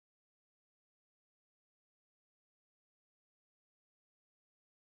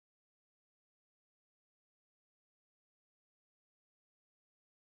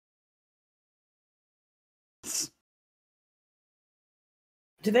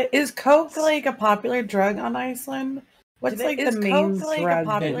Is coke like a popular drug on Iceland? What's like the main drug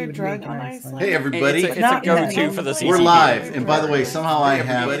popular drug on Iceland? Hey everybody, it's a go-to for the CCP. We're live, and by the way, somehow I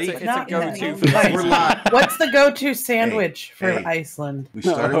have. It's a go-to for the CCP. We're live. What's the go-to sandwich for Iceland? We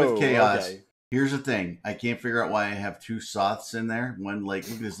started with chaos. Okay. Here's the thing: I can't figure out why I have two Soths in there. One, like,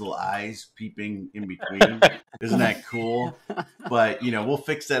 look at his little eyes peeping in between. Isn't that cool? But you know, we'll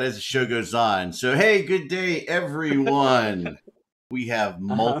fix that as the show goes on. So, hey, good day, everyone. We have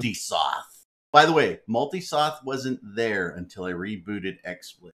multi-Soth. By the way, multi-Soth wasn't there until I rebooted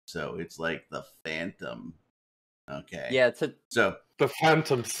XSplit, so it's like the Phantom. Okay. Yeah. So the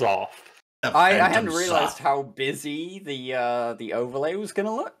Phantom Soth. I hadn't realized how busy the overlay was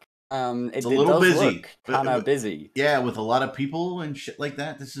gonna look. It's a little busy, kind of busy. Yeah, with a lot of people and shit like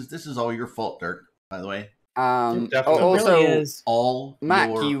that. This is all your fault, Dirk. By the way. Also, really all Mac,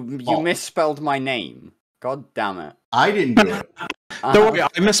 you misspelled my name. God damn it! I didn't do it. Don't worry,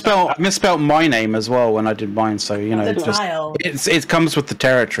 I misspelled my name as well when I did mine. So you know, it comes with the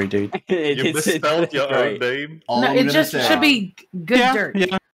territory, dude. You misspelled your own name. No, it just should be good Dirk.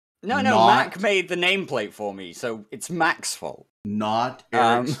 Yeah. No, Mac made the nameplate for me, so it's Mac's fault. Not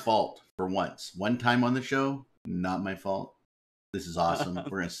Eric's fault for once. One time on the show, not my fault. This is awesome.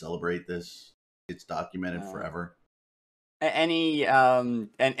 We're going to celebrate this. It's documented forever. Any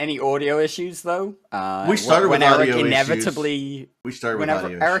audio issues though? We started with audio issues. We started with whenever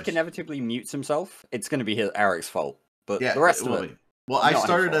audio Eric issues. inevitably mutes himself, it's going to be Eric's fault. But yeah, the rest of it. Well, I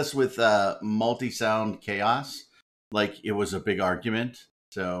started us with multi-sound chaos. Like it was a big argument.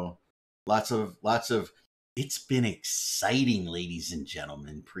 So lots of. It's been exciting, ladies and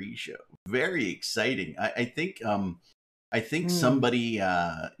gentlemen. Pre-show, very exciting. I think somebody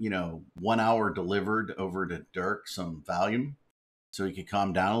 1 hour delivered over to Dirk some Valium so he could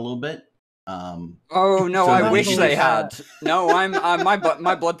calm down a little bit. Oh no, so I wish they had. No,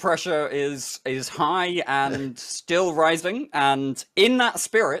 my blood pressure is high and still rising, and in that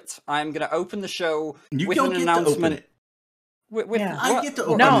spirit, I'm going to open the show with an announcement. I get to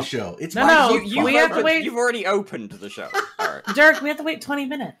open the show. It's we have to wait. You've already opened the show. Right. Dirk, we have to wait 20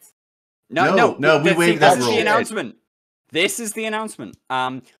 minutes. No, we waived that rule. The announcement. This is the announcement.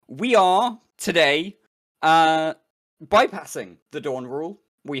 We are today bypassing the Dawn Rule.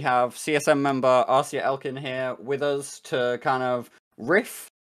 We have CSM member Arcia Elkin here with us to kind of riff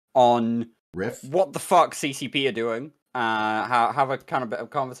on what the fuck CCP are doing. Have a kind of bit of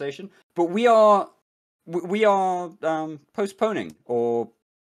conversation. But we are postponing or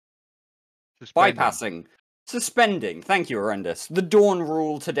suspending. Thank you, Horrendous. The Dawn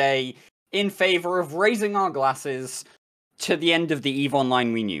Rule today in favor of raising our glasses to the end of the EVE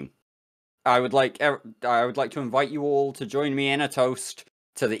Online we knew. I would like to invite you all to join me in a toast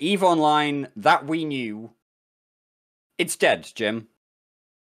to the EVE Online that we knew. It's dead, Jim.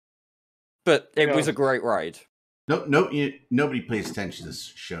 But it was a great ride. Nobody pays attention to the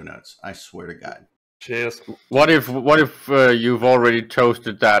show notes. I swear to God. Cheers. What if you've already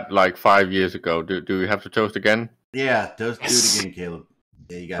toasted that like 5 years ago? Do we have to toast again? Yeah, do it again, Caleb.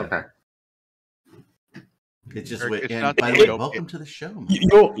 Yeah, you got it. It's just by the way, welcome to the show.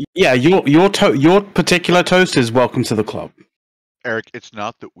 Your particular toast is welcome to the club. Eric, it's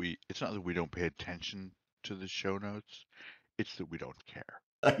not that we don't pay attention to the show notes. It's that we don't care.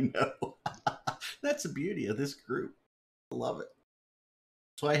 I know. That's the beauty of this group. I love it.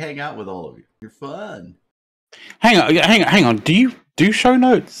 So I hang out with all of you. You're fun. Hang on. Do you do show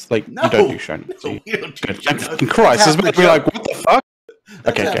notes? Like you don't do show notes. No, we don't do show notes. Christ, it's going to be like, what the fuck?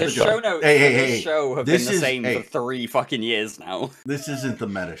 Okay. The show notes the show have been the same for 3 fucking years now. This isn't the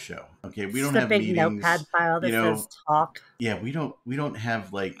meta show. Okay, we don't have meetings. Big notepad file that says talk. Yeah, we don't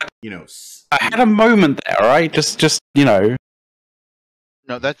have like I had a moment there, right? Just No,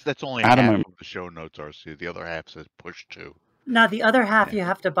 that's only half of the show notes, RC. The other half says push to. No, the other half you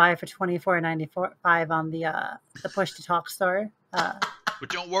have to buy for $24.95 on the push to talk store. But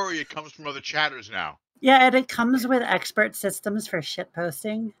don't worry, it comes from other chatters now. Yeah, and it comes with expert systems for shit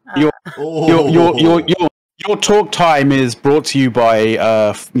posting. Your talk time is brought to you by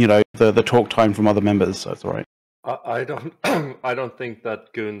the talk time from other members. So that's all right. I don't think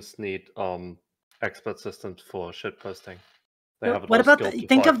that goons need expert systems for shit posting. What about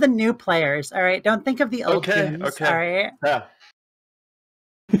think of the new players? All right, don't think of the old goons. Okay. All right. Yeah.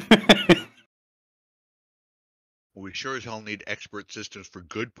 We sure as hell need expert systems for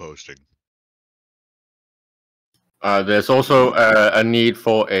good posting. There's also a need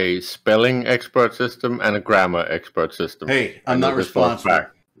for a spelling expert system and a grammar expert system. Hey, I'm not responsible.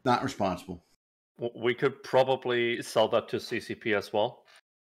 Not responsible. We could probably sell that to CCP as well.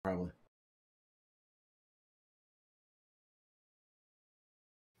 Probably.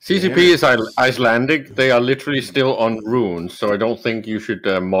 CCP is Icelandic. They are literally still on runes, so I don't think you should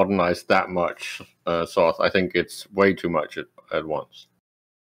modernize that much, Soth. I think it's way too much at once.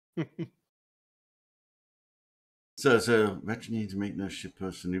 So Retro needs to make no shit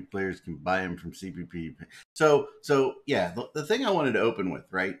posts so new players can buy them from CPP. So yeah, the thing I wanted to open with,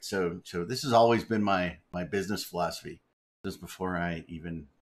 right? So this has always been my business philosophy just before I even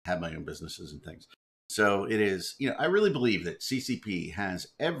had my own businesses and things. So it is, I really believe that CCP has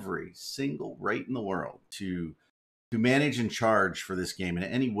every single right in the world to manage and charge for this game in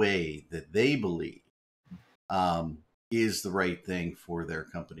any way that they believe is the right thing for their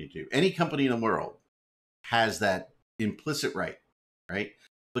company to do. Any company in the world has that implicit right?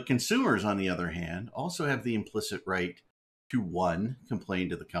 But consumers, on the other hand, also have the implicit right to, one, complain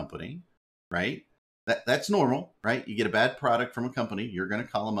to the company, right? That's normal, right? You get a bad product from a company, you're going to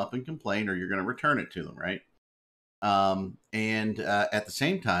call them up and complain, or you're going to return it to them, right? And at the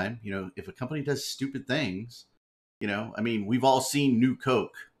same time, if a company does stupid things, we've all seen New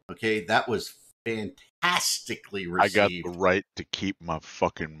Coke, okay? That was fantastically received. I got the right to keep my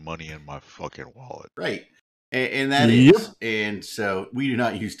fucking money in my fucking wallet. Right. And that is, and so we do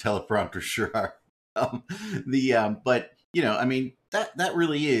not use teleprompters, sure. But that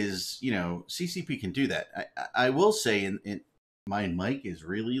really is, CCP can do that. I will say, in my mic is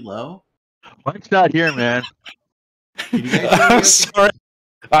really low. Mike's not here, man. Can you guys hear me? Sorry.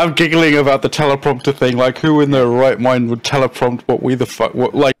 I'm giggling about the teleprompter thing. Like, who in their right mind would teleprompt what we the fuck?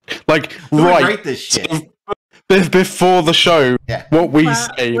 What, like who right? Would write this shit. Before the show, what we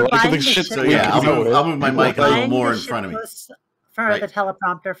say, like the shit. So yeah, I'll move my mic a little more in front of me. For the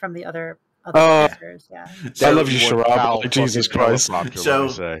teleprompter from the other users, yeah. I love you, Sharab. Jesus Christ.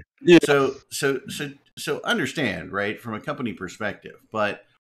 So understand, right, from a company perspective, but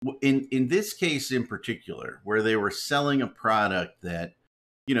in this case in particular, where they were selling a product that,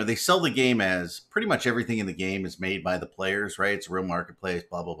 they sell the game as pretty much everything in the game is made by the players, right? It's a real marketplace,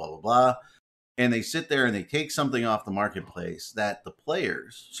 blah, blah, blah, blah, blah. And they sit there and they take something off the marketplace that the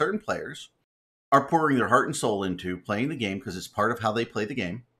players, certain players, are pouring their heart and soul into playing the game because it's part of how they play the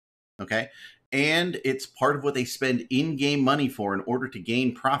game, okay? And it's part of what they spend in-game money for in order to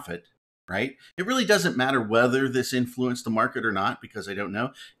gain profit, right? It really doesn't matter whether this influenced the market or not, because I don't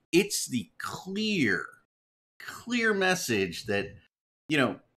know. It's the clear message that,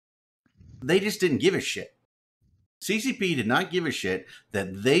 they just didn't give a shit. CCP did not give a shit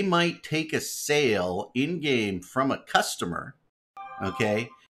that they might take a sale in-game from a customer, okay,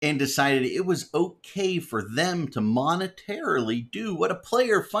 and decided it was okay for them to monetarily do what a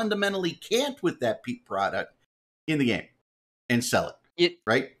player fundamentally can't with that product in the game and sell it,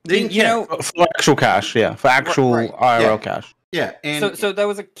 right? They didn't for actual cash, for actual IRL cash. Yeah, and so there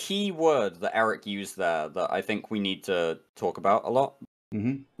was a key word that Erik used there that I think we need to talk about a lot,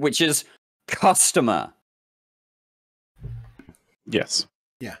 which is customer. Yes.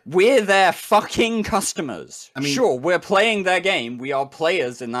 Yeah. We're their fucking customers. I mean, sure, we're playing their game. We are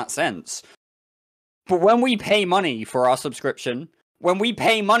players in that sense. But when we pay money for our subscription, when we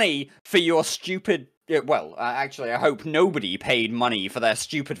pay money for your stupid... actually, I hope nobody paid money for their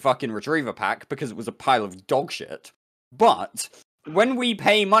stupid fucking Retriever pack because it was a pile of dog shit. But when we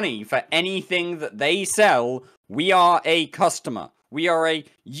pay money for anything that they sell, we are a customer. We are a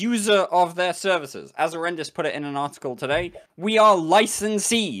user of their services. As Arendis put it in an article today, we are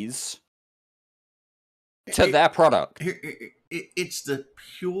licensees to their product. It's the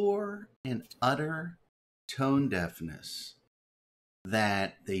pure and utter tone deafness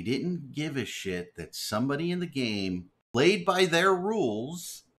that they didn't give a shit that somebody in the game played by their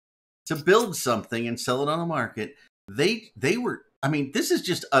rules to build something and sell it on the market. They were, this is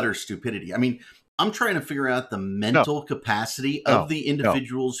just utter stupidity. I'm trying to figure out the mental capacity of the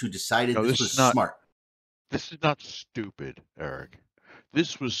individuals who decided this was smart. This is not stupid, Erik.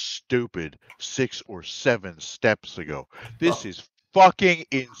 This was stupid 6 or 7 steps ago. This is fucking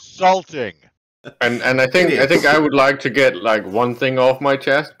insulting. And I think I would like to get one thing off my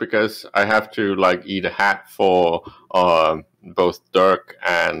chest, because I have to eat a hat for both Dirk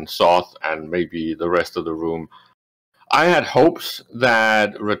and Soth and maybe the rest of the room. I had hopes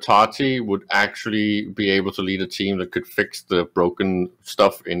that Ratati would actually be able to lead a team that could fix the broken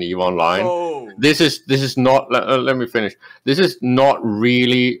stuff in EVE Online. Oh. This is not. Let me finish. This is not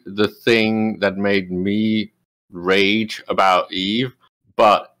really the thing that made me rage about EVE,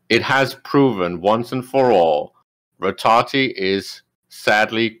 but it has proven once and for all, Ratati is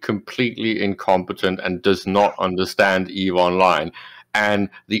sadly completely incompetent and does not understand EVE Online. And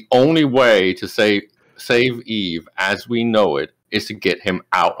the only way to save EVE as we know it is to get him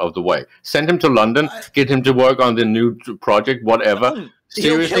out of the way. Send him to London, get him to work on the new project, whatever.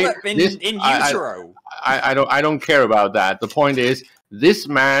 Seriously, He'll kill it in utero. I don't care about that. The point is, this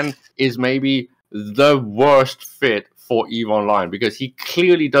man is maybe the worst fit for EVE Online because he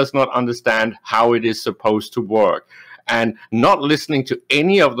clearly does not understand how it is supposed to work. And not listening to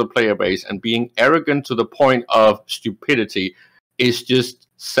any of the player base and being arrogant to the point of stupidity is just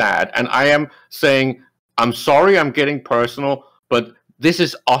sad. And I am saying, I'm sorry I'm getting personal, but this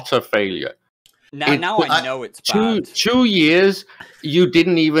is utter failure. Now I know it's bad. 2 years, you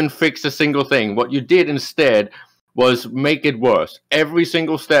didn't even fix a single thing. What you did instead was make it worse. Every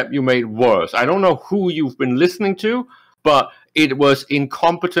single step you made worse. I don't know who you've been listening to, but it was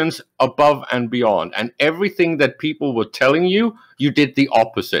incompetence above and beyond. And everything that people were telling you, you did the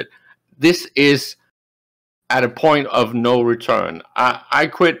opposite. This is at a point of no return. I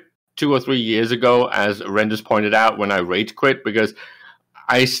quit 2 or 3 years ago, as Renders pointed out, when I rage quit, because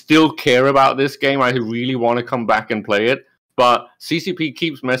I still care about this game. I really want to come back and play it. But CCP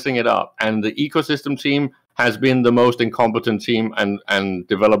keeps messing it up. And the ecosystem team has been the most incompetent team and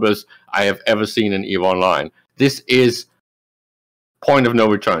developers I have ever seen in EVE Online. This is point of no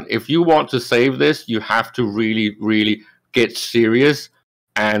return. If you want to save this, you have to really, really get serious.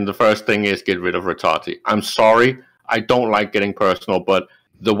 And the first thing is get rid of Retati. I'm sorry. I don't like getting personal, but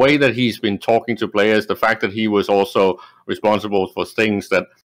the way that he's been talking to players, the fact that he was also responsible for things that,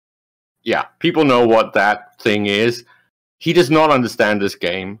 yeah, people know what that thing is. He does not understand this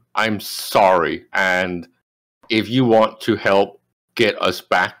game. I'm sorry. And if you want to help get us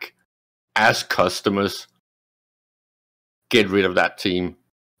back as customers, get rid of that team.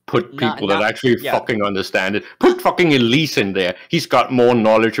 Put people that actually fucking understand it. Put fucking Elise in there. He's got more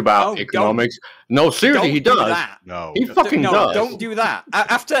knowledge about economics. No, seriously, he does. No, he fucking does. Don't do that.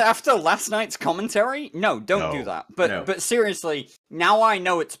 After last night's commentary, don't do that. But seriously, now I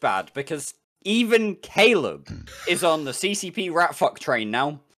know it's bad because even Caleb is on the CCP ratfuck train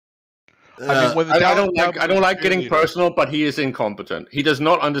now. I don't like getting personal, but he is incompetent. He does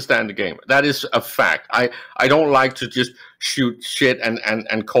not understand the game. That is a fact. I don't like to just shoot shit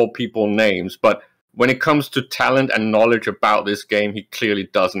and call people names, but when it comes to talent and knowledge about this game, he clearly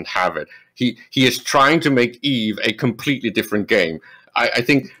doesn't have it. He is trying to make EVE a completely different game. I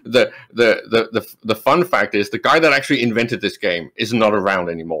think the fun fact is the guy that actually invented this game is not around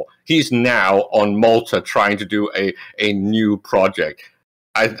anymore. He's now on Malta trying to do a new project.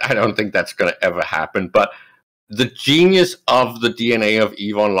 I don't think that's going to ever happen, but the genius of the DNA of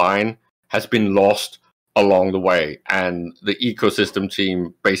EVE Online has been lost along the way, and the ecosystem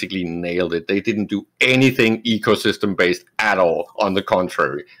team basically nailed it. They didn't do anything ecosystem-based at all. On the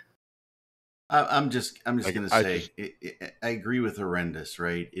contrary. I'm just going to say, I agree with Horrendous,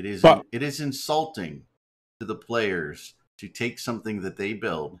 right? It is insulting to the players to take something that they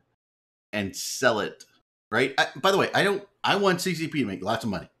build and sell it, right? By the way, I want CCP to make lots of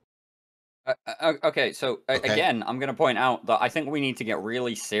money. Okay, so again, I'm going to point out that I think we need to get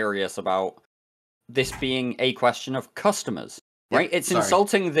really serious about this being a question of customers, right? It's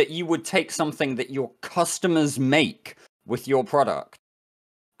insulting that you would take something that your customers make with your product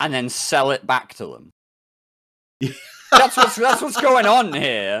and then sell it back to them. that's what's going on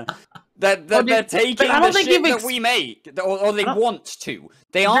here. They're taking the shit that we make, or they want to.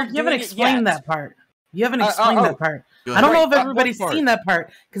 They aren't. You haven't explained that part. You haven't explained that part. I don't know if everybody's seen that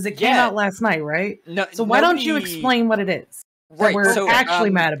part because it came out last night, right? No, so why don't you explain what it is that we're actually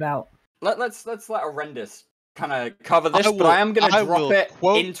mad about? Let's let Horrendous kind of cover this, but I am going to drop it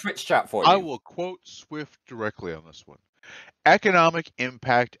in Twitch chat for you. I will quote Swift directly on this one. Economic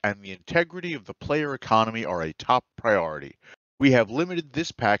impact and the integrity of the player economy are a top priority. We have limited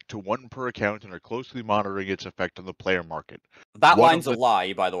this pack to 1 per account and are closely monitoring its effect on the player market. That line's a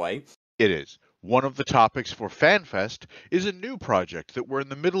lie, by the way. It is. One of the topics for FanFest is a new project that we're in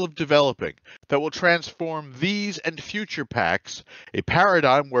the middle of developing that will transform these and future packs, a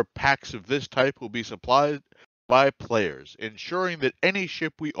paradigm where packs of this type will be supplied by players, ensuring that any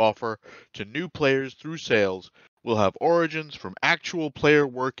ship we offer to new players through sales will have origins from actual player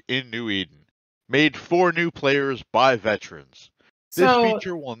work in New Eden, made for new players by veterans. This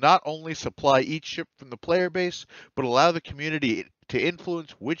feature will not only supply each ship from the player base, but allow the community to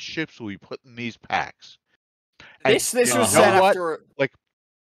influence which ships will be put in these packs. This was said after...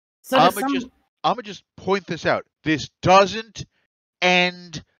 I'm gonna just point this out. This doesn't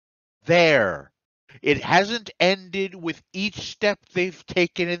end there. It hasn't ended with each step they've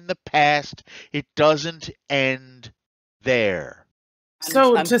taken in the past. It doesn't end there.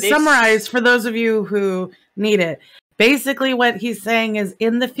 So to summarize, for those of you who need it, basically what he's saying is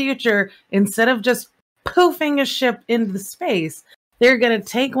in the future, instead of just poofing a ship into the space, they're going to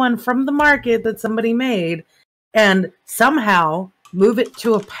take one from the market that somebody made and somehow move it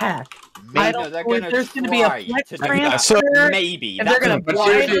to a pack. I don't know if there's going to be a flex transfer. Maybe. If they're going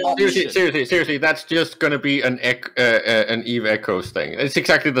to seriously, that's just going to be an Eve Echoes thing. It's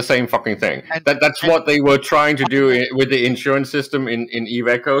exactly the same fucking thing. That's what they were trying to do with the insurance system in Eve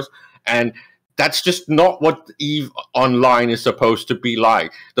Echoes, and that's just not what Eve Online is supposed to be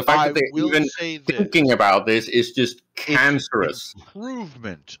like. The fact that they're even thinking about this is just cancerous. It's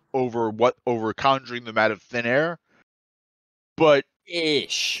improvement over conjuring them out of thin air, but the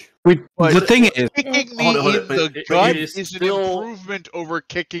thing is, kicking me in the gut is an improvement over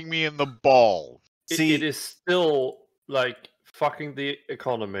kicking me in the ball. It is still like fucking the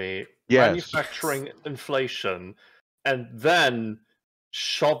economy, manufacturing inflation, and then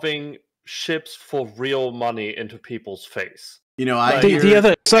shoving ships for real money into people's face. You know, and then you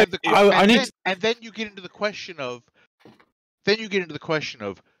get into the question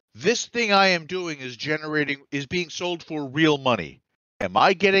of this thing I am doing is being sold for real money. Am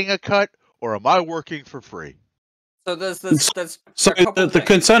I getting a cut or am I working for free? So there's the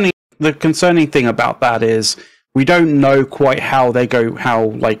concerning thing about that is we don't know quite how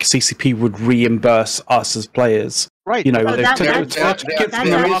CCP would reimburse us as players. Right. You know, the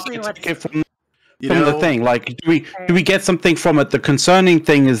thing. Like, do we get something from it? The concerning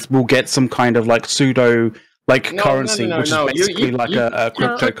thing is we'll get some kind of like pseudo currency, which is basically like a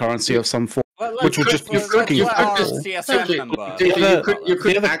cryptocurrency of some form, which will just be fucking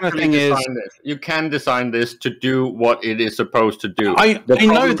You can design this to do what it is supposed to do. I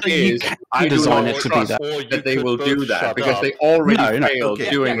know that you can design it to be that they will do that because they already failed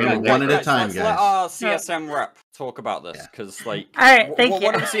doing it one at a time, guys. Let our CSM rep talk about this because, like, all right, thank you.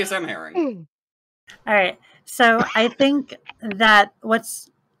 What are the CSM hearing? All right, so I think that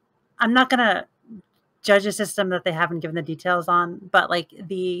I'm not gonna judge a system that they haven't given the details on, but like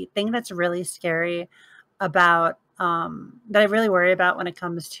the thing that's really scary about that I really worry about when it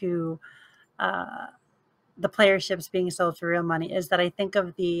comes to the player ships being sold for real money is that I think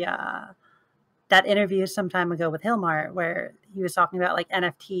of the that interview some time ago with Hilmar where he was talking about like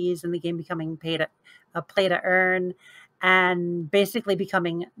NFTs and the game becoming play to earn and basically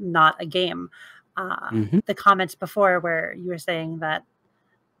becoming not a game. The comments before where you were saying that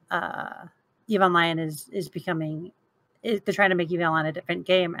EVE Online is becoming, they're trying to make EVE Online a different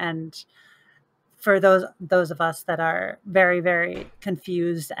game. And for those of us that are very, very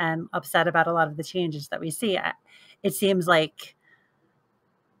confused and upset about a lot of the changes that we see, it seems like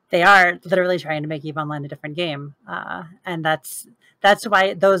they are literally trying to make EVE Online a different game. And that's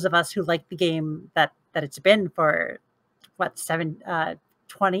why those of us who like the game that it's been for,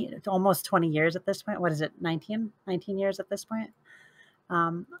 20, almost 20 years at this point. What is it, 19 years at this point?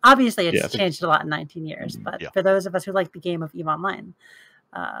 Obviously, it's changed a lot in 19 years, but for those of us who like the game of EVE Online,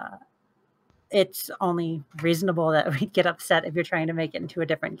 it's only reasonable that we get upset if you're trying to make it into a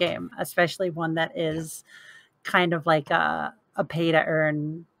different game, especially one that is kind of like a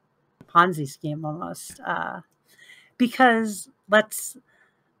pay-to-earn Ponzi scheme almost. Because let's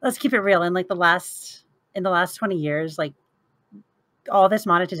keep it real. In the last 20 years, like all this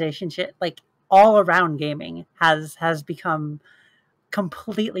monetization shit, like all around gaming has become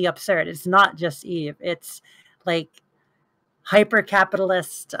completely absurd. It's not just EVE. It's like hyper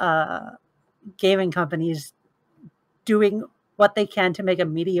capitalist gaming companies doing what they can to make a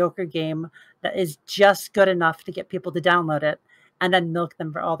mediocre game that is just good enough to get people to download it and then milk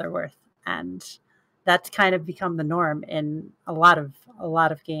them for all they're worth. And that's kind of become the norm in a lot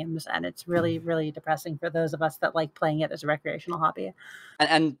of games, and it's really, really depressing for those of us that like playing it as a recreational hobby.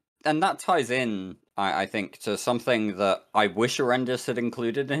 And that ties in, I think, to something that I wish Arendis had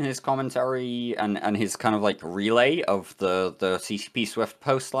included in his commentary and his kind of like relay of the CCP Swift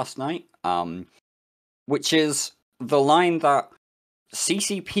post last night, which is the line that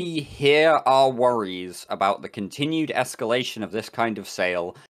CCP hear our worries about the continued escalation of this kind of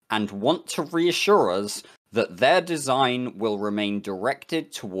sale and want to reassure us that their design will remain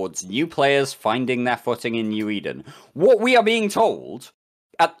directed towards new players finding their footing in New Eden. What we are being told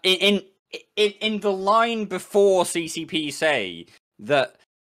in the line before CCP say that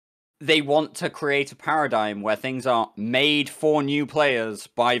they want to create a paradigm where things are made for new players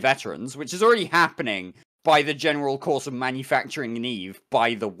by veterans, which is already happening by the general course of manufacturing in EVE,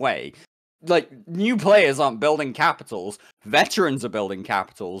 by the way. Like, new players aren't building capitals, veterans are building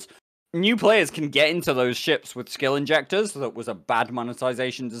capitals. New players can get into those ships with skill injectors. That was a bad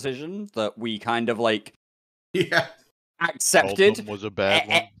monetization decision that we kind of like accepted. Told them was a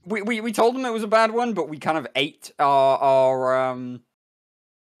bad one. We told them it was a bad one, but we kind of ate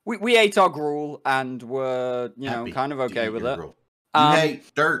we ate our gruel and were kind of okay with it. You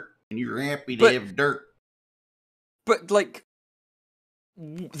hate dirt and you're happy to have dirt. But like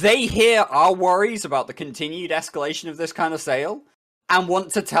they hear our worries about the continued escalation of this kind of sale and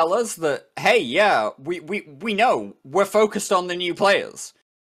want to tell us that, hey, yeah, we know we're focused on the new players.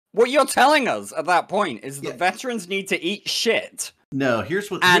 What you're telling us at that point is that veterans need to eat shit. No,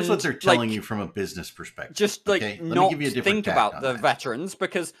 here's what they're telling you from a business perspective. Just not think about the veterans,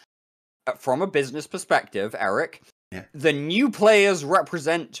 because from a business perspective, Eric, the new players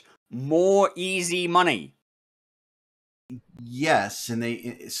represent more easy money. Yes, and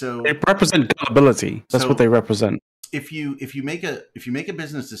they represent gullibility. That's what they represent. If you make a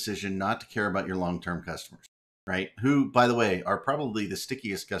business decision not to care about your long-term customers, right? Who, by the way, are probably the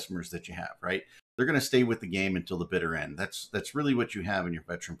stickiest customers that you have, right? They're going to stay with the game until the bitter end. That's really what you have in your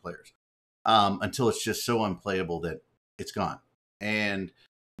veteran players, until it's just so unplayable that it's gone. And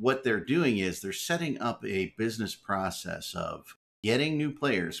what they're doing is they're setting up a business process of getting new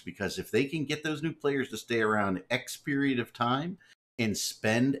players, because if they can get those new players to stay around X period of time and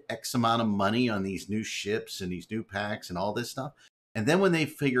spend X amount of money on these new ships and these new packs and all this stuff, and then when they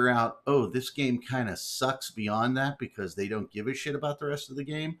figure out, oh, this game kind of sucks beyond that because they don't give a shit about the rest of the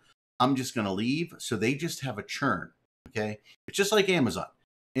game, I'm just going to leave. So they just have a churn, okay? It's just like Amazon.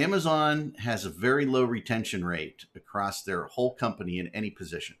 Amazon has a very low retention rate across their whole company in any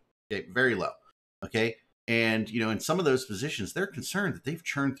position, okay? Very low, okay? And, in some of those positions, they're concerned that they've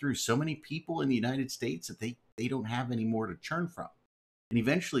churned through so many people in the United States that they don't have any more to churn from. And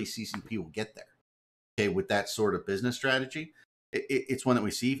eventually CCP will get there, okay, with that sort of business strategy. It's one that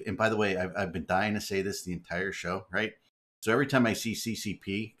we see. And by the way, I've been dying to say this the entire show, right? So every time I see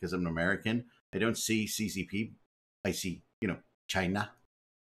CCP, because I'm an American, I don't see CCP. I see, China.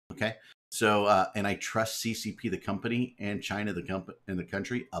 Okay. So, and I trust CCP, the company, and China, the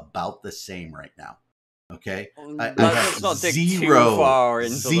country, about the same right now. Okay. Let's not dig too far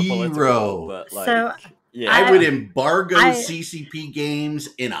into the political, but I would embargo CCP games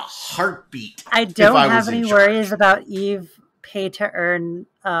in a heartbeat. I don't have any worries about EVE pay to earn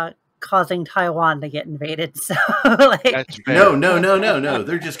causing Taiwan to get invaded. So no.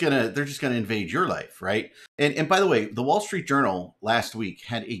 They're just gonna invade your life, right? And by the way, the Wall Street Journal last week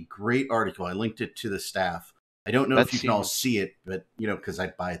had a great article. I linked it to the staff. I don't know if you can all see it, but because I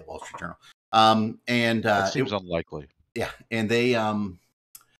buy the Wall Street Journal. That seems unlikely. Yeah, and they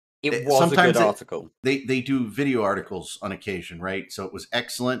it was sometimes a good article. They do video articles on occasion, right? So it was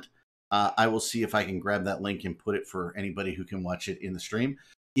excellent. I will see if I can grab that link and put it for anybody who can watch it in the stream.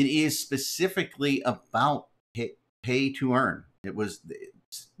 It is specifically about pay to earn. It was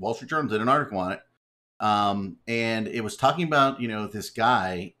Wall Street Journal did an article on it, and it was talking about this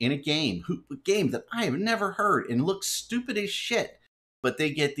guy in a game that I have never heard and looks stupid as shit. But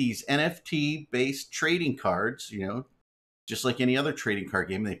they get these NFT-based trading cards, just like any other trading card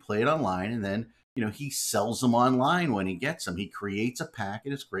game. They play it online, and then, he sells them online when he gets them. He creates a pack,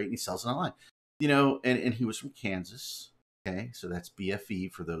 and it's great, and he sells it online. And he was from Kansas, okay? So that's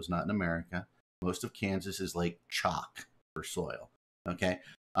BFE for those not in America. Most of Kansas is like chalk for soil, okay?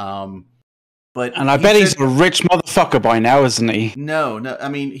 But I bet he's a rich motherfucker by now, isn't he? No. I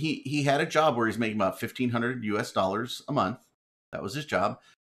mean, he had a job where he's making about $1,500 US a month. That was his job.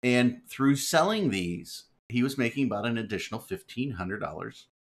 And through selling these, he was making about an additional $1,500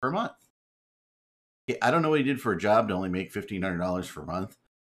 per month. I don't know what he did for a job to only make $1,500 per month,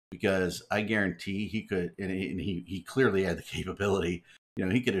 because I guarantee he could, and he clearly had the capability.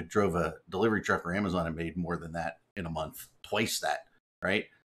 He could have drove a delivery truck or Amazon and made more than that in a month, twice that, right?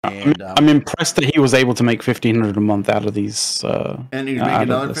 And I'm impressed that he was able to make $1,500 a month out of these. And he was making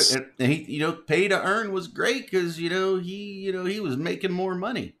another. And he, pay to earn was great because he was making more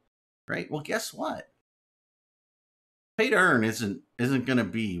money, right? Well, guess what? Pay to earn isn't going to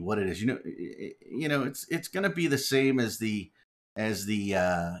be what it is. It's going to be the same as the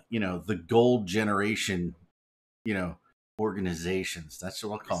the gold generation, organizations. That's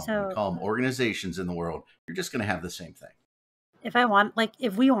what I'll call them. We call them organizations in the world. You're just going to have the same thing. If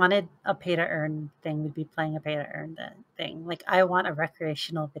we wanted a pay to earn thing, we'd be playing a pay to earn thing. Like, I want a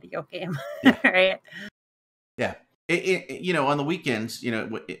recreational video game, right? Yeah. On the weekends,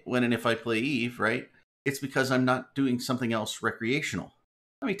 when and if I play EVE, right, it's because I'm not doing something else recreational.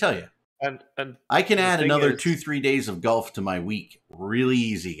 Let me tell you. And I can add another 2-3 days of golf to my week really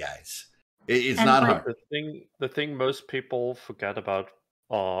easy, guys. It's not hard. The thing most people forget about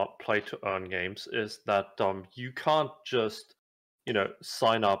play to earn games is that you can't just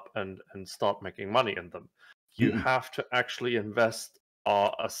sign up and start making money in them. You have to actually invest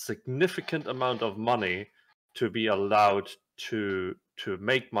a significant amount of money to be allowed to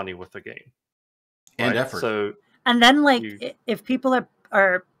make money with the game. And effort. So, and then if people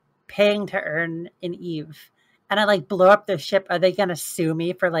are paying to earn in EVE, and I like blow up their ship, are they gonna sue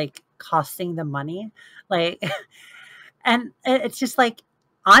me for like costing them money? Like, and it's just like,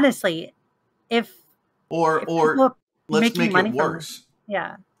 honestly, if let's make it worse.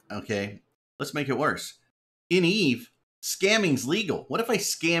 Yeah. Okay, let's make it worse. In Eve, scamming's legal. What if I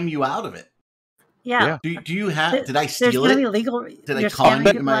scam you out of it? Yeah. Do you have? Did I steal it? Legal, did I con?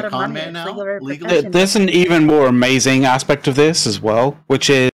 Am I a con man now? There's an even more amazing aspect of this as well, which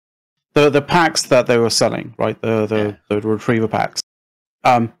is the packs that they were selling, right? The retriever packs.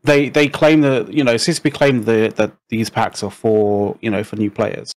 They claim that CCP claim that these packs are for for new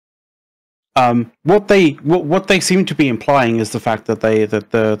players. What they seem to be implying is the fact that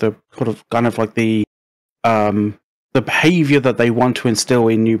the sort of kind of like the behavior that they want to instill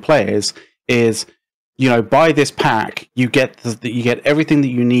in new players is, buy this pack, you get everything that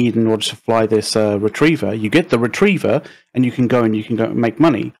you need in order to fly this retriever. You get the retriever, and you can go and make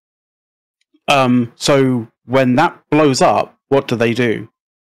money. So when that blows up, what do?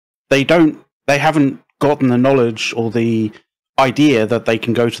 They haven't gotten the knowledge or the idea that they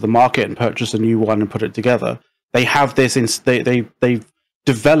can go to the market and purchase a new one and put it together. They have this. They've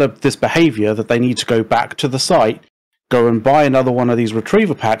developed this behavior that they need to go back to the site, go and buy another one of these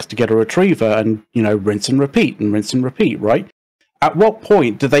retriever packs to get a retriever, and rinse and repeat, right? At what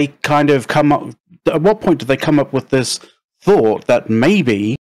point do they come up with this thought that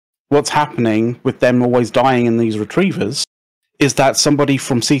maybe what's happening with them always dying in these retrievers is that somebody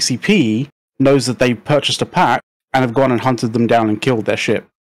from CCP knows that they purchased a pack and have gone and hunted them down and killed their ship?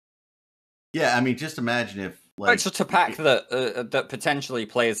 Yeah, I mean, just imagine if it's just a pack that potentially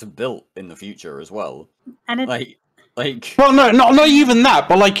players have built in the future as well, and well, no, not even that,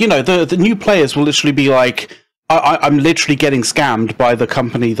 but the new players will literally be like, I'm literally getting scammed by the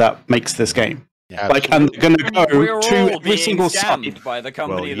company that makes this game. Yeah, and they're going to go to every single site by the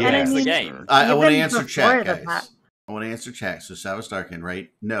company that makes the game. I want to answer chat, guys. I want to answer chat. So Savas Darkin, right?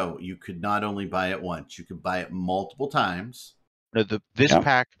 No, you could not only buy it once; you could buy it multiple times. No, this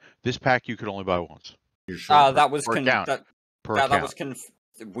pack you could only buy once. You're sure? That was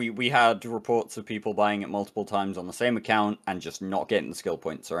we had reports of people buying it multiple times on the same account and just not getting the skill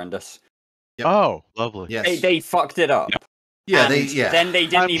points. Horrendous. Yep. Oh, lovely. Yes. They fucked it up. Yep. Yeah, Then they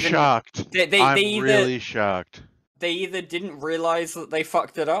didn't even. Shocked. I'm really shocked. They either didn't realize that they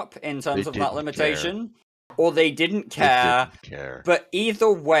fucked it up in terms of that limitation, or they didn't care. But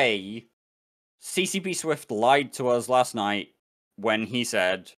either way, CCP Swift lied to us last night when he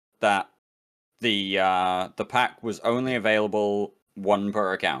said that the pack was only available one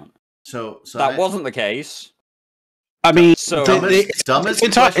per account. So that wasn't the case. I mean, dumbest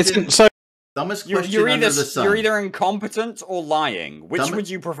question you're under the sun. You're either incompetent or lying. Which would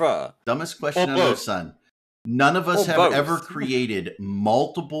you prefer? Dumbest question under the sun. None of us have ever created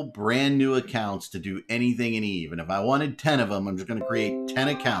multiple brand new accounts to do anything in Eve. And if I wanted 10 of them, I'm just going to create 10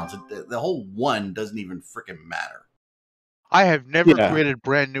 accounts. The whole one doesn't even freaking matter. I have never created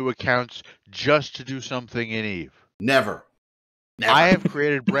brand new accounts just to do something in Eve. Never. I have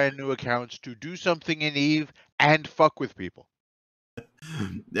created brand new accounts to do something in Eve and fuck with people.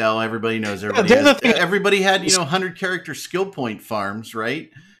 Now everybody knows everybody had 100 character skill point farms,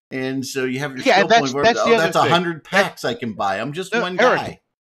 right? And so you have your skill point where that's 100 packs I can buy. I'm just one guy.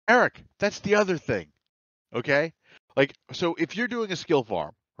 Eric, that's the other thing. Okay? So if you're doing a skill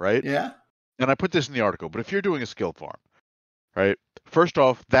farm, right? Yeah. And I put this in the article, but if you're doing a skill farm, right? First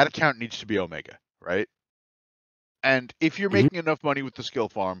off, that account needs to be Omega, right? And if you're making enough money with the skill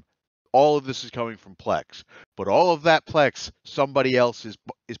farm, all of this is coming from Plex. But all of that Plex, somebody else is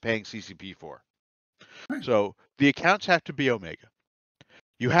paying CCP for. Right. So the accounts have to be Omega.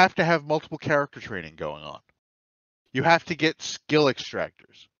 You have to have multiple character training going on. You have to get skill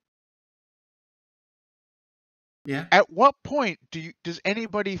extractors. Yeah. At what point does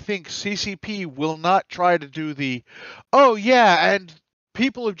anybody think CCP will not try to do the, and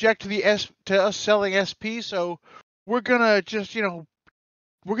people object to us selling SP, so we're gonna just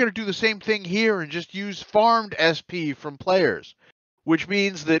we're gonna do the same thing here and just use farmed SP from players, which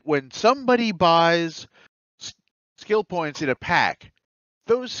means that when somebody buys skill points in a pack,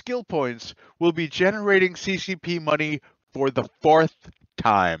 those skill points will be generating CCP money for the 4th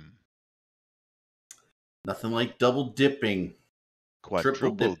time. Nothing like double dipping,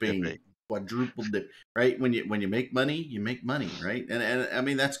 triple dipping, quadruple dip. Right? When you make money, right? And I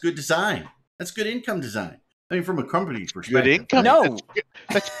mean that's good design. That's good income design. I mean, from a company perspective. Good income. No,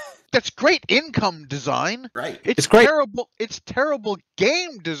 that's great income design. Right. It's great. Terrible. It's terrible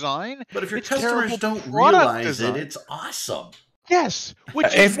game design. But if your customers don't realize it's awesome. Yes,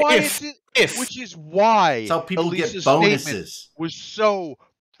 which is why that's how people get bonuses. Was so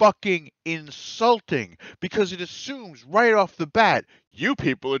fucking insulting because it assumes right off the bat you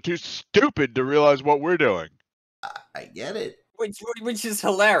people are too stupid to realize what we're doing. I get it. Which is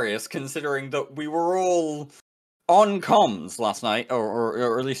hilarious considering that we were all on comms last night,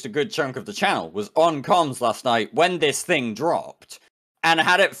 or at least a good chunk of the channel was on comms last night when this thing dropped, and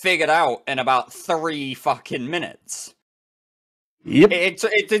had it figured out in about 3 fucking minutes. Yep.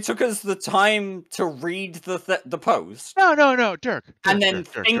 It took us the time to read the post. No, Dirk. And then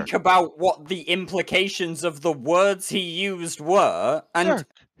think about what the implications of the words he used were. And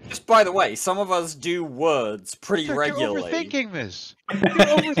just by the way, some of us do words pretty regularly. You're overthinking this.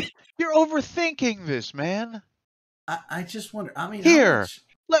 You're overthinking this, man. I just wonder. I mean, here,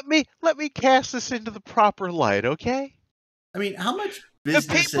 let me cast this into the proper light, okay? I mean, how much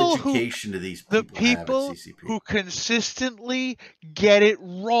business education do these people have at CCP? The people who consistently get it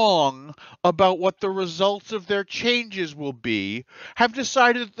wrong about what the results of their changes will be have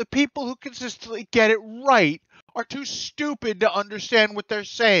decided that the people who consistently get it right are too stupid to understand what they're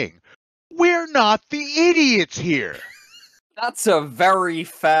saying. We're not the idiots here. That's a very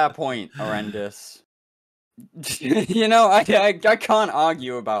fair point, Horrendous. You know, I can't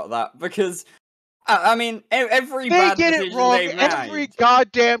argue about that because I mean, every bad get it wrong every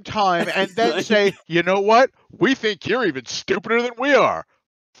goddamn time, and then say, "You know what? We think you're even stupider than we are."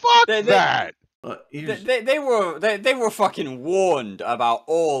 Fuck that. They were fucking warned about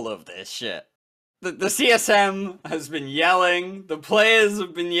all of this shit. The CSM has been yelling. The players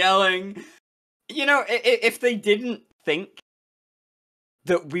have been yelling. You know, if they didn't think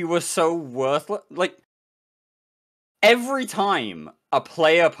that we were so worthless, like every time a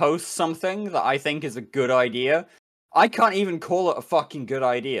player posts something that I think is a good idea, I can't even call it a fucking good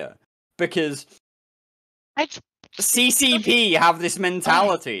idea. Because CCP have this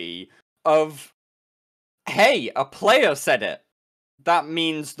mentality of, hey, a player said it. That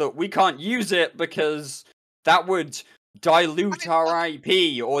means that we can't use it because that would dilute our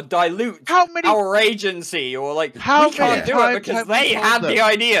IP or dilute our agency, or like, we can't do it because they had the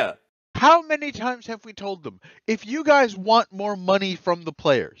idea. How many times have we told them, if you guys want more money from the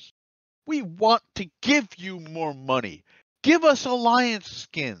players, we want to give you more money. Give us alliance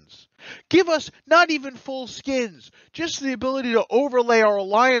skins. Give us not even full skins, just the ability to overlay our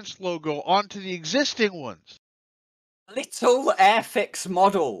alliance logo onto the existing ones. Little airfix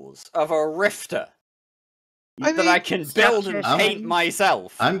models of a Rifter that I can build and paint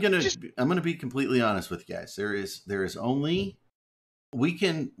myself. I'm gonna be completely honest with you guys. There is only we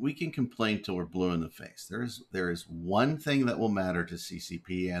can complain till we're blue in the face. There is one thing that will matter to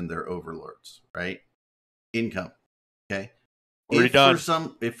CCP and their overlords, right? Income. Okay.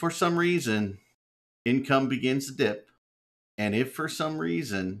 If for some reason income begins to dip, and if for some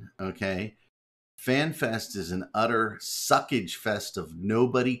reason, okay, FanFest is an utter suckage fest of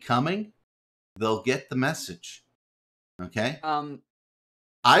nobody coming, they'll get the message. Okay.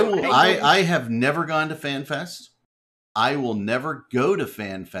 I have never gone to FanFest. I will never go to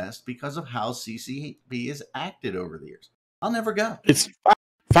FanFest because of how CCP has acted over the years. I'll never go.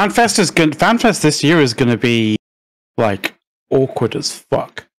 FanFest this year is going to be like awkward as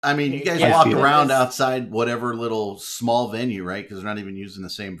fuck. I mean, you guys walk around outside whatever little small venue, right? Because they're not even using the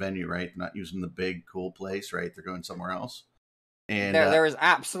same venue, right? They're not using the big cool place, right? They're going somewhere else. And there is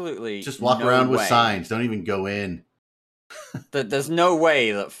absolutely just walk around with signs. Don't even go in. There's no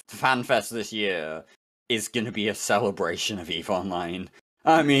way that FanFest this year is going to be a celebration of EVE Online.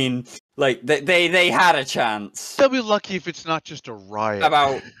 I mean, like they had a chance. They'll be lucky if it's not just a riot.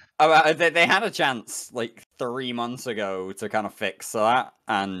 They had a chance like 3 months ago to kind of fix that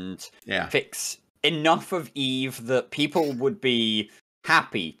and fix enough of EVE that people would be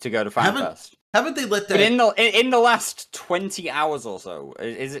happy to go to FanFest. Haven't they let that? But in the last 20 hours or so,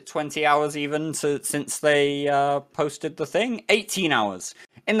 is it 20 hours even since they posted the thing? 18 hours.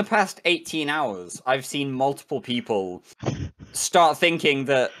 In the past 18 hours, I've seen multiple people start thinking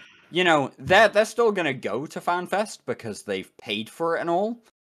that, you know, they're still going to go to FanFest because they've paid for it and all.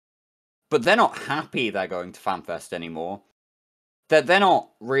 But they're not happy they're going to FanFest anymore. They're not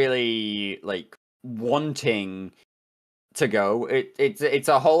really, like, wanting to go. It's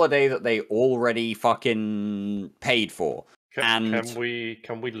a holiday that they already fucking paid for. Can we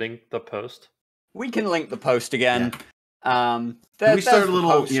link the post? We can link the post again. Yeah. Can we start a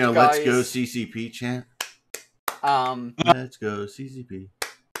little, post, let's go CCP chant? Let's go CCP.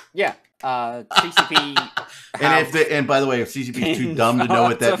 Yeah, CCP. And by the way, if CCP is too dumb to know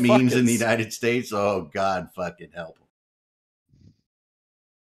what that means in the United States, oh God, fucking help them.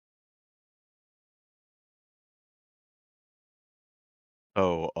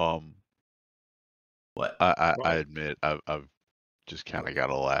 Oh, what? I admit I've just kind of got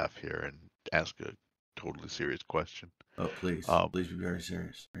to laugh here and ask a totally serious question. Oh, please. Please be very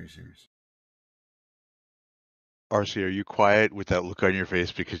serious. Very serious. RC, are you quiet with that look on your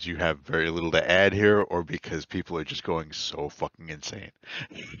face because you have very little to add here, or because people are just going so fucking insane?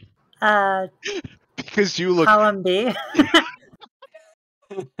 Because you look... Column B.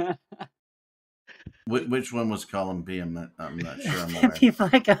 Which one was column B? I'm not sure. I'm aware. People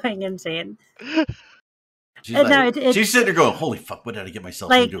are going insane. She's, like, she's sitting there going, "Holy fuck! What did I get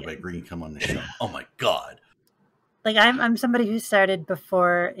myself into by agreeing to come on the show? Oh my god!" Like I'm somebody who started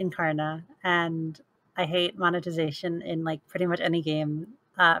before Incarna, and I hate monetization in like pretty much any game.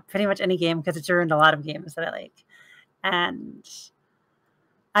 Because it's ruined a lot of games that I like, and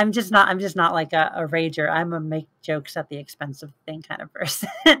I'm just not like a rager. I'm a make jokes at the expense of thing kind of person.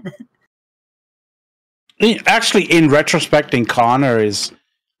 Actually, in retrospect, Incarna is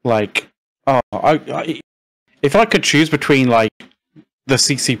like, if I could choose between like the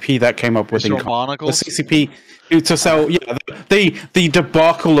CCP that came up with Incarna, the CCP to sell, the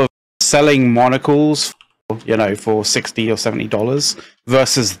debacle of selling monocles, for $60 or $70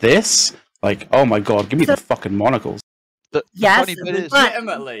 versus this, like, oh my god, give me the fucking monocles. Yes,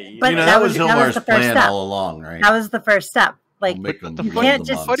 legitimately. But that was Hilmar's plan all along, right? That was the first step. Like, you can't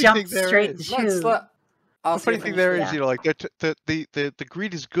just jump straight to shoot. The funny thing there is, like the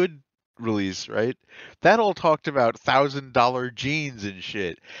Greed is Good release, right? That all talked about $1,000 jeans and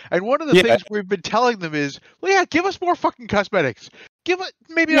shit. And one of the things we've been telling them is, well, yeah, give us more fucking cosmetics. Give it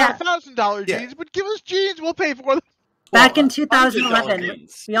maybe not $1,000 jeans, but give us jeans. We'll pay for them. Back in 2011,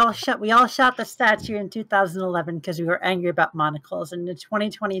 we all shot the statue in 2011 because we were angry about monocles. And in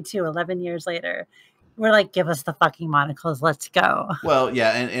 2022, 11 years later, we're like, give us the fucking monocles. Let's go. Well,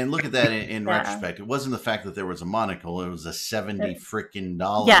 yeah, and look at that in retrospect. It wasn't the fact that there was a monocle; it was a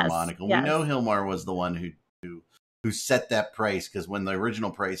 $70 monocle. We know Hilmar was the one who set that price, because when the original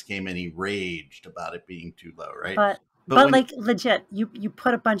price came in, he raged about it being too low, right? But like legit, you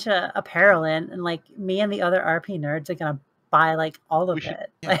put a bunch of apparel in, and like me and the other RP nerds are gonna buy like all of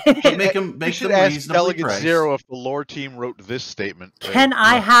it. Yeah. But make them ask Delegate Zero if the lore team wrote this statement. Can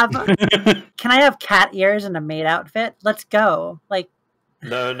I have cat ears and a maid outfit? Let's go. Like,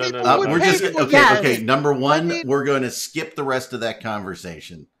 no. We're just okay. Number one, we're going to skip the rest of that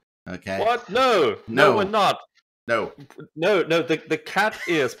conversation. Okay. What? No, we're not. No. The cat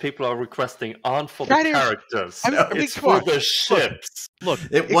ears people are requesting aren't for the characters. It's for the ships. Look,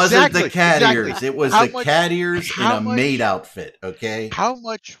 it wasn't the cat ears. It was the cat ears in a maid outfit. Okay. How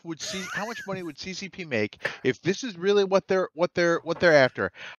much money would CCP make if this is really what they're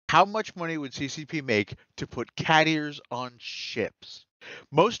after? How much money would CCP make to put cat ears on ships?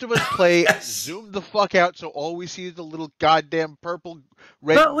 Most of us play zoom the fuck out, so all we see is the little goddamn purple,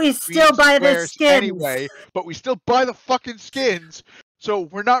 red. But we still buy the skins anyway. But we still buy the fucking skins, so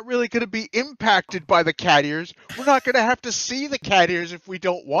we're not really going to be impacted by the cat ears. We're not going to have to see the cat ears if we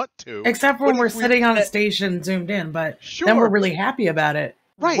don't want to. Except for when we're sitting on a station zoomed in, but then we're really happy about it.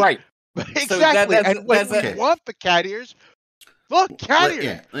 Right. Exactly. And when we want the cat ears. Look, cat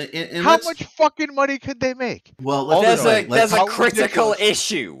ears. How much fucking money could they make? Well, there's a critical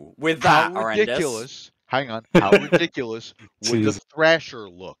issue with that. How ridiculous? Hang on. How ridiculous would the Thrasher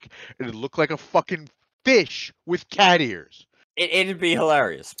look? It'd look like a fucking fish with cat ears. It'd be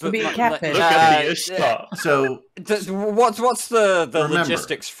hilarious. It'd be a catfish. Look at the Ishtar. So, what's the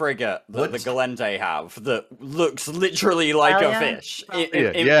logistics frigate that the Galente have that looks literally like a fish?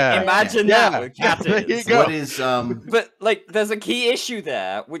 Imagine that with cat ears. What is But like, there's a key issue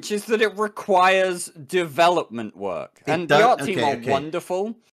there, which is that it requires development work, and the art team are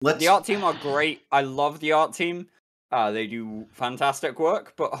wonderful. The art team are great. I love the art team. They do fantastic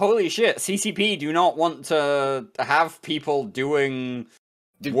work, but holy shit, CCP do not want to have people doing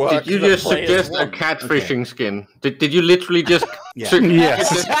work. Did you just suggest a catfishing skin? Did you literally just yes,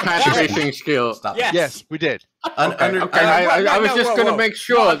 catfishing skill? Yes, we did. I was just going to make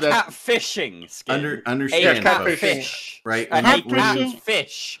sure that catfishing skin. Understand catfish, right?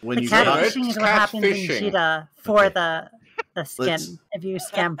 Catfish. When you catfishing is what happens in Cheetah for the skin if you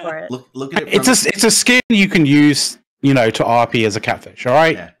scam for it. Look at it. It's a skin you can use, to RP as a catfish. All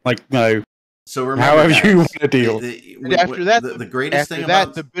right, So remember, however you want to deal. After that, the greatest thing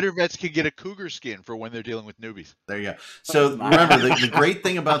about the bitter vets can get a cougar skin for when they're dealing with newbies. There you go. So remember, the great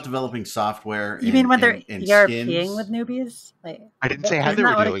thing about developing software. You mean when they're ERPing with newbies? Like, I didn't say how they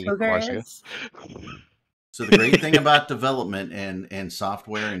were dealing with Marcia. So the great thing about development and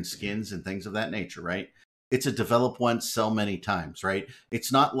software and skins and things of that nature, right, It's a develop once, sell many times, right? It's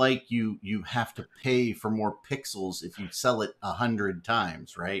not like you have to pay for more pixels if you sell it 100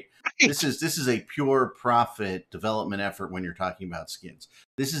 times, right? This is a pure profit development effort when you're talking about skins.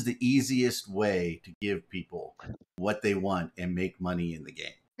 This is the easiest way to give people what they want and make money in the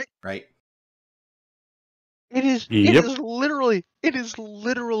game, right? It is literally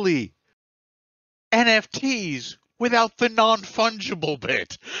NFTs without the non-fungible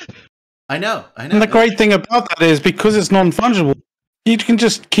bit. I know. And the great thing about that is because it's non-fungible, you can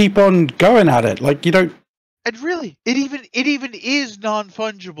just keep on going at it. Like you don't. And really, it even is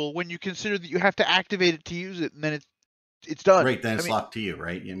non-fungible when you consider that you have to activate it to use it, and then it's done. Right, then it's locked to you,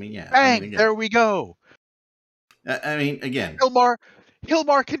 right? I mean, yeah. Bang! There we go. I mean, again,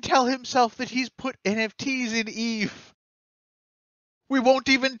 Hilmar can tell himself that he's put NFTs in Eve. We won't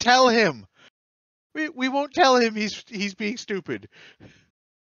even tell him. We won't tell him he's being stupid.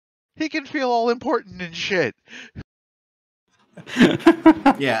 He can feel all important and shit.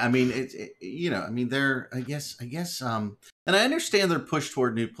 Yeah, I mean, I mean, they're, I guess, and I understand their push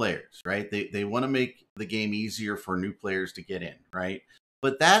toward new players, right? They want to make the game easier for new players to get in, right?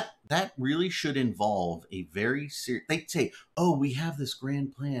 But that really should involve a very serious. They'd say, "Oh, we have this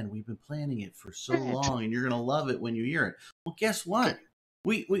grand plan. We've been planning it for so long, and you're gonna love it when you hear it." Well, guess what?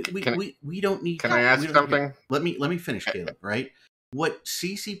 We don't need. Can I ask something? Let me finish, Caleb. Right? What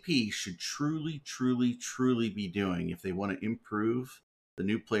CCP should truly be doing if they want to improve the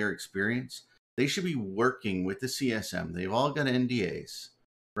new player experience, they should be working with the CSM. They've all got NDAs,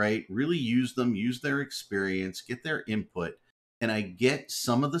 right? Really use them, use their experience, get their input. And I get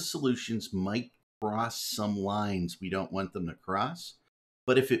some of the solutions might cross some lines we don't want them to cross.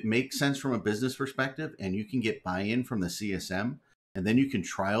 But if it makes sense from a business perspective and you can get buy-in from the CSM, and then you can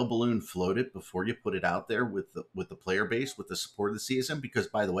trial balloon float it before you put it out there with the player base, with the support of the CSM, because,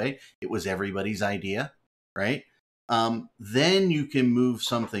 by the way, it was everybody's idea, right? Then you can move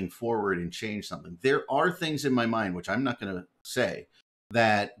something forward and change something. There are things in my mind, which I'm not going to say,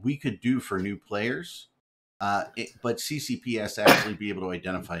 that we could do for new players, but CCP has to actually be able to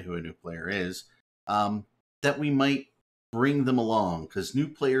identify who a new player is, that we might bring them along, because new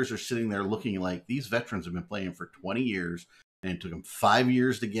players are sitting there looking like these veterans have been playing for 20 years, and it took them 5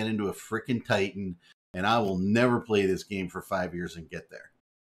 years to get into a frickin' Titan, and I will never play this game for 5 years and get there.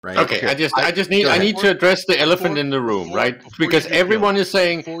 Right? Okay, I need to address the elephant in the room, right? Because everyone is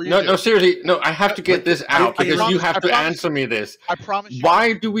saying, no, seriously, no, I have to get this out because you have to answer me this. I promise you.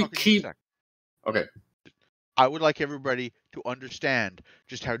 Why do we keep... Okay. I would like everybody to understand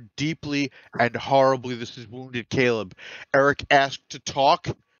just how deeply and horribly this has wounded Caleb. Erik asked to talk,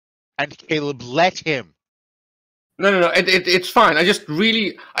 and Caleb let him. No, it's fine.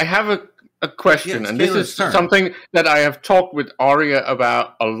 I have a question, and this is something that I have talked with Aria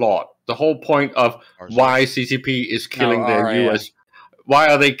about a lot. The whole point of why CCP is killing their US. Why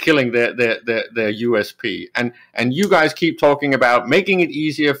are they killing their USP? And you guys keep talking about making it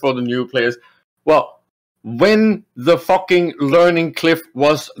easier for the new players. Well, when the fucking learning cliff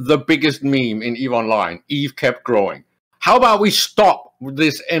was the biggest meme in EVE Online, EVE kept growing. How about we stop with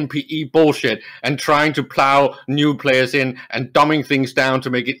this NPE bullshit and trying to plow new players in and dumbing things down to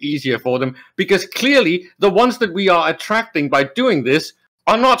make it easier for them? Because clearly, the ones that we are attracting by doing this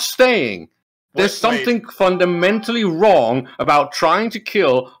are not staying. There's something fundamentally wrong about trying to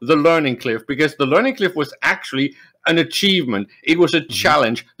kill the learning cliff, because the learning cliff was actually an achievement. It was a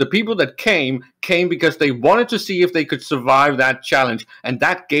challenge. The people that came because they wanted to see if they could survive that challenge, and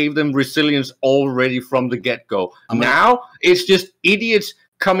that gave them resilience already from the get-go. Now it's just idiots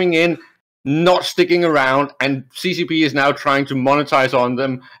coming in, not sticking around, and CCP is now trying to monetize on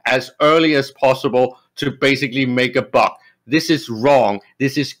them as early as possible to basically make a buck. This is wrong.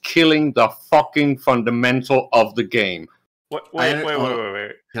 This is killing the fucking fundamental of the game. Wait.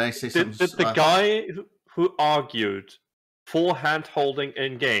 Can I say something? Did the guy who argued for hand-holding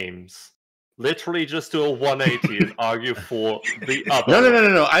in games literally just do a 180 and argue for the other?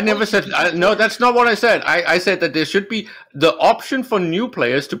 No. I never said... no, that's not what I said. I said that there should be the option for new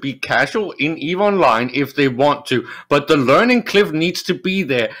players to be casual in EVE Online if they want to. But the learning cliff needs to be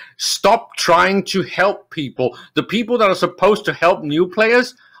there. Stop trying to help people. The people that are supposed to help new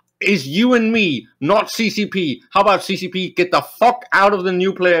players is you and me, not CCP. How about CCP get the fuck out of the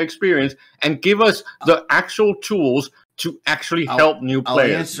new player experience and give us the actual tools to actually help new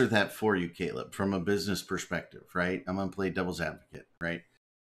players? I'll answer that for you, Caleb, from a business perspective, right? I'm going to play devil's advocate, right?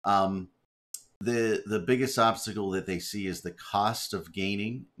 The biggest obstacle that they see is the cost of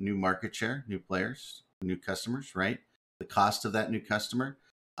gaining new market share, new players, new customers, right? The cost of that new customer.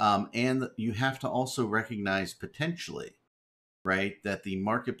 And you have to also recognize potentially right? That the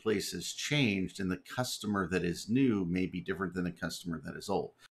marketplace has changed and the customer that is new may be different than the customer that is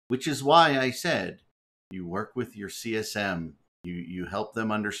old, which is why I said you work with your CSM. You help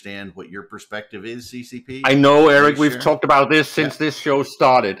them understand what your perspective is, CCP. I know, Eric, we've talked about this since this show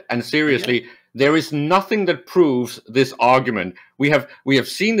started. And seriously, there is nothing that proves this argument. We have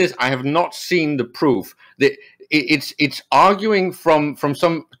seen this. I have not seen the proof. It's arguing from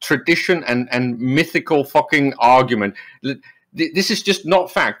some tradition and mythical fucking argument. This is just not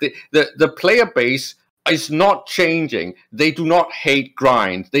fact. The player base is not changing. They do not hate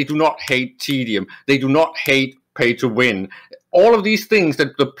grind. They do not hate tedium. They do not hate pay to win. All of these things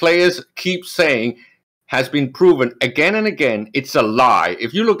that the players keep saying has been proven again and again. It's a lie.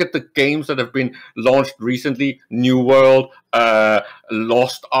 If you look at the games that have been launched recently, New World,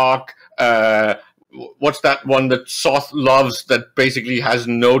 Lost Ark, what's that one that Soth loves that basically has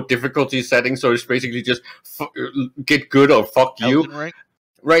no difficulty setting, so it's basically just get good or fuck you. Elden Ring?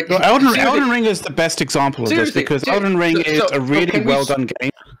 Right. Well, Elden Ring is the best example of this because Elden Ring is a really well done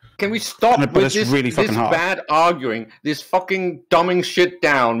game. Can we stop with this bad arguing, this fucking dumbing shit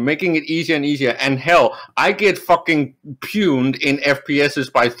down, making it easier and easier? And hell, I get fucking puned in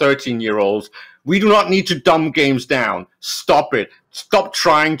FPSs by 13-year-olds. We do not need to dumb games down. Stop it. Stop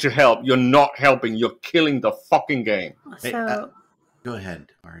trying to help. You're not helping. You're killing the fucking game. So, go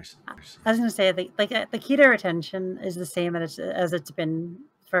ahead, Aris. I was going to say, the key to retention is the same as it's been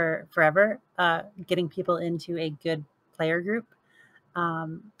for forever. Getting people into a good player group.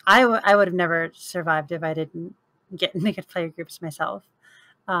 I would have never survived if I didn't get into good player groups myself.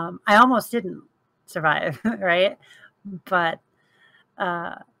 I almost didn't survive, right? But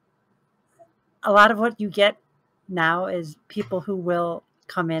a lot of what you get now is people who will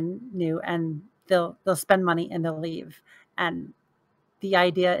come in new and they'll spend money and they'll leave. And the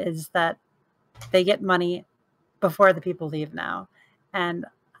idea is that they get money before the people leave now. And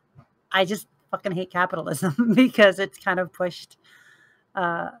I just fucking hate capitalism because it's kind of pushed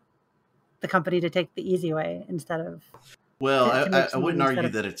the company to take the easy way instead of. Well, I wouldn't argue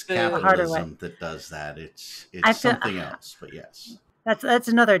that it's capitalism that does that. It's something else, but yes. That's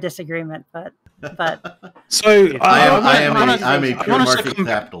another disagreement, but so I'm a pure market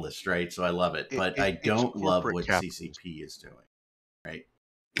capitalist, right? So I love it, but I don't love what CCP is doing, right?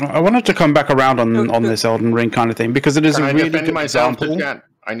 I wanted to come back around on this Elden Ring kind of thing because it is a really good example.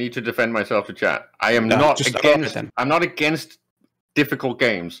 I need to defend myself to chat. I am not against. I'm not against difficult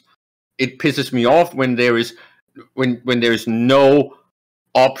games. It pisses me off when there is no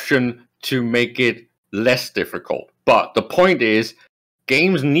option to make it less difficult. But the point is,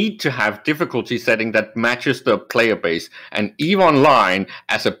 games need to have difficulty setting that matches the player base. And EVE Online,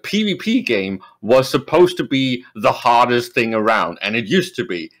 as a PvP game, was supposed to be the hardest thing around, and it used to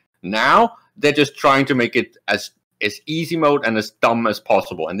be. Now they're just trying to make it as easy mode and as dumb as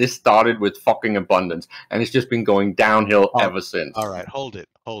possible. And this started with fucking abundance, and it's just been going downhill ever since. All right, hold it.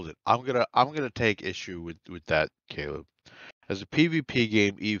 I'm gonna take issue with that, Caleb. As a PvP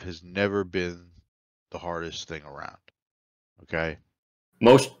game, EVE has never been the hardest thing around. Okay.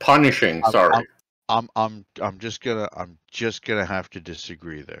 Most punishing. Sorry. I'm just gonna have to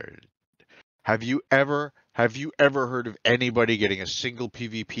disagree there. Have you ever heard of anybody getting a single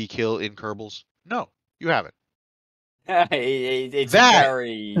PvP kill in Kerbals? No, you haven't. It's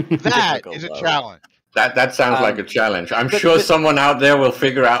that is a challenge. That sounds like a challenge. I'm sure someone out there will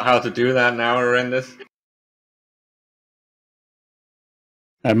figure out how to do that now, Horrendous.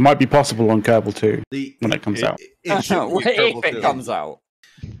 It might be possible on Kerbal too when it comes out. If it comes out.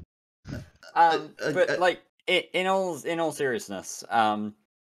 But like in all seriousness,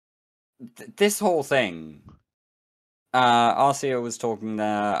 this whole thing, Arcia was talking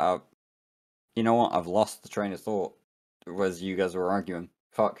there. You know what? I've lost the train of thought. Was you guys were arguing?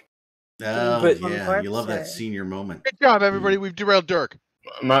 Fuck. Oh, but, yeah, you love that senior moment. Good job, everybody. We've derailed Dirk.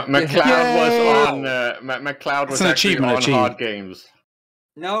 McLeod was on. McLeod was actually on hard games.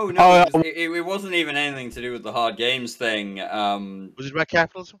 No, it wasn't even anything to do with the hard games thing. Was it about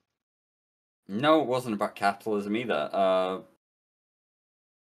capitalism? No, it wasn't about capitalism either.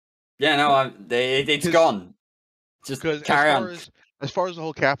 Yeah, no, it's gone. Just carry on. As far as the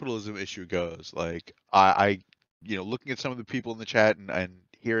whole capitalism issue goes, like I looking at some of the people in the chat and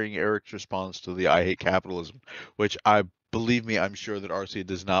hearing Eric's response to the "I hate capitalism," which believe me, I'm sure that Arcia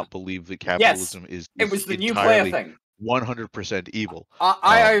does not believe that capitalism is. It was the new player thing. 100% evil.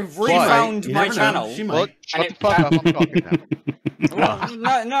 I've refound my channel. She might. Shut the fuck up! I'm talking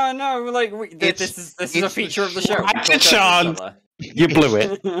now. No. Like this is a feature of the show. Sean, you blew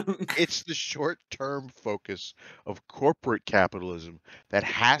it. It's the short-term focus of corporate capitalism that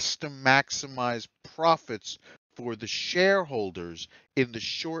has to maximize profits for the shareholders in the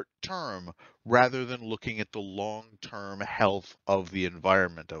short term rather than looking at the long-term health of the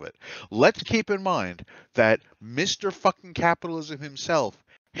environment of it. Let's keep in mind that Mr. fucking capitalism himself,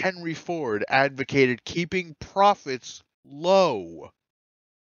 Henry Ford, advocated keeping profits low.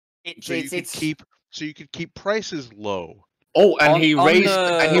 So you could keep prices low. Oh, and he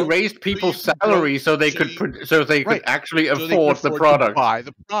raised people's salaries so they could actually afford the product. Buy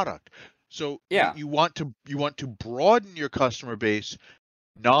the product. So you want to broaden your customer base,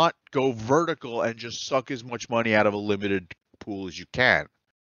 not go vertical and just suck as much money out of a limited pool as you can.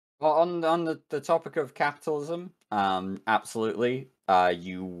 Well, on the topic of capitalism, absolutely.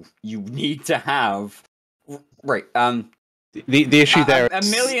 You need to have the issue there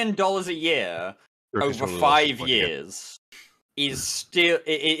 $1 million a year over 5 years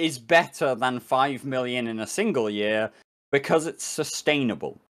is better than 5 million in a single year because it's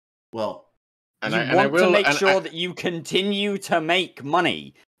sustainable. Well, you want to make sure that you continue to make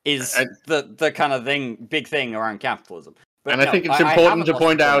money is the kind of big thing around capitalism. But I think it's important to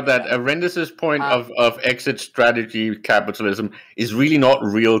point out that Arendis's point of exit strategy capitalism is really not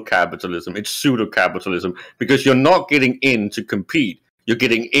real capitalism. It's pseudo-capitalism because you're not getting in to compete. You're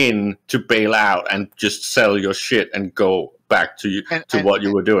getting in to bail out and just sell your shit and go back to what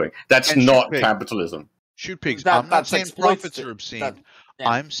you were doing. That's not capitalism. Shoot pigs. I'm not saying profits are obscene.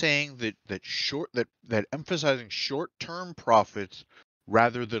 I'm saying that emphasizing short-term profits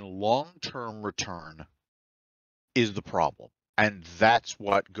rather than long-term return is the problem, and that's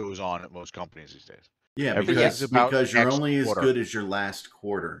what goes on at most companies these days. Yeah, because you're only as good as your last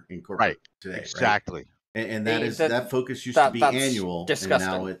quarter in corporate today. Exactly. Right? And that focus used to be annual,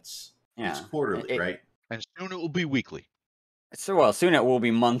 disgusting. And now it's quarterly, right? And soon it will be weekly. So soon it will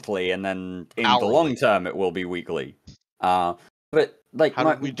be monthly, and then in the long term it will be weekly. But like,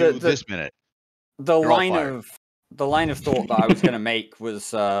 how did we do this minute? The line of thought that I was going to make was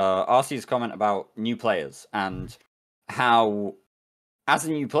RC's comment about new players and how, as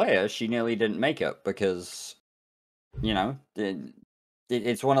a new player, she nearly didn't make it because,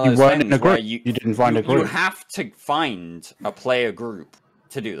 it's one of those things where you didn't find a group. You have to find a player group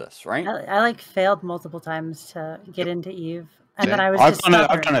to do this, right? I failed multiple times to get into Eve, and then I was I've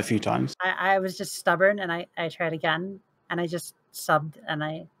done it a few times. I was just stubborn, and I tried again, and I just subbed, and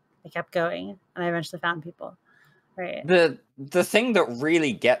I kept going, and I eventually found people. Right. The thing that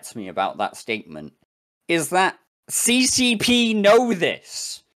really gets me about that statement is that CCP know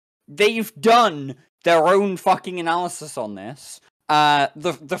this. They've done their own fucking analysis on this.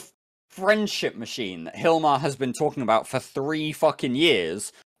 The friendship machine that Hilmar has been talking about for 3 fucking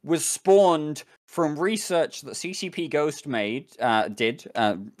years was spawned from research that CCP Ghost did.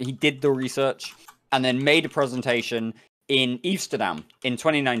 He did the research and then made a presentation in Amsterdam in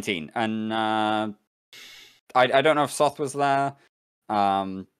 2019. And I don't know if Soth was there,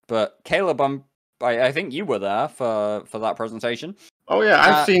 but Caleb, I think you were there for that presentation. Oh yeah,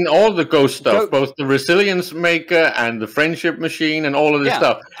 I've seen all the ghost stuff, both the resilience maker and the friendship machine and all of this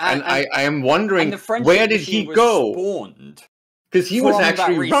stuff. And I am wondering, where did he go? Because he was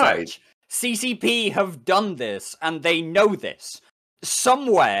actually right. CCP have done this, and they know this.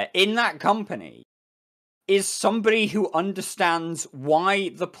 Somewhere in that company is somebody who understands why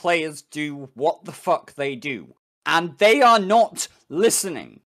the players do what the fuck they do. And they are not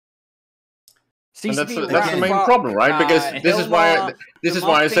listening. And that's the main problem, right? Because this is why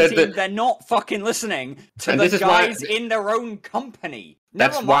I said that they're not fucking listening to the guys in their own company.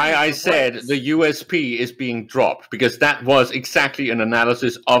 That's why I said the USP is being dropped, because that was exactly an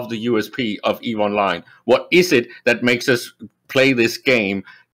analysis of the USP of EVE Online. What is it that makes us play this game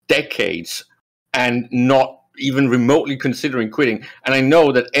decades and not even remotely considering quitting? And I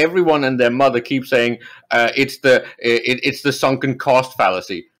know that everyone and their mother keeps saying it's the sunken cost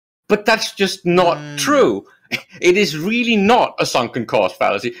fallacy. But that's just not true. It is really not a sunken cost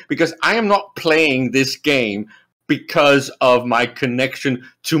fallacy, because I am not playing this game because of my connection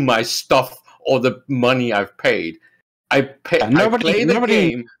to my stuff or the money I've paid. I play the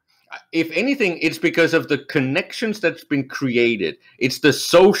game. If anything, it's because of the connections that's been created. It's the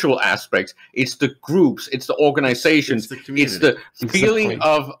social aspects. It's the groups. It's the organizations. It's the feeling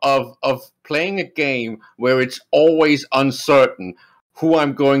of playing a game where it's always uncertain who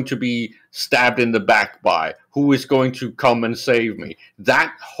I'm going to be stabbed in the back by, who is going to come and save me.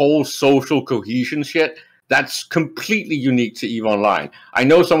 That whole social cohesion shit, that's completely unique to EVE Online. I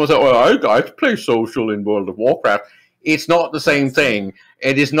know someone said, well, I play social in World of Warcraft. It's not the same thing.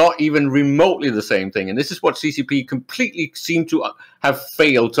 It is not even remotely the same thing. And this is what CCP completely seem to have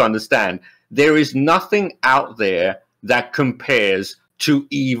failed to understand. There is nothing out there that compares to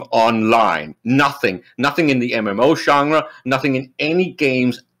EVE Online. Nothing in the MMO genre, nothing in any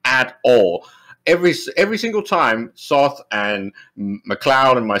games at all. Every single time Soth and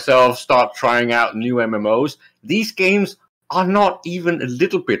McLeod and myself start trying out new MMOs, these games are not even a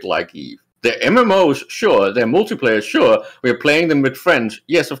little bit like EVE. They're MMOs, sure. They're multiplayer, sure. We're playing them with friends,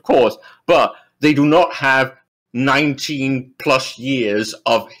 yes, of course. But they do not have 19 plus years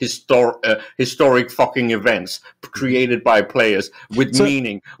of historic fucking events created by players with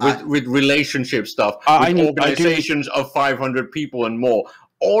meaning, with relationship stuff, with organizations of 500 people and more.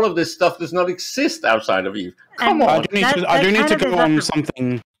 All of this stuff does not exist outside of EVE. Come on. I do need to go on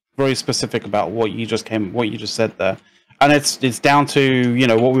something very specific about what you just said there. And it's down to, you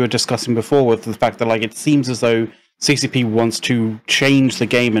know, what we were discussing before with the fact that, like, it seems as though CCP wants to change the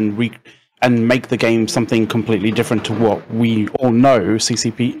game and make the game something completely different to what we all know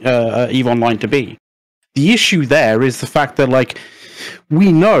CCP EVE Online to be. The issue there is the fact that, like,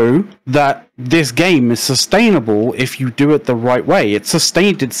 we know that this game is sustainable if you do it the right way. It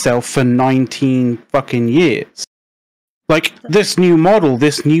sustained itself for 19 fucking years. Like, this new model,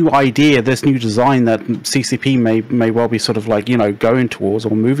 this new idea, this new design that CCP may well be sort of, like, you know, going towards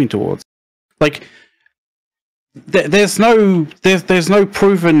or moving towards. Like, there's no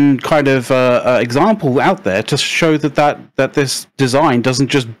proven kind of example out there to show that this design doesn't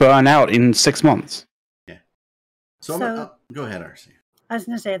just burn out in 6 months. Yeah. So go ahead, RC. I was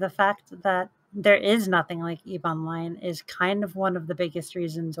going to say the fact that there is nothing like EVE Online is kind of one of the biggest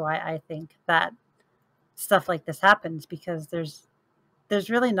reasons why I think that stuff like this happens, because there's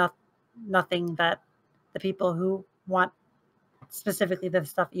really nothing that the people who want specifically the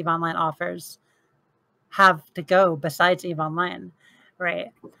stuff EVE Online offers have to go besides EVE Online,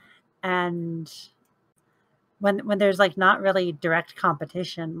 right? And when there's, like, not really direct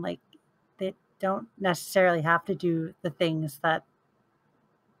competition, like, they don't necessarily have to do the things that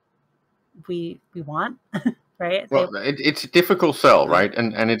we want, right? Well, it's a difficult sell, right?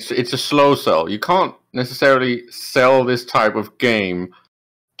 And it's a slow sell. You can't necessarily sell this type of game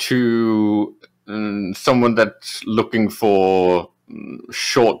to someone that's looking for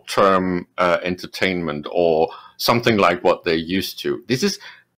short-term entertainment or something like what they're used to. This is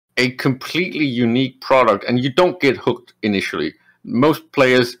a completely unique product, and you don't get hooked initially. Most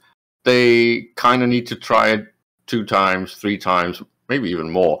players, they kind of need to try it 2 times, 3 times, maybe even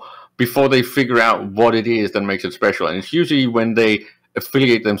more, before they figure out what it is that makes it special. And it's usually when they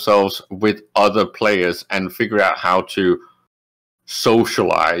affiliate themselves with other players and figure out how to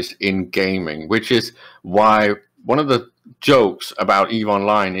socialize in gaming, which is why one of the jokes about EVE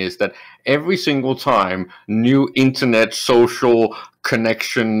Online is that every single time new internet social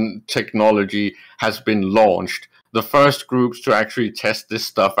connection technology has been launched, the first groups to actually test this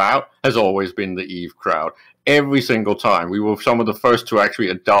stuff out has always been the EVE crowd. Every single time. We were some of the first to actually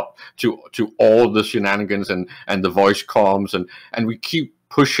adopt to all the shenanigans and the voice comms, and we keep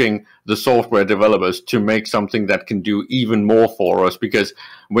pushing the software developers to make something that can do even more for us, because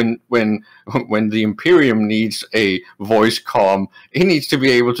when the Imperium needs a voice comm, it needs to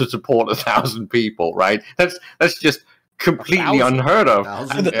be able to support 1,000 people, right? That's just completely unheard of,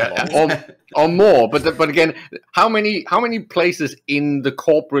 or more. But again, how many places in the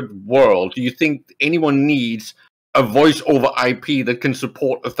corporate world do you think anyone needs a voice over IP that can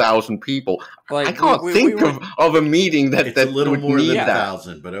support 1,000 people? Like, I can't think of a meeting that a little would more need than that.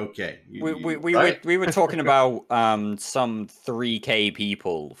 1,000, but okay. We were talking about some 3K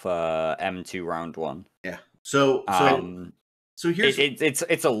people for M2 round 1. Yeah. So here's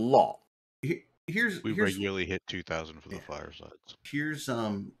it's a lot. We regularly hit 2,000 for the firesides.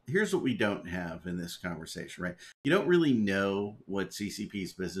 Here's what we don't have in this conversation, right? You don't really know what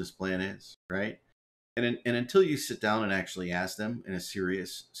CCP's business plan is, right? And until you sit down and actually ask them in a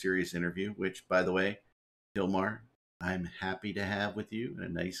serious interview, which, by the way, Hilmar, I'm happy to have with you in a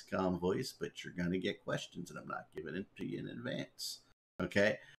nice, calm voice, but you're gonna get questions, and I'm not giving it to you in advance.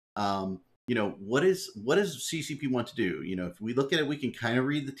 Okay. You know, what does CCP want to do? You know, if we look at it, we can kind of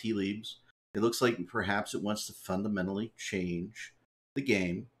read the tea leaves. It looks like perhaps it wants to fundamentally change the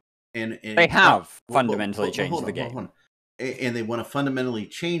game, and they have fundamentally changed the game, and they want to fundamentally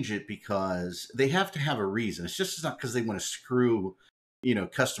change it because they have to have a reason. It's just not because they want to screw, you know,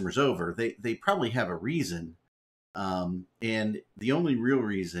 customers over. They probably have a reason, and the only real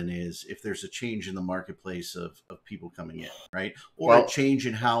reason is if there's a change in the marketplace of people coming in, right, or a change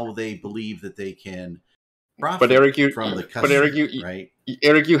in how they believe that they can. But Eric, you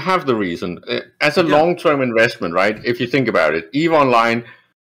have the reason. As a long-term investment, right? If you think about it, EVE Online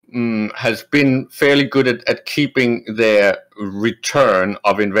has been fairly good at keeping their return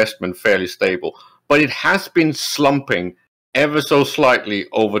of investment fairly stable. But it has been slumping ever so slightly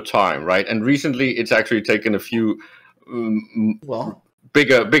over time, right? And recently, it's actually taken a few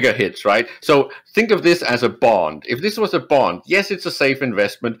bigger hits, right? So think of this as a bond. If this was a bond, yes, it's a safe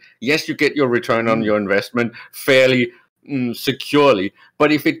investment. Yes, you get your return on your investment fairly securely.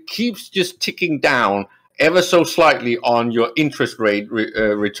 But if it keeps just ticking down ever so slightly on your interest rate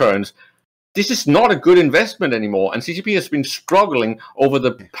returns, this is not a good investment anymore. And CCP has been struggling over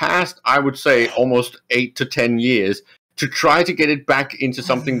the past, I would say, almost 8 to 10 years to try to get it back into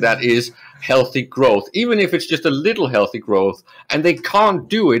something that is healthy growth, even if it's just a little healthy growth. And they can't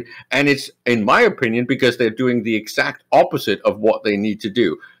do it. And it's, in my opinion, because they're doing the exact opposite of what they need to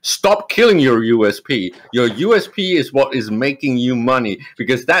do. Stop killing your USP. Your USP is what is making you money,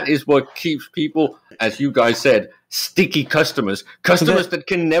 because that is what keeps people, as you guys said, sticky customers that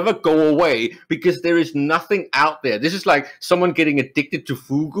can never go away, because there is nothing out there. This is like someone getting addicted to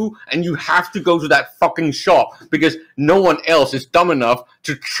fugu, and you have to go to that fucking shop because no one else is dumb enough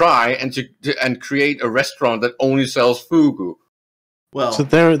to try and create a restaurant that only sells fugu. Well, so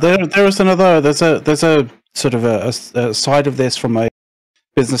there's a sort of a side of this from a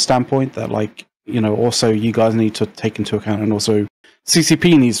business standpoint that, like, you know, also you guys need to take into account, and also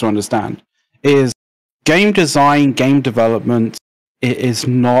CCP needs to understand, is game design, game development is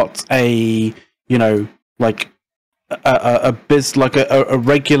not a, you know, like a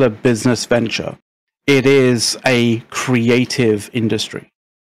regular business venture. It is a creative industry.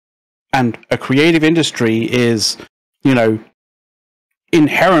 And a creative industry is, you know,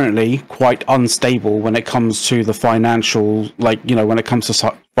 inherently quite unstable when it comes to the financial, like, you know, when it comes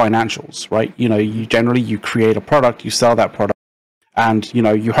to financials, right? You know, you create a product, you sell that product, and, you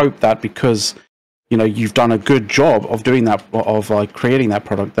know, you hope that because, you know, you've done a good job of doing that, of like creating that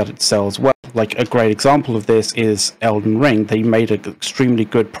product, that it sells well. Like a great example of this is Elden Ring. They made an extremely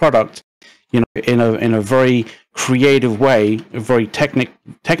good product, you know, in a very creative way, very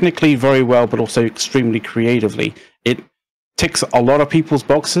technically very well, but also extremely creatively. It ticks a lot of people's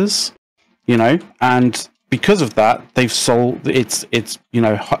boxes, you know, and because of that, they've sold. It's you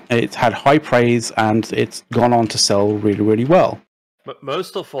know, it's had high praise, and it's gone on to sell really, really well. But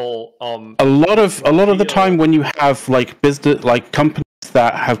most of all, a lot of the time when you have like business, like companies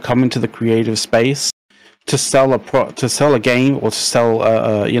that have come into the creative space to sell a game, or to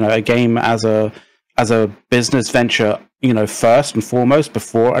sell you know, a game as a business venture, you know, first and foremost,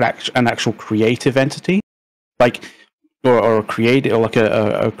 before an actual creative entity, like or a creative, or like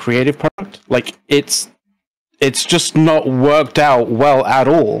a creative product, like it's just not worked out well at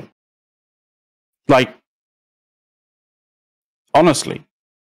all. Like, honestly,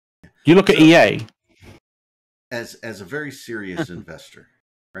 you look at EA. As a very serious investor,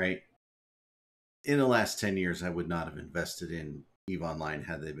 right? In the last 10 years, I would not have invested in EVE Online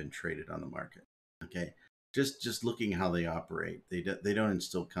had they been traded on the market. Okay, just looking how they operate, they don't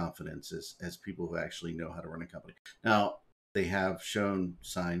instill confidence as people who actually know how to run a company. Now, they have shown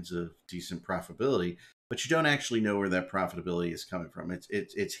signs of decent profitability, but you don't actually know where that profitability is coming from.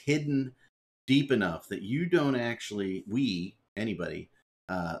 It's hidden deep enough that you don't actually, anybody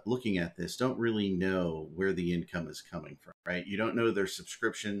looking at this, don't really know where the income is coming from, right? You don't know their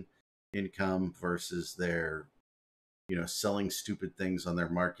subscription income versus their, you know, selling stupid things on their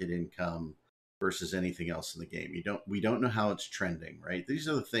market income versus anything else in the game. We don't know how it's trending, right? These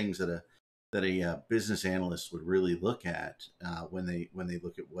are the things that a business analyst would really look at when they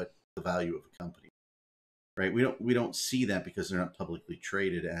look at what the value of a company, right? We don't see that because they're not publicly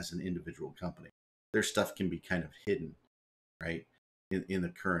traded as an individual company. Their stuff can be kind of hidden, right, in the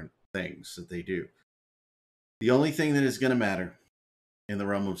current things that they do. The only thing that is going to matter in the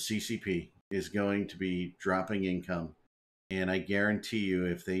realm of CCP is going to be dropping income. And I guarantee you,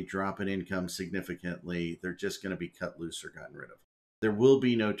 if they drop an income significantly, they're just going to be cut loose or gotten rid of. There will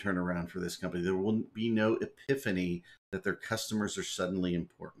be no turnaround for this company. There will be no epiphany that their customers are suddenly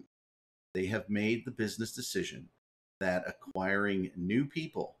important. They have made the business decision that acquiring new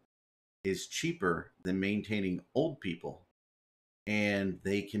people is cheaper than maintaining old people, and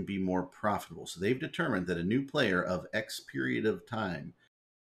they can be more profitable. So they've determined that a new player of X period of time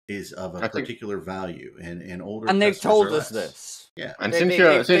is of a particular value, and older. And they've told us this. Yeah, and they've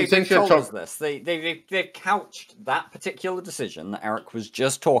told us this. They've couched that particular decision that Erik was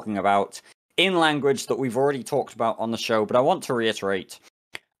just talking about in language that we've already talked about on the show. But I want to reiterate,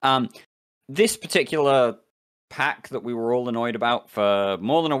 this particular pack that we were all annoyed about for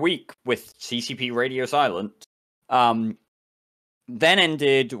more than a week with CCP Radio Silent, then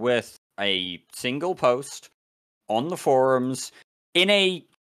ended with a single post on the forums in a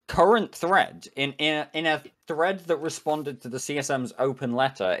current thread, in a thread that responded to the CSM's open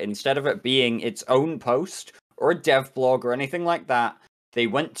letter. Instead of it being its own post or a dev blog or anything like that. They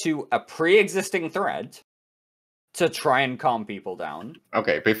went to a pre-existing thread to try and calm people down.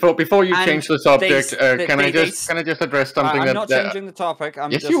 Okay, before you change the subject, can I just address something? I'm not changing the topic.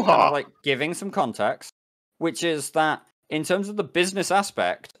 I'm just kind of like giving some context, which is that in terms of the business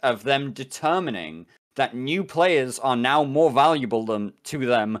aspect of them determining that new players are now more valuable to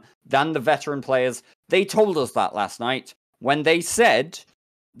them than the veteran players, they told us that last night when they said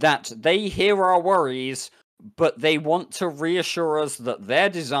that they hear our worries, but they want to reassure us that their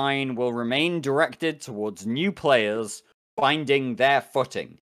design will remain directed towards new players finding their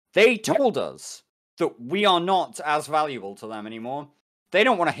footing. They told us that we are not as valuable to them anymore. They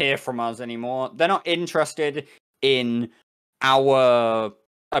don't want to hear from us anymore. They're not interested in our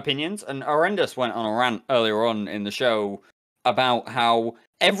opinions. And Horrendous went on a rant earlier on in the show about how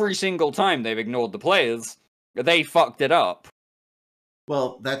every single time they've ignored the players, they fucked it up.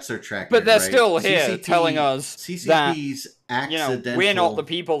 Well, that's their track. But they're still here telling us CCP's accidental. We're not the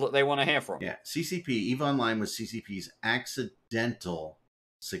people that they want to hear from. Yeah, CCP EVE Online was CCP's accidental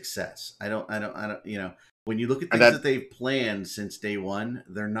success. I don't. When you look at things that they've planned since day one,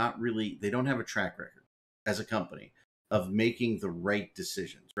 they're not really. They don't have a track record as a company of making the right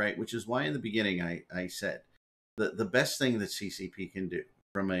decisions, right? Which is why in the beginning I said the best thing that CCP can do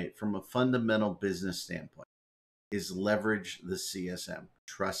from a fundamental business standpoint is leverage the CSM.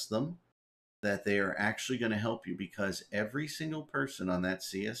 Trust them that they are actually going to help you, because every single person on that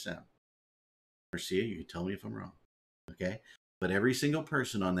CSM, Marcia, you can tell me if I'm wrong, okay? But every single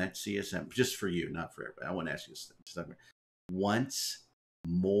person on that CSM, just for you, not for everybody, I want to ask you this, wants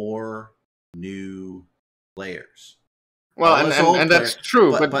more new players. Well, and that's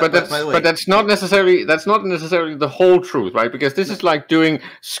true, but that's not necessarily the whole truth, right? Because this is like doing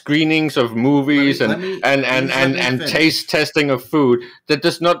screenings of movies and taste testing of food. That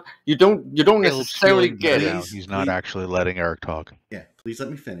does not you don't necessarily get it. He's not actually letting Eric talk. Yeah, please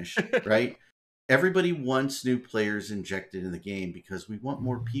let me finish. Right? Everybody wants new players injected in the game because we want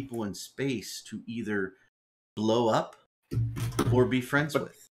more people in space to either blow up or be friends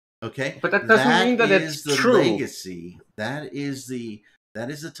with. Okay, but that doesn't mean that it's true. Legacy. That is the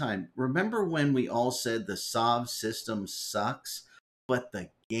time. Remember when we all said the SOV system sucks, but the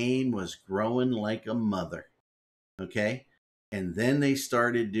game was growing like a mother. Okay, and then they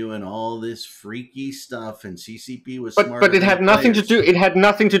started doing all this freaky stuff, and CCP was smart. But it had nothing to do. It had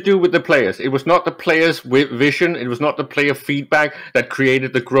nothing to do with the players. It was not the players' vision. It was not the player feedback that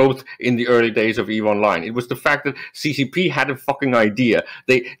created the growth in the early days of EVE Online. It was the fact that CCP had a fucking idea.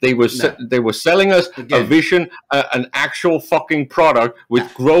 They were selling us a vision, an actual fucking product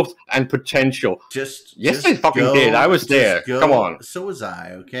with growth and potential. Yes, they fucking did. I was there. Come on. So was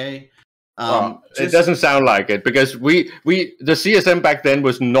I. Okay. It doesn't sound like it, because the CSM back then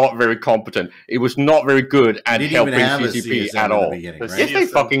was not very competent. It was not very good at helping CCP at all. Yes, they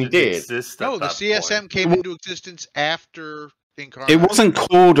fucking did. No, the CSM came into existence after Incarnate. It wasn't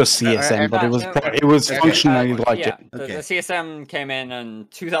called a CSM, but it was functionally like it. The CSM came in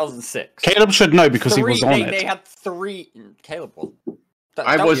 2006. Caleb should know because he was on it. They had three. Caleb will.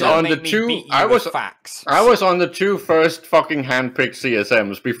 I was on the two. I was on the two first fucking handpicked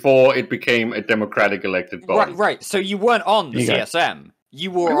CSMs before it became a democratic elected body. Right. So you weren't on the CSM.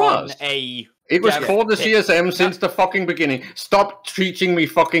 You were on a. It was called the CSM since the fucking beginning. Stop teaching me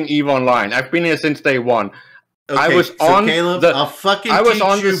fucking EVE Online. I've been here since day one. Okay, I was on Caleb, the. I'll fucking I was teach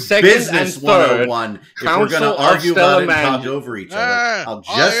on the you second business and third 101. If we're going to argue about it and talk over each other, I'll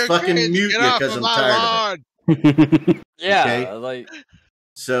just fucking mute you because I'm tired of it. Yeah, okay? like.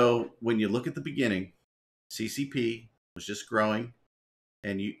 So when you look at the beginning, CCP was just growing,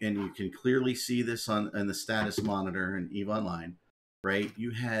 and you can clearly see this on the status monitor in EVE Online, right?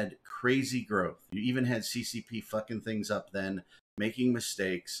 You had crazy growth. You even had CCP fucking things up then, making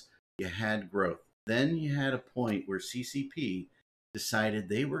mistakes. You had growth. Then you had a point where CCP decided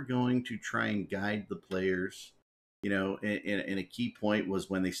they were going to try and guide the players. You know, and a key point was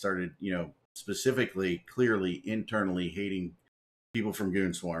when they started, specifically, clearly, internally hating people from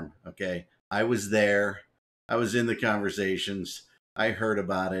Goonswarm. Okay, I was there. I was in the conversations. I heard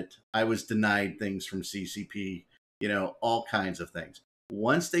about it. I was denied things from CCP. All kinds of things.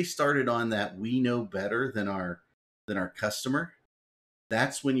 Once they started on that, we know better than our customer.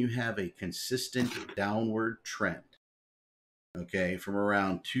 That's when you have a consistent downward trend. Okay, from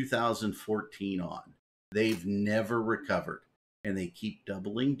around 2014 on, they've never recovered, and they keep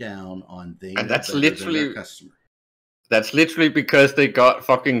doubling down on things. And that's literally their customer. That's literally because they got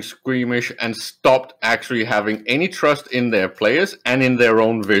fucking squeamish and stopped actually having any trust in their players and in their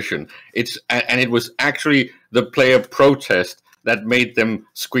own vision. It was actually the player protest that made them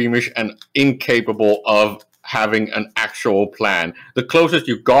squeamish and incapable of having an actual plan. The closest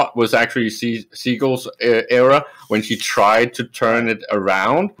you got was actually Siegel's era when she tried to turn it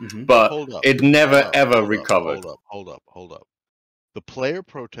around, but it never ever recovered. Hold up. The player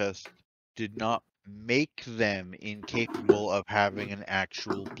protests did not make them incapable of having an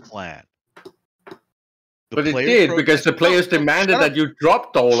actual plan. But it did, because the players demanded that you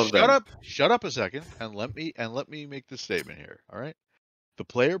dropped all of them. Shut up a second, and let me make this statement here. All right, the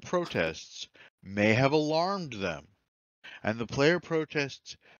player protests may have alarmed them, and the player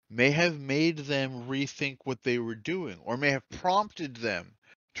protests may have made them rethink what they were doing, or may have prompted them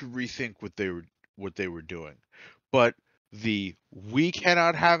to rethink what they were doing. But we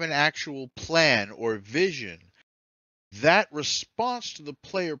cannot have an actual plan or vision, that response to the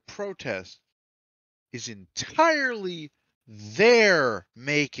player protest is entirely their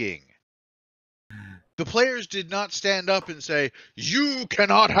making. The players did not stand up and say, "You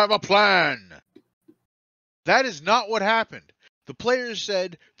cannot have a plan." That is not what happened. The players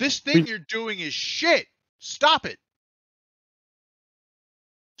said, "This thing you're doing is shit. Stop it."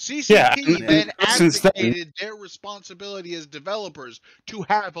 CCP then advocated their responsibility as developers to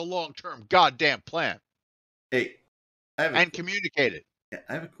have a long-term goddamn plan. Hey, and communicate it.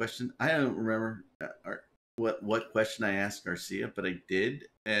 I have a question. I don't remember what question I asked Garcia, but I did.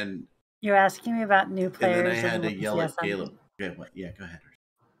 And you're asking me about new players. And then I had to yell at Caleb. Okay, yeah, go ahead.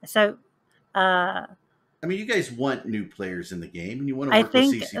 So, I mean, you guys want new players in the game, and you want to work with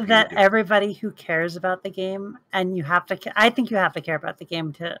CCP. I think that everybody who cares about the game, and you have to, I think you have to care about the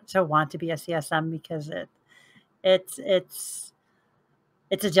game to want to be a CSM, because it's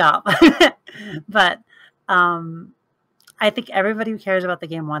a job. But I think everybody who cares about the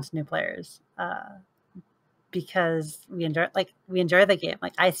game wants new players, because we enjoy the game.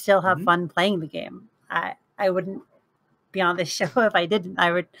 Like, I still have fun playing the game. I wouldn't be on this show if I didn't.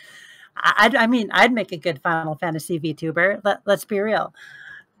 I'd make a good Final Fantasy VTuber. Let's be real,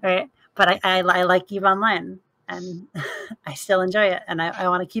 right? But I like EVE Online, and I still enjoy it, and I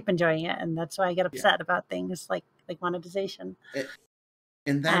want to keep enjoying it, and that's why I get upset about things like monetization.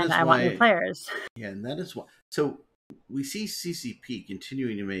 And that is why I want new players. Yeah, and that is why. So we see CCP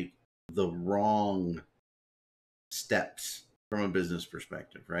continuing to make the wrong steps from a business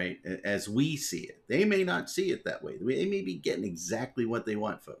perspective, right? As we see it, they may not see it that way. They may be getting exactly what they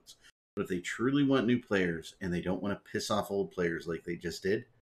want, folks. But if they truly want new players and they don't want to piss off old players like they just did,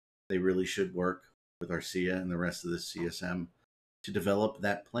 they really should work with Arcia and the rest of the CSM to develop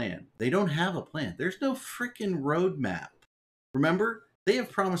that plan. They don't have a plan. There's no freaking roadmap. Remember, they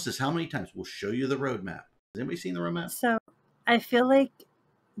have promised us how many times? We'll show you the roadmap. Has anybody seen the roadmap? So I feel like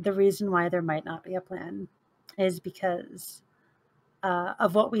the reason why there might not be a plan is because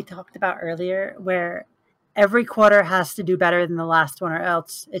of what we talked about earlier, where every quarter has to do better than the last one, or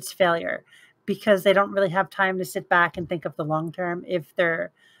else it's failure, because they don't really have time to sit back and think of the long term if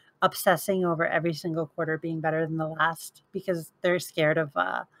they're obsessing over every single quarter being better than the last, because they're scared of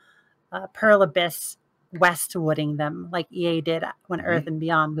Pearl Abyss Westwooding them like EA did when Earth and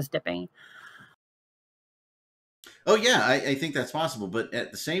Beyond was dipping. Oh yeah, I think that's possible. But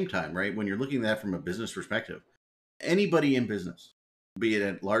at the same time, right, when you're looking at that from a business perspective, anybody in business, be it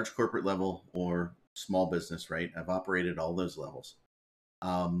at large corporate level or small business, right? I've operated all those levels.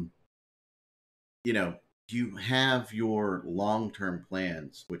 You know, you have your long-term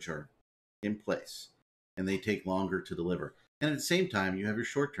plans, which are in place, and they take longer to deliver. And at the same time, you have your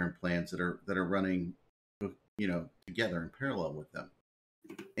short-term plans that are running, you know, together in parallel with them.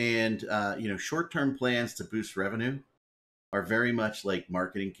 And you know, short-term plans to boost revenue are very much like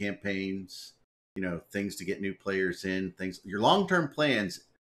marketing campaigns, you know, things to get new players in, things. Your long-term plans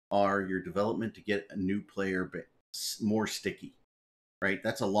are your development to get a new player more sticky, right?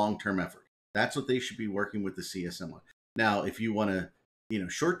 That's a long-term effort. That's what they should be working with the CSM on. Now, if you want to, you know,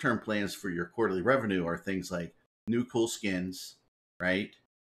 short-term plans for your quarterly revenue are things like new cool skins, right?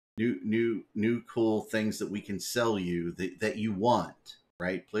 New cool things that we can sell you that you want,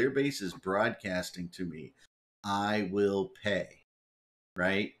 right? Player base is broadcasting to me, I will pay,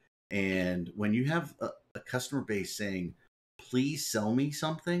 right? And when you have a customer base saying, please sell me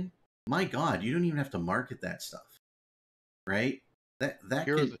something, my God, you don't even have to market that stuff, right?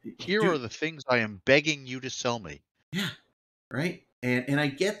 Here are the things I am begging you to sell me. Yeah, right. And I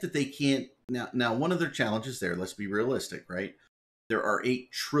get that they can't now. One of their challenges there. Let's be realistic, right? There are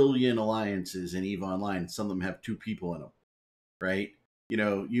 8 trillion alliances in EVE Online. Some of them have 2 people in them, right? You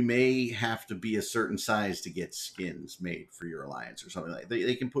know, you may have to be a certain size to get skins made for your alliance or something like that.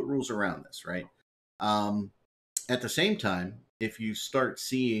 They can put rules around this, right? At the same time, if you start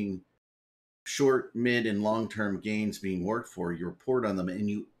seeing short, mid, and long-term gains being worked for, you report on them, and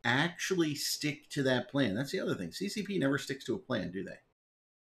you actually stick to that plan. That's the other thing. CCP never sticks to a plan, do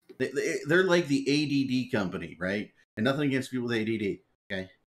they? They're like the ADD company, right? And nothing against people with ADD, okay?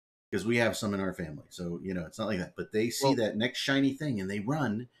 Because we have some in our family. So, you know, it's not like that. But they see that next shiny thing, and they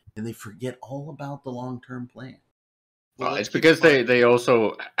run, and they forget all about the long-term plan. Well, it's because they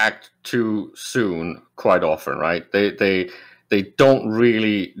also act too soon quite often, right? They don't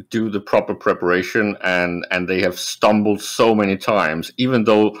really do the proper preparation, and they have stumbled so many times, even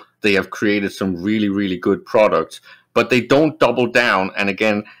though they have created some really, really good products, but they don't double down. And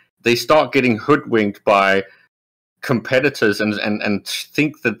again, they start getting hoodwinked by competitors and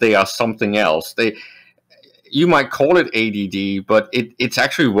think that they are something else. You might call it ADD, but it's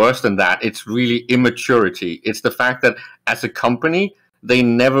actually worse than that. It's really immaturity. It's the fact that as a company, they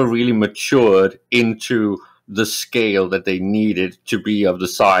never really matured into the scale that they needed to be of the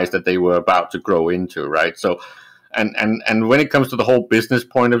size that they were about to grow into, right? So, and when it comes to the whole business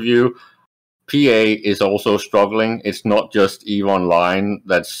point of view, PA is also struggling. It's not just EVE Online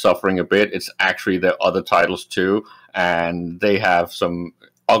that's suffering a bit. It's actually their other titles too, and they have some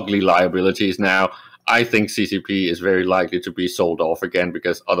ugly liabilities now. I think CCP is very likely to be sold off again,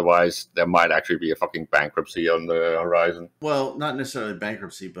 because otherwise there might actually be a fucking bankruptcy on the horizon. Well, not necessarily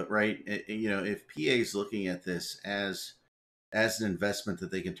bankruptcy, but right, you know, if PA is looking at this as an investment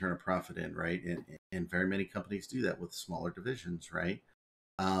that they can turn a profit in, right, and very many companies do that with smaller divisions, right?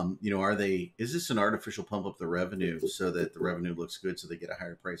 You know, is this an artificial pump up the revenue so that the revenue looks good so they get a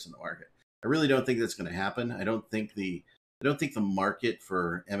higher price in the market? I really don't think that's going to happen. I don't think the market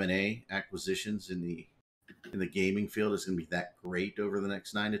for M&A acquisitions in the gaming field is going to be that great over the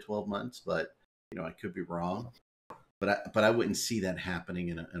next 9 to 12 months. But you know, I could be wrong. But I wouldn't see that happening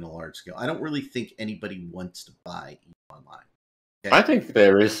in a large scale. I don't really think anybody wants to buy EVE Online. Okay. I think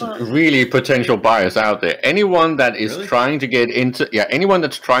there is really potential buyers out there. Anyone that is trying to get into, anyone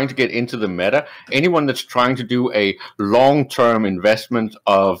that's trying to get into the meta, anyone that's trying to do a long-term investment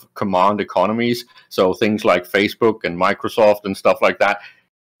of command economies, so things like Facebook and Microsoft and stuff like that,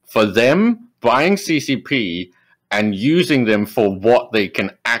 for them, buying CCP and using them for what they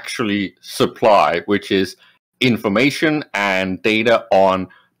can actually supply, which is information and data on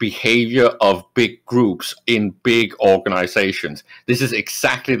behavior of big groups in big organizations. This is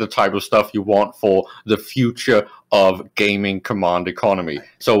exactly the type of stuff you want for the future of gaming command economy.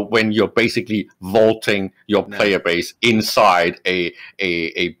 So when you're basically vaulting your player base inside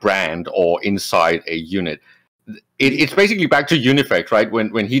a brand or inside a unit, it's basically back to Unifect, right?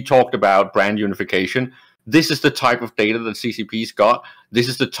 When he talked about brand unification, this is the type of data that CCP's got. This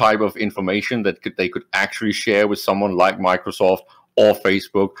is the type of information that they could actually share with someone like Microsoft or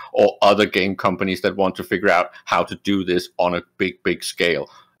Facebook or other game companies that want to figure out how to do this on a big scale.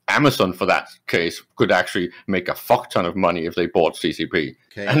 Amazon, for that case, could actually make a fuck ton of money if they bought CCP.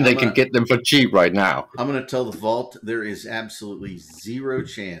 Okay, and they can get them for cheap right now. I'm going to tell the Vault there is absolutely zero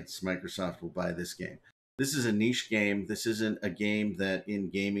chance Microsoft will buy this game. This is a niche game. This isn't a game that in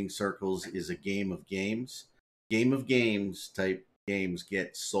gaming circles is a game of games. Game of games type games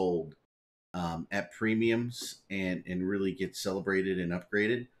get sold at premiums and really get celebrated and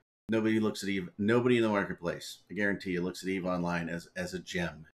upgraded. Nobody looks at EVE. Nobody in the marketplace, I guarantee you, looks at EVE Online as a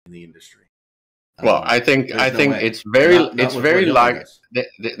gem in the industry. Well, I think it's very like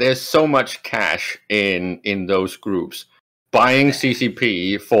there's so much cash in those groups. Buying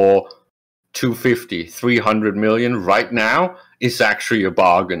CCP for 250, 300 million right now is actually a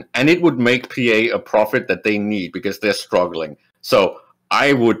bargain, and it would make PA a profit that they need because they're struggling. So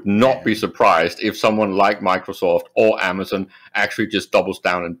I would not be surprised if someone like Microsoft or Amazon actually just doubles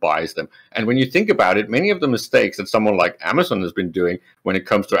down and buys them. And when you think about it, many of the mistakes that someone like Amazon has been doing when it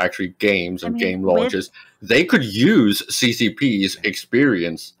comes to actually games and game launches, they could use CCP's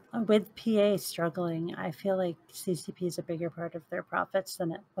experience. With PA struggling, I feel like CCP is a bigger part of their profits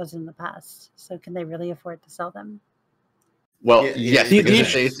than it was in the past. So can they really afford to sell them? Well, yes,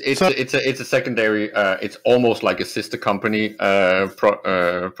 because it's a secondary. It's almost like a sister company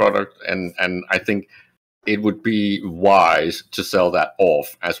product, and I think it would be wise to sell that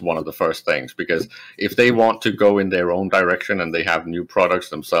off as one of the first things, because if they want to go in their own direction and they have new products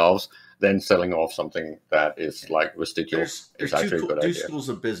themselves, then selling off something that is like residual is actually a good idea. Two schools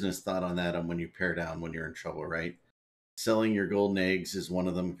of business thought on that when you pare down when you're in trouble, right? Selling your golden eggs is one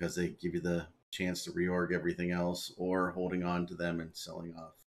of them because they give you the chance to reorg everything else, or holding on to them and selling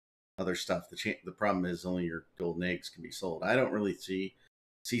off other stuff. The problem is only your golden eggs can be sold. I don't really see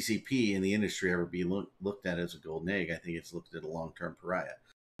CCP in the industry ever be looked at as a golden egg. I think it's looked at a long-term pariah.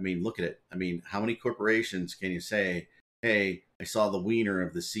 I mean, look at it. I mean, how many corporations can you say, hey, I saw the wiener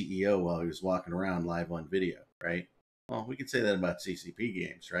of the CEO while he was walking around live on video, right? Well, we could say that about CCP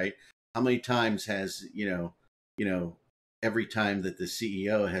games, right? How many times has, every time that the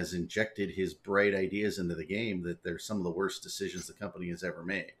CEO has injected his bright ideas into the game, that they're some of the worst decisions the company has ever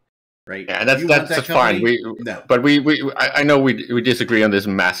made, right? Yeah, that's fine. But I know we disagree on this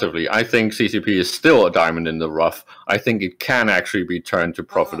massively. I think CCP is still a diamond in the rough. I think it can actually be turned to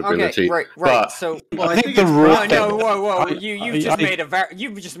profitability. Okay, right. But, so, I think the rule. Whoa! You've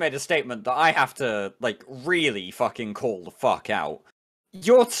just made a statement that I have to really fucking call the fuck out.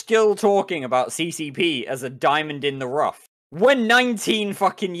 You're still talking about CCP as a diamond in the rough. We're 19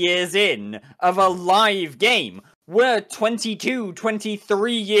 fucking years in of a live game. We're 22,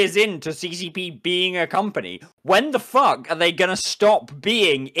 23 years into CCP being a company. When the fuck are they gonna stop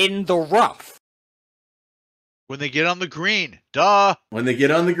being in the rough? When they get on the green, duh. When they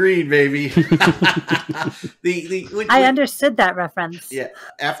get on the green, baby. I understood that reference. Yeah.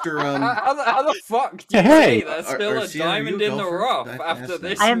 After how the fuck do you say that's still a diamond in the rough after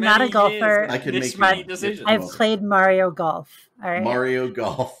this? I am not a golfer. I can make many decisions. I've played Mario Golf. All right. Mario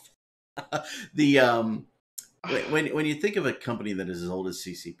Golf. When you think of a company that is as old as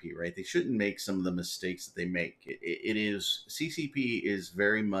CCP, right? They shouldn't make some of the mistakes that they make. CCP is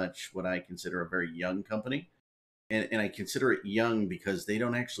very much what I consider a very young company. And I consider it young because they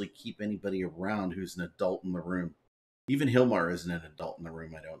don't actually keep anybody around who's an adult in the room. Even Hilmar isn't an adult in the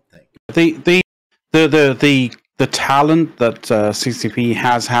room, I don't think. The talent that CCP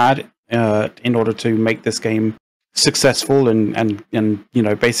has had in order to make this game successful and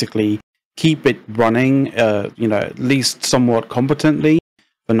basically keep it running at least somewhat competently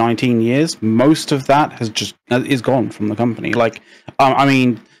for 19 years, most of that is gone from the company.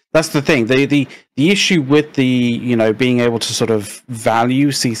 That's the thing. The issue with the being able to sort of value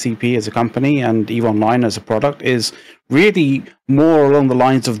CCP as a company and EVE Online as a product is really more along the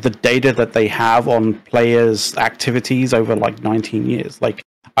lines of the data that they have on players' activities over 19 years.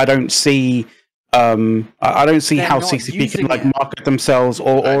 I don't see how CCP can market themselves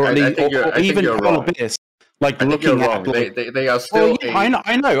or even call a business. Looking at they are still. I know,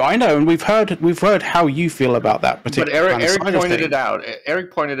 and we've heard how you feel about that particular. But Eric pointed it out.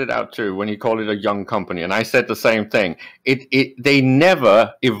 Eric pointed it out too when he called it a young company, and I said the same thing. They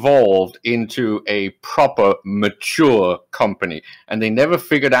never evolved into a proper mature company, and they never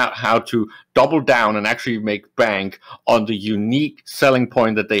figured out how to double down and actually make bank on the unique selling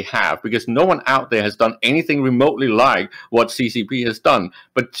point that they have, because no one out there has done anything remotely like what CCP has done.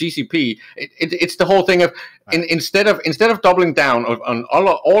 But CCP, it's the whole thing of instead of doubling down on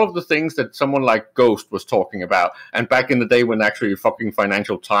all of the things that someone like Ghost was talking about, and back in the day when actually fucking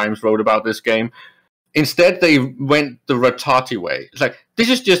Financial Times wrote about this game, instead they went the Ratati way. It's this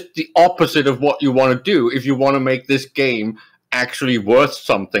is just the opposite of what you want to do if you want to make this game actually worth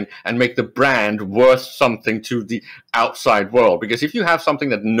something and make the brand worth something to the outside world. Because if you have something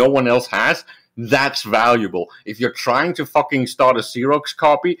that no one else has, that's valuable. If you're trying to fucking start a Xerox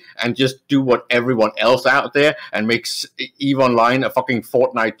copy and just do what everyone else out there and makes EVE Online a fucking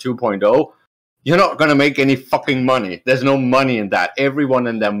Fortnite 2.0, you're not going to make any fucking money. There's no money in that. Everyone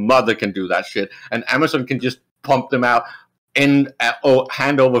and their mother can do that shit, and Amazon can just pump them out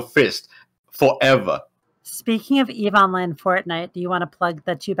hand over fist forever. Speaking of EVE Online Fortnite, do you want to plug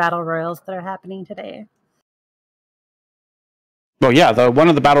the 2 battle royals that are happening today? Well, yeah, one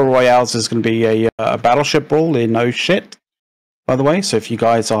of the battle royales is going to be a battleship brawl in Oh Shit, by the way. So if you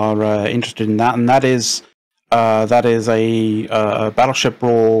guys are interested in that, and that is a battleship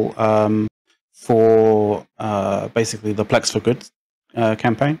brawl for basically the Plex for Good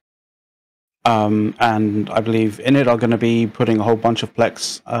campaign. And I believe in it are going to be putting a whole bunch of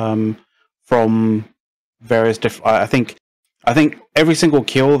Plex from various different. I think every single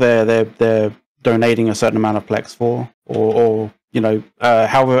kill they're donating a certain amount of Plex for, or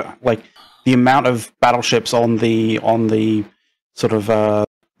however, the amount of battleships on the sort of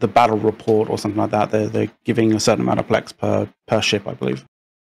the battle report or something like that. They're giving a certain amount of Plex per ship, I believe.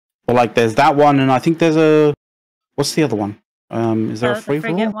 Well, there's that one, and I think there's what's the other one? Is there a free for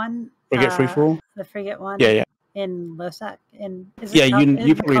all? Frigate free for all? The frigate one. Yeah. In Losec. You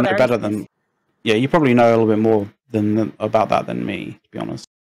probably know better than. Yeah, you probably know a little bit more about that than me, to be honest.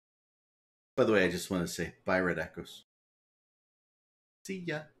 By the way, I just want to say bye, Red Echoes. See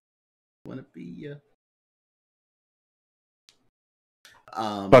ya. Wanna be ya.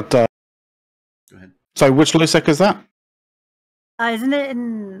 Go ahead. So, which Losec is that? Isn't it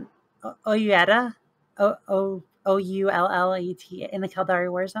in Oulleta? Oulleta in the Caldari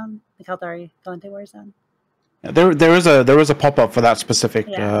Warzone? The Caldari Galente Warzone? Yeah, there is a pop up for that specific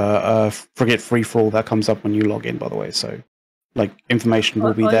frigate free for all that comes up when you log in, by the way. So like information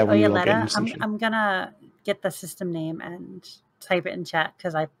will be there when you log in. I'm gonna get the system name and type it in chat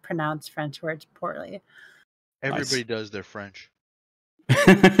because I pronounce French words poorly. Everybody does their French.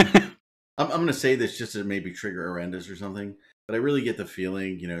 I'm going to say this just to maybe trigger Arendas or something, but I really get the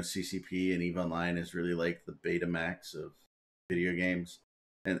feeling, CCP and EVE Online is really like the Betamax of video games.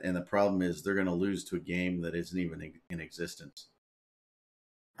 And the problem is they're going to lose to a game that isn't even in existence.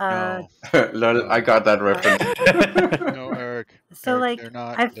 No. I got that reference. No, Eric. So Eric,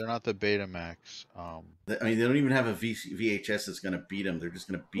 like they're not the Betamax. I mean, they don't even have a VHS that's going to beat them. They're just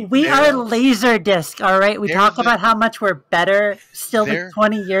going to beat. We are Laserdisc, all right. We talk about how much we're better still, like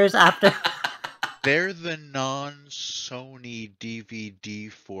 20 years after. They're the non-Sony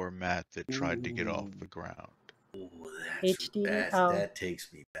DVD format that tried to get off the ground. Ooh, HD. That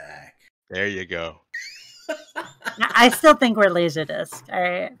takes me back. There you go. I still think we're Laserdisc. All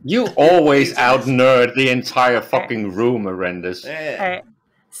right. You always out-nerd the entire fucking room, Arendas. Yeah. All right.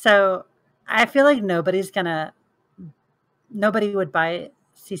 So I feel like nobody would buy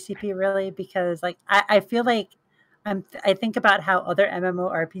CCP really because like I feel like I think about how other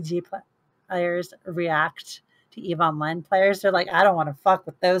MMORPG players react to EVE Online players. They're like, I don't want to fuck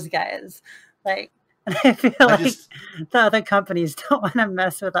with those guys. Like, and I feel the other companies don't want to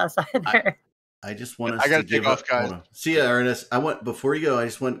mess with us either. I just want us I gotta to take off, guys. See ya, Ernest. Before you go, I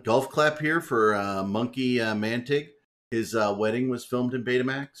just want golf clap here for Monkey Mantig. His wedding was filmed in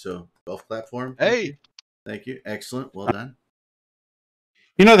Betamax, so golf clap for him. Hey, thank you. Excellent. Well done.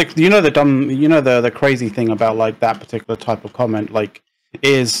 The crazy thing about like that particular type of comment, like,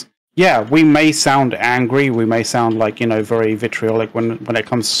 is we may sound angry, we may sound like very vitriolic when it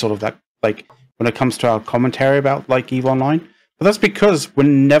comes to sort of that, like when it comes to our commentary about like EVE Online, but that's because we're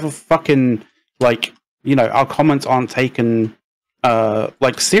never fucking like our comments aren't taken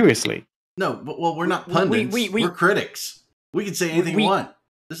like seriously. No, but we're not pundits. We're critics. We can say anything we want.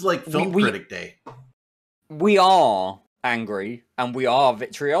 This is like Film Critic Day. We are angry and we are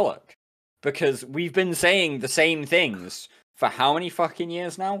vitriolic because we've been saying the same things for how many fucking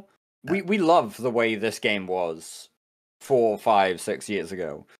years now? We love the way this game was 4, 5, 6 years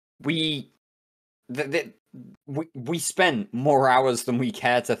ago. We spent more hours than we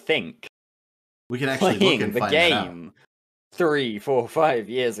care to think. We can actually look and find that out. 3, 4, 5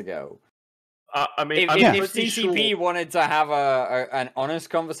 years ago. I mean, if CCP wanted to have an honest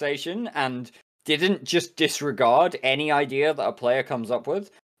conversation and didn't just disregard any idea that a player comes up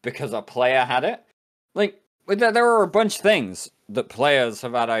with because a player had it, like there are a bunch of things that players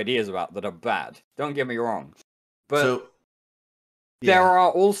have had ideas about that are bad. Don't get me wrong, but there are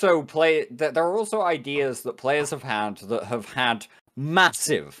also ideas that players have had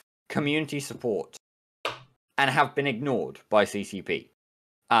massive community support and have been ignored by CCP.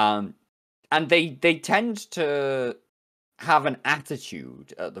 And they tend to have an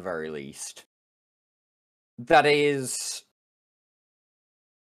attitude, at the very least, that is,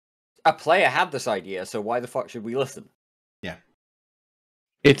 a player had this idea, so why the fuck should we listen? Yeah.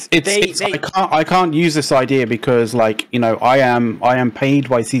 I can't use this idea because, like, I am paid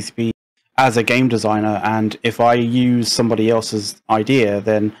by CCP as a game designer, and if I use somebody else's idea,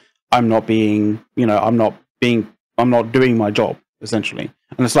 then I'm not doing my job, essentially.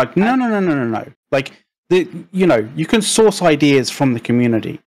 And it's like, no. Like, you can source ideas from the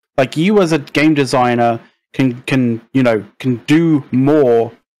community. Like, you as a game designer can do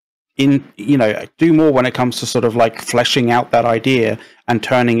more when it comes to sort of like fleshing out that idea and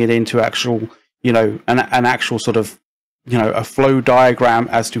turning it into actual, an actual sort of, a flow diagram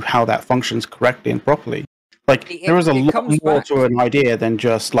as to how that functions correctly and properly. Like, there is a lot more to an idea than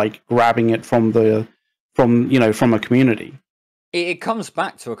just like grabbing it from a community. It comes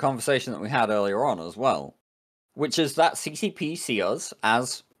back to a conversation that we had earlier on as well, which is that CCP see us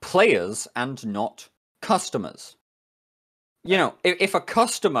as players and not customers. If a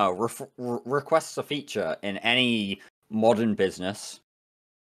customer requests a feature in any modern business,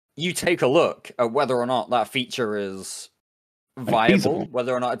 you take a look at whether or not that feature is viable,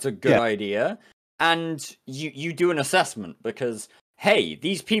 whether or not it's a good idea, and you do an assessment because, hey,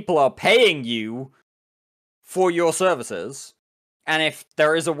 these people are paying you for your services, and if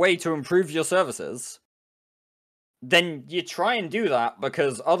there is a way to improve your services, then you try and do that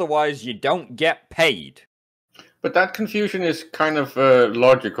because otherwise you don't get paid. But that confusion is kind of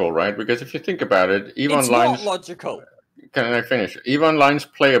logical, right? Because if you think about it, EVE Online's... It's not logical. Can I finish? EVE Online's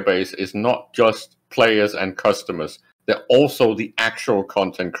player base is not just players and customers. They're also the actual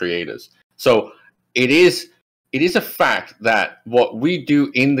content creators. So it is a fact that what we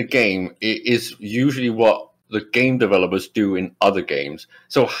do in the game is usually what the game developers do in other games.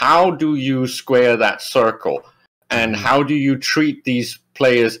 So how do you square that circle? And how do you treat these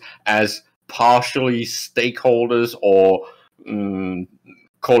players as partially stakeholders or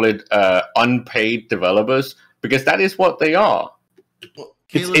call it unpaid developers? Because that is what they are. Well,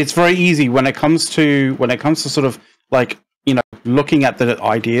 it's very easy when it comes to sort of like, you know, looking at the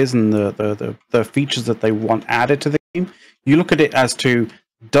ideas and the features that they want added to the game. You look at it as to,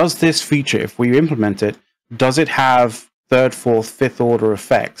 does this feature, if we implement it, does it have third, fourth, fifth order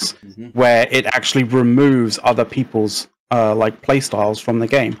effects where it actually removes other people's like play styles from the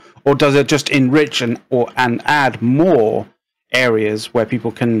game, or does it just enrich and add more areas where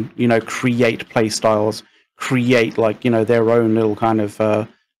people can, you know, create play styles, create like, you know, their own little kind of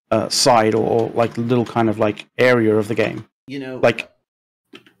side or like little kind of like area of the game. You know, like,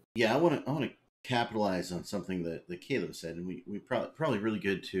 yeah, I want to capitalize on something that Caleb said, and we probably really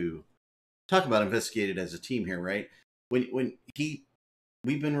good to talk about investigated as a team here, right?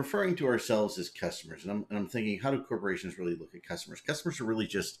 We've been referring to ourselves as customers, and I'm thinking, how do corporations really look at customers? Customers are really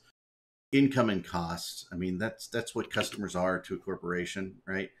just income and costs. I mean, that's what customers are to a corporation,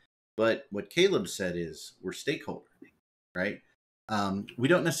 right? But what Caleb said is we're stakeholder, right? We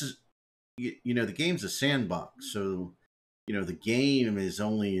don't necessarily, you know, the game's a sandbox, so you know the game is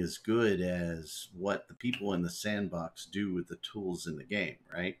only as good as what the people in the sandbox do with the tools in the game,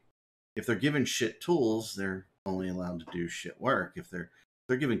 right? If they're given shit tools, they're only allowed to do shit work. If they're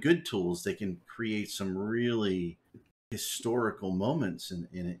given good tools, they can create some really historical moments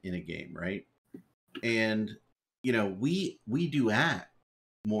in a game, right? And you know, we do act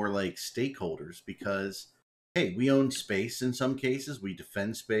more like stakeholders because, hey, we own space in some cases. We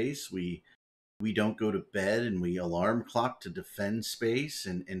defend space. We don't go to bed and we alarm clock to defend space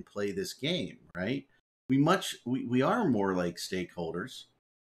and play this game, right? We are more like stakeholders.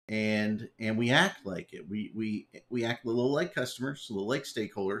 And we act like it. We act a little like customers, a little like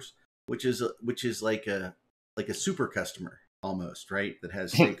stakeholders, which is like a super customer almost, right? That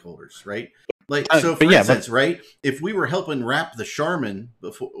has stakeholders, right? Like, so for instance, right? If we were helping wrap the Charmin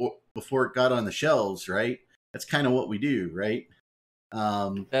before it got on the shelves, right? That's kind of what we do, right?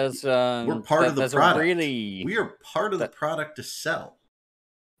 We're part of the product. We are part of the product to sell.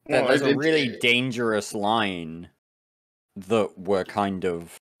 There's a really dangerous line that we're kind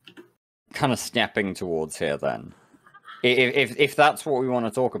of stepping towards here. Then, if that's what we want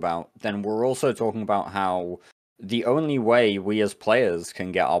to talk about, then we're also talking about how the only way we as players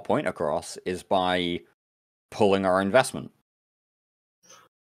can get our point across is by pulling our investment.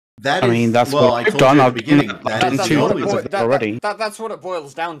 That's what I've done. I've beginning. Already. That's what it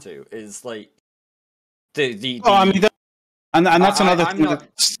boils down to. Is like and that's another thing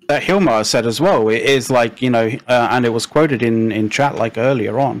that Hilmar said as well. It is like, you know, and it was quoted in chat like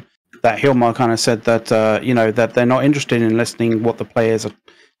earlier on, that Hilmar kind of said that you know, that they're not interested in listening what the players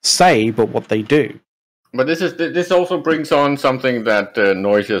say, but what they do. But this also brings on something that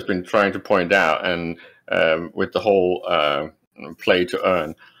Noisy has been trying to point out, and with the whole play to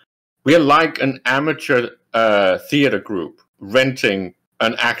earn, we are like an amateur theater group renting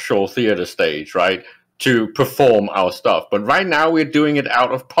an actual theater stage, right, to perform our stuff. But right now we're doing it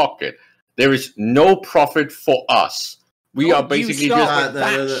out of pocket. There is no profit for us. We are basically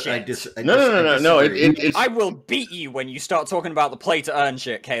just no. I will beat you when you start talking about the play to earn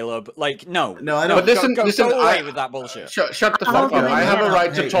shit, Caleb. Like, no, I don't. But listen, go away with that bullshit. Shut the fuck up. I have a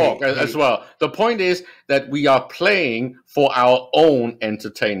right to talk as well. The point is that we are playing for our own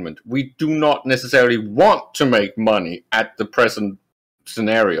entertainment. We do not necessarily want to make money at the present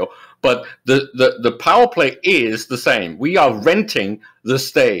scenario, but the power play is the same. We are renting the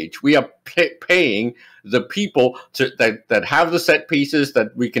stage. We are paying the people that have the set pieces that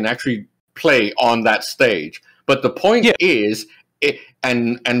we can actually play on that stage. But the point is,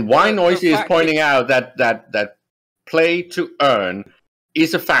 and why Noisy is pointing out that play to earn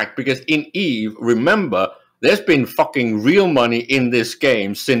is a fact, because in EVE, remember, there's been fucking real money in this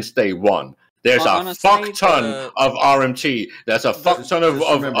game since day one. There's a fuck ton of RMT. There's a fuck ton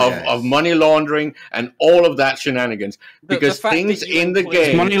of money laundering and all of that shenanigans. Because things in the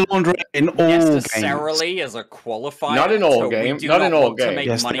game, money laundering in all necessarily games. As a qualifier. Not in all games. Not in all games. To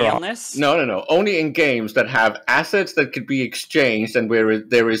make money on this. No. Only in games that have assets that could be exchanged, and where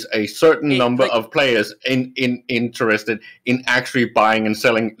there is a certain number of players interested in actually buying and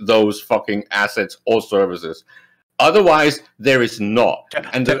selling those fucking assets or services. Otherwise, there is not.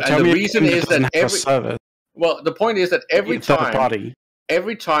 And the reason is that the point is that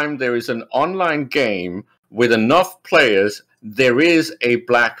every time there is an online game with enough players, there is a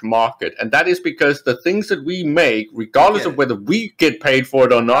black market. And that is because the things that we make, regardless of whether we get paid for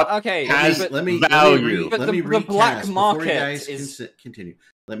it or not, has value. Let me recast before you guys continue.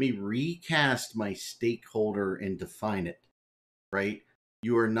 let me recast my stakeholder and define it, right?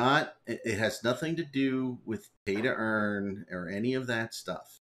 You are not, it has nothing to do with pay to earn or any of that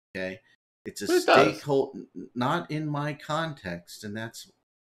stuff, okay? It's a stakeholder, not in my context, and that's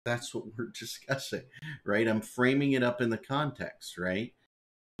what we're discussing, right? I'm framing it up in the context, right?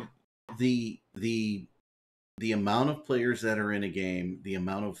 The amount of players that are in a game, the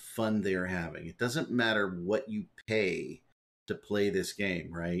amount of fun they're having. It doesn't matter what you pay to play this game,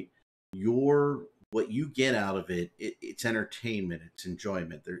 right? What you get out of it, it's entertainment, it's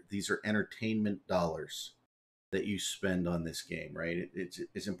enjoyment. These are entertainment dollars that you spend on this game, right?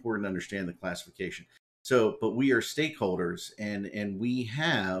 It's important to understand the classification. So, but we are stakeholders, and we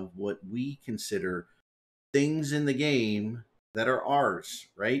have what we consider things in the game that are ours,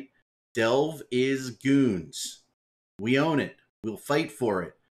 right? Delve is goons. We own it. We'll fight for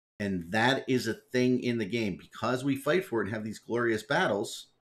it. And that is a thing in the game. Because we fight for it and have these glorious battles,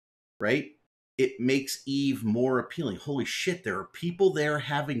 right? It makes EVE more appealing. Holy shit, there are people there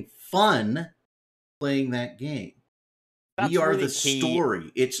having fun playing that game. We are the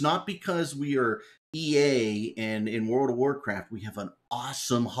story. It's not because we are EA and in World of Warcraft we have an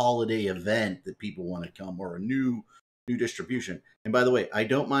awesome holiday event that people want to come, or a new distribution. And by the way, I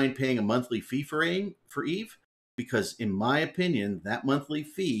don't mind paying a monthly fee for EVE, because in my opinion, that monthly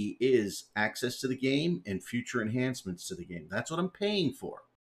fee is access to the game and future enhancements to the game. That's what I'm paying for,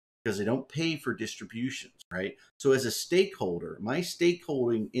 because I don't pay for distributions, right? So as a stakeholder, my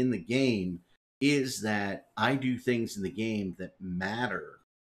stakeholding in the game is that I do things in the game that matter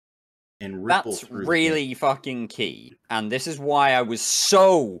and ripple through. That's really fucking key. And this is why I was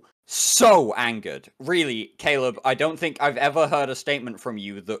so angered. Really, Caleb, I don't think I've ever heard a statement from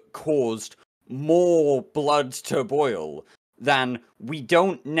you that caused more blood to boil than we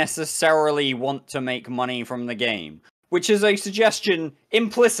don't necessarily want to make money from the game. Which is a suggestion,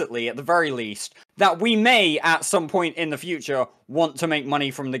 implicitly at the very least, that we may, at some point in the future, want to make money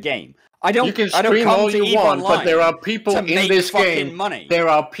from the game. You can stream all you want, but there are people in this game. There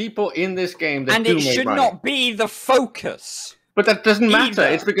are people in this game that do make money. And it should not be the focus. But that doesn't matter.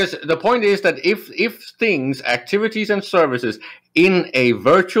 It's because the point is that if things, activities, and services in a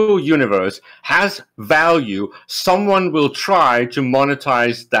virtual universe has value, someone will try to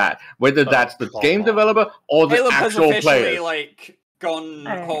monetize that, whether that's the game developer or the actual player. Like gone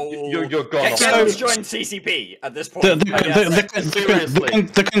whole. You're gone. Let's join CCP at this point.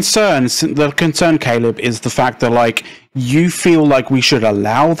 The concern, Caleb, is the fact that like you feel like we should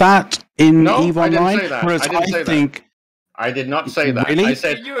allow that in EVE Online, whereas I did not say that. Really? I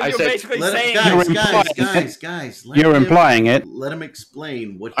said you're basically saying guys. You're implying it. Let him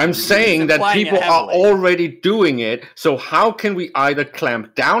explain what. I'm saying that people are already doing it. So how can we either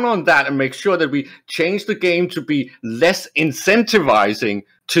clamp down on that and make sure that we change the game to be less incentivizing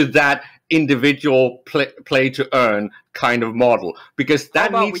to that individual play to earn kind of model, because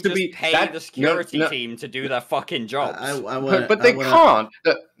that needs to be pay the security team to do their fucking jobs. But they can't.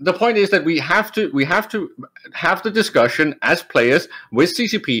 The point is that we have to have the discussion as players with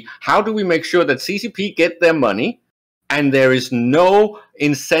CCP. How do we make sure that CCP get their money and there is no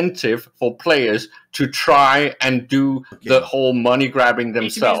incentive for players to try and do the whole money grabbing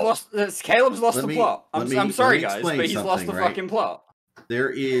themselves? Caleb's lost the plot. I'm sorry, guys, but he's lost the fucking plot. There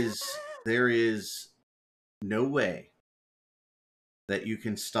is no way that you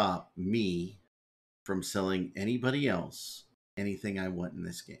can stop me from selling anybody else anything I want in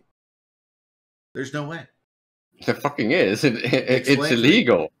this game. There's no way. There fucking is. It's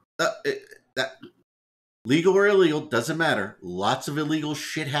illegal. Legal or illegal, doesn't matter. Lots of illegal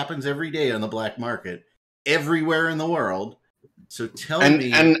shit happens every day on the black market, everywhere in the world. So tell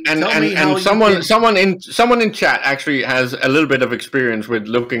me someone in chat actually has a little bit of experience with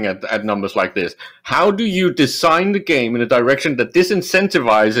looking at numbers like this. How do you design the game in a direction that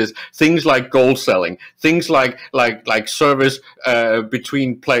disincentivizes things like goal selling, things like service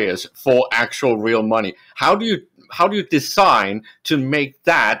between players for actual real money? How do you design to make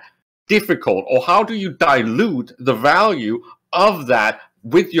that difficult, or how do you dilute the value of that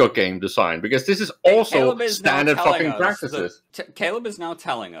with your game design? Because this is also standard fucking practices. Caleb is now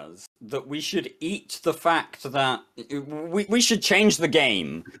telling us that we should eat the fact that we should change the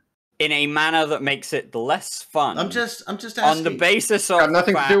game in a manner that makes it less fun. I'm just asking. On the basis of got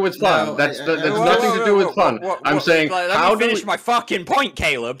nothing to do with fun. No, that's nothing to do with fun. I'm saying, let me finish my fucking point,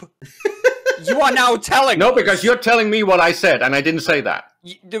 Caleb. You are now telling No, because you're telling me what I said, and I didn't say that.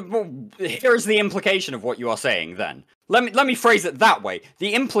 Here's the implication of what you are saying, then. Let me phrase it that way.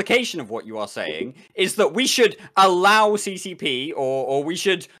 The implication of what you are saying is that we should allow CCP, or we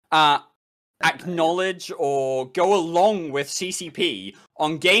should acknowledge or go along with CCP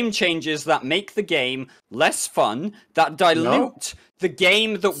on game changes that make the game less fun, that dilute the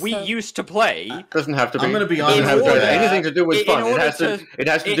game that we used to play. Doesn't have to be. I'm going to be honest. Doesn't have anything to do with fun. It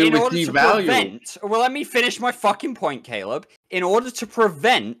has to do with devalue. Well, let me finish my fucking point, Caleb. In order to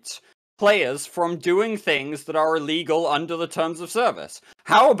prevent players from doing things that are illegal under the terms of service.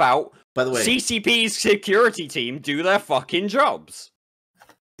 How about, by the way, CCP's security team do their fucking jobs?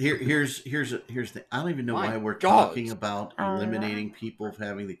 Here's the. I don't even know why we're talking about eliminating people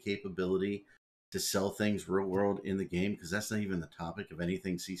having the capability to sell things real world in the game, because that's not even the topic of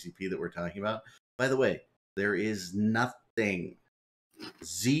anything CCP that we're talking about. By the way, there is nothing,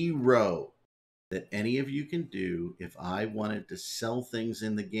 zero, that any of you can do if I wanted to sell things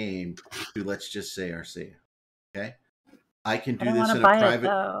in the game to, let's just say, Arcia. Okay, I can do this in a private.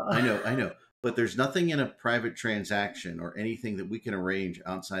 I know. But there's nothing in a private transaction or anything that we can arrange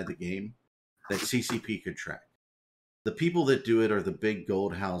outside the game that CCP could track. The people that do it are the big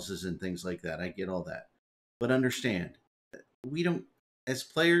gold houses and things like that. I get all that. But understand, we don't, as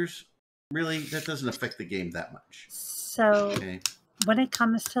players, really, that doesn't affect the game that much. So when it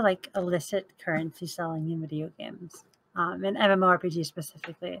comes to like illicit currency selling in video games, and MMORPG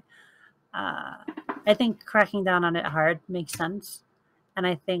specifically, I think cracking down on it hard makes sense. And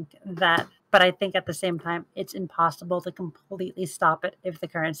I think that, but I think at the same time, it's impossible to completely stop it if the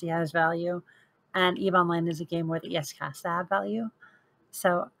currency has value. And EVE Online is a game where the ES has to have value.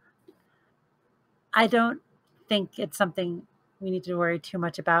 So I don't think it's something we need to worry too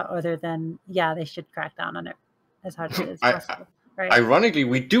much about, other than, yeah, they should crack down on it as hard as it is possible. Right? Ironically,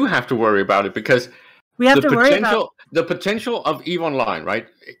 we do have to worry about it, because we have to worry about the potential of EVE Online, right,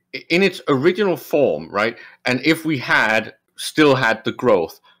 in its original form, right, and if we had still had the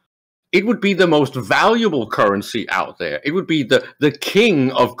growth, it would be the most valuable currency out there. It would be the king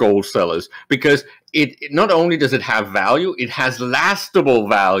of gold sellers, because it not only does it have value, it has lastable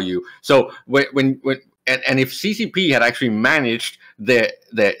value. So when if CCP had actually managed their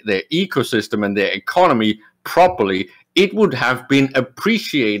ecosystem and their economy properly, it would have been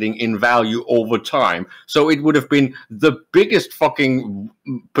appreciating in value over time. So it would have been the biggest fucking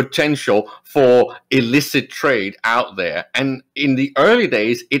potential for illicit trade out there. And in the early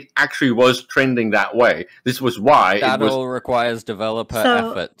days, it actually was trending that way. This was why that all requires developer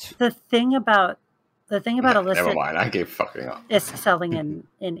effort. The thing about illicit, never mind, I gave fucking up. Is selling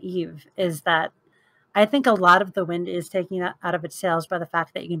in EVE is that I think a lot of the wind is taking that out of its sails by the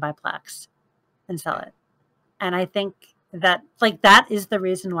fact that you can buy Plex and sell it. And I think that that is the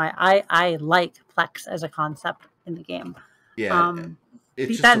reason why I like Plex as a concept in the game. Yeah,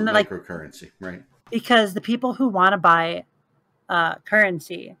 it's just a microcurrency, right? Because the people who want to buy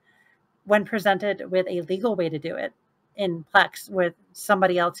currency, when presented with a legal way to do it in Plex, where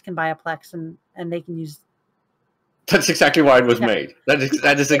somebody else can buy a Plex and they can use. That's exactly why it was made. That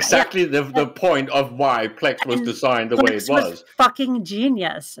is exactly the point of why Plex was designed the way it was. Fucking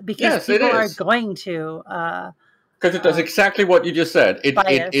genius, because people are going to. Because it does exactly what you just said.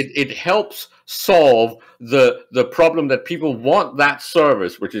 It helps solve the problem that people want that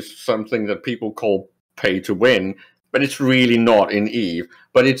service, which is something that people call pay to win, but it's really not in EVE.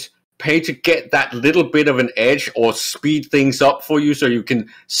 But it's pay to get that little bit of an edge or speed things up for you so you can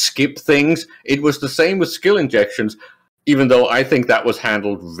skip things. It was the same with skill injections, even though I think that was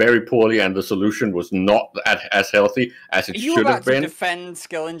handled very poorly and the solution was not as healthy as it should have been. To defend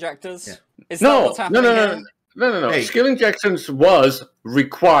skill injectors? Yeah. Is that what's happening here? No. Hey. Skill injections was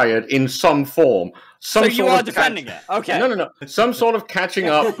required in some form. So you are defending it? Okay. No. Some sort of catching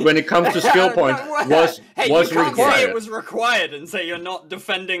up when it comes to skill points was required. Say it was required and say you're not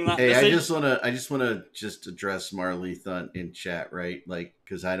defending that decision. I just wanna address Marley in chat, right? Like,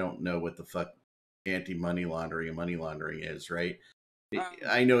 because I don't know what the fuck anti-money laundering and money laundering is, right?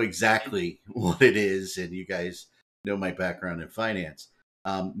 I know exactly what it is, and you guys know my background in finance.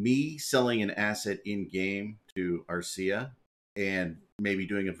 Me selling an asset in game to Arcia and maybe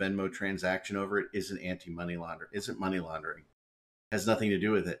doing a Venmo transaction over it isn't money laundering. Has nothing to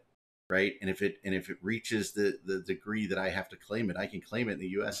do with it, right? And if it reaches the degree that I have to claim it, I can claim it in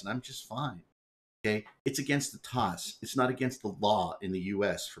the US and I'm just fine. Okay, it's against the TOS. It's not against the law in the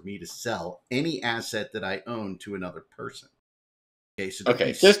US for me to sell any asset that I own to another person. Okay,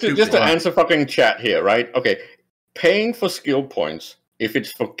 so just to answer fucking chat here, right? Okay, paying for skill points, if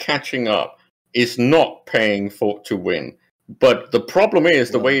it's for catching up, is not paying to win. But the problem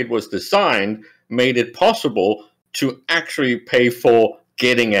is the way it was designed made it possible to actually pay for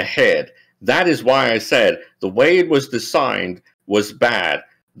getting ahead. That is why I said the way it was designed was bad.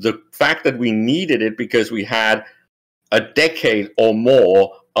 The fact that we needed it because we had a decade or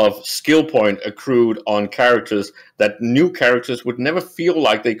more of skill point accrued on characters that new characters would never feel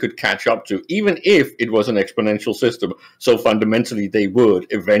like they could catch up to, even if it was an exponential system. So fundamentally, they would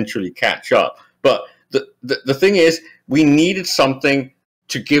eventually catch up. But the thing is, we needed something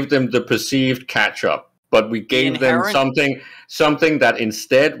to give them the perceived catch up, but we gave them something that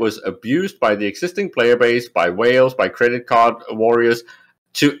instead was abused by the existing player base, by whales, by credit card warriors,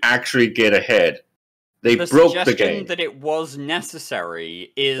 to actually get ahead. They broke the game. The suggestion that it was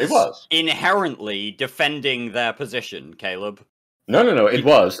necessary is inherently defending their position, Caleb. No, it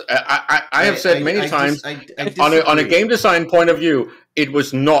was. I have said many times, on a game design point of view, it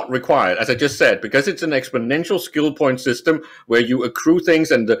was not required, as I just said, because it's an exponential skill point system where you accrue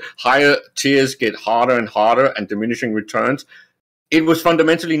things and the higher tiers get harder and harder and diminishing returns. It was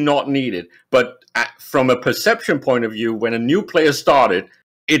fundamentally not needed. But from a perception point of view, when a new player started,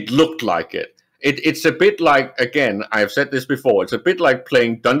 it looked like it. It's a bit like, again, I have said this before, it's a bit like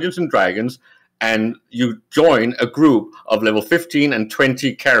playing Dungeons and Dragons, and you join a group of level 15 and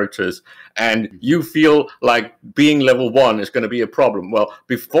 20 characters, and you feel like being level 1 is going to be a problem. Well,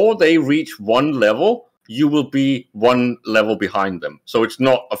 before they reach one level, you will be one level behind them. So it's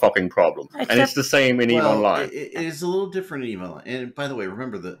not a fucking problem. And it's the same in EVE Online. It is a little different in EVE Online. And by the way,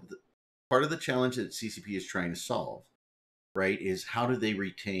 remember, the part of the challenge that CCP is trying to solve, right, is how do they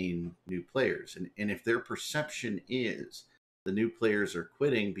retain new players? And if their perception is the new players are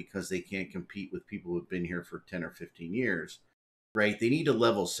quitting because they can't compete with people who've been here for 10 or 15 years, right, they need to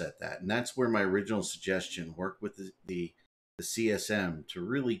level set that. And that's where my original suggestion, work with the CSM to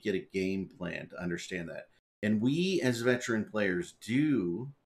really get a game plan to understand that. And we as veteran players do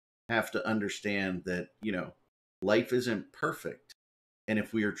have to understand that, you know, life isn't perfect. And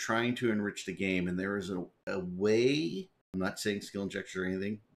if we are trying to enrich the game and there is a way, I'm not saying skill injection or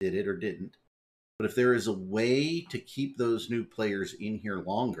anything, did it or didn't, but if there is a way to keep those new players in here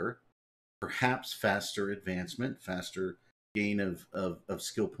longer, perhaps faster advancement, faster gain of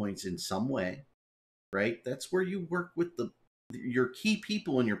skill points in some way, right? That's where you work with your key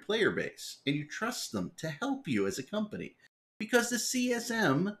people in your player base, and you trust them to help you as a company. Because the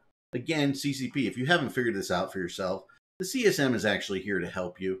CSM, again, CCP, if you haven't figured this out for yourself, the CSM is actually here to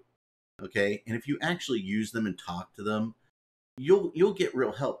help you, okay? And if you actually use them and talk to them, you'll get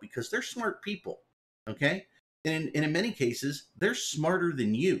real help, because they're smart people, okay? And in many cases, they're smarter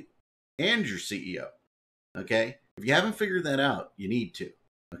than you and your CEO, okay? If you haven't figured that out, you need to,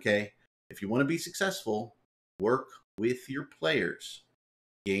 okay? If you want to be successful, work with your players,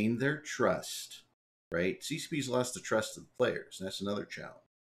 gain their trust, right? CCP's lost the trust of the players. That's another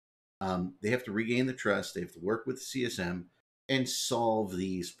challenge. They have to regain the trust. They have to work with the CSM and solve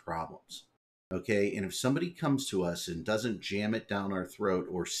these problems, okay? And if somebody comes to us and doesn't jam it down our throat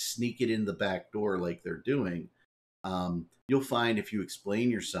or sneak it in the back door like they're doing, you'll find if you explain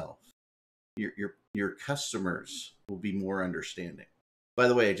yourself, your customers will be more understanding. By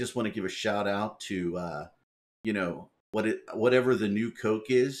the way, I just want to give a shout out to, you know, whatever the new Coke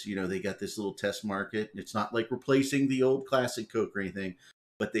is. You know, they got this little test market. It's not like replacing the old classic Coke or anything,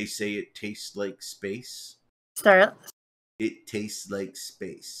 but they say it tastes like space. It tastes like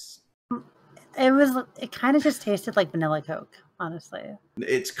space. It kind of just tasted like vanilla Coke, honestly.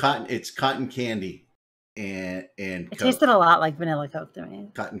 It's cotton candy and it Coke. Tasted a lot like vanilla Coke to me.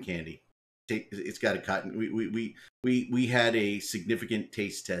 Cotton candy. It's got a cotton. We had a significant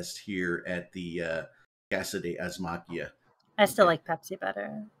taste test here at the Casa de Asmock. I still like Pepsi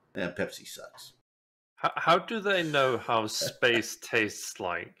better. Yeah, Pepsi sucks. How do they know how space tastes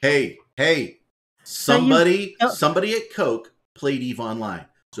like? Hey, somebody at Coke played EVE Online.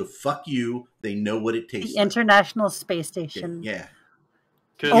 So fuck you. They know what it tastes like. The International Space Station. Yeah.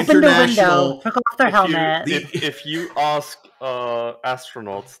 Opened the window, took off their helmet. If you ask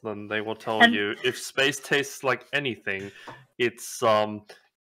astronauts, then they will tell you if space tastes like anything, it's a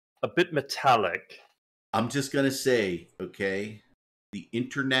bit metallic. I'm just going to say, okay, the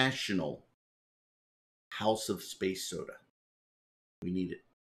International House of Space Soda. We need it.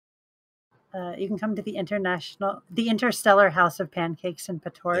 You can come to the Interstellar House of Pancakes in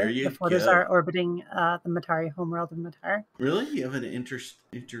Pator. The photos are orbiting the Matari homeworld of Matar. Really? You have an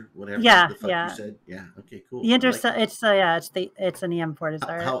whatever the fuck you said? Yeah. Okay, cool. The it's an EM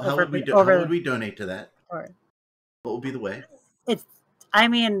Fortizar. How would we donate to that? What would be the way?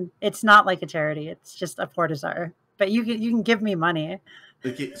 It's not like a charity. It's just a Fortizar. But you can give me money.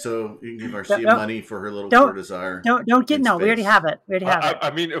 Okay, so you can give Arcia money for her little Fortizar. Don't get no. We already have it. We already have it.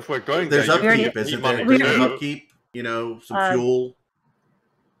 I mean, if we're going, there's upkeep, isn't there? There's upkeep. You know, some fuel.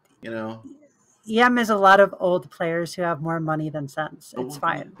 You know. EM is a lot of old players who have more money than sense. It's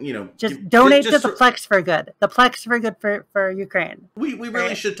fine. Just donate to the Plex for good. The Plex for good for Ukraine. We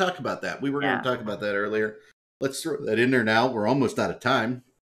really should talk about that. We were going to talk about that earlier. Let's throw that in there now. We're almost out of time.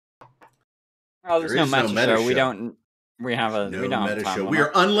 Oh, there's no meta show. We don't. We have a no we don't meta have time show. We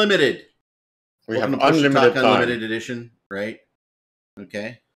are unlimited. We have unlimited time. Unlimited edition, right?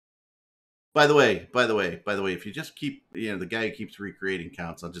 Okay. By the way, if you just keep, the guy who keeps recreating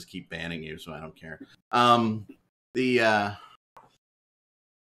counts, I'll just keep banning you, so I don't care.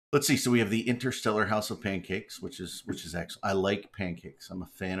 Let's see. So we have the Interstellar House of Pancakes, which is excellent. I like pancakes. I'm a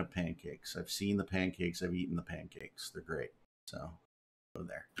fan of pancakes. I've seen the pancakes. I've eaten the pancakes. They're great. So go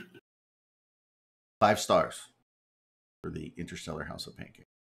there. 5 stars for the Interstellar House of Pancakes.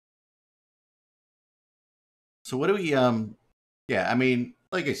 So what do we? Yeah, I mean,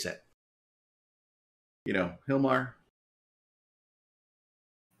 like I said. Hilmar,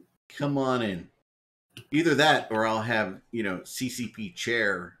 come on in. Either that or I'll have, CCP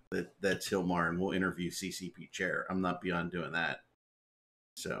chair that's Hilmar and we'll interview CCP chair. I'm not beyond doing that.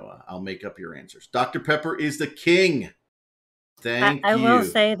 So I'll make up your answers. Dr. Pepper is the king. Thank you. I will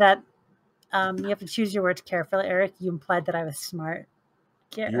say that you have to choose your words carefully, Eric. You implied that I was smart.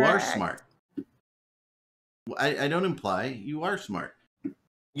 You are smart. I don't imply. You are smart.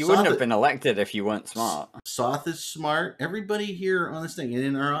 You wouldn't have been elected if you weren't smart. Soth is smart. Everybody here on this thing and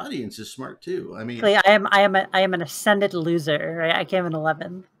in our audience is smart too. I mean, I am an ascended loser. Right? I came in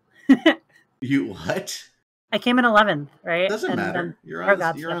 11th. You what? I came in 11th. Right? Doesn't matter. You're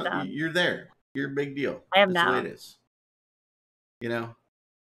on. You're there. You're a big deal. I am That's now. The way it is.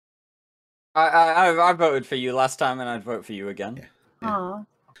 I voted for you last time, and I'd vote for you again. Yeah. Aww.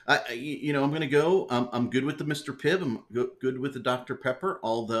 I'm going to go. I'm good with the Mr. Pibb. I'm good with the Dr. Pepper,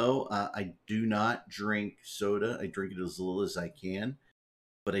 although I do not drink soda. I drink it as little as I can.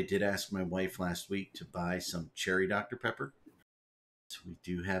 But I did ask my wife last week to buy some cherry Dr. Pepper. So we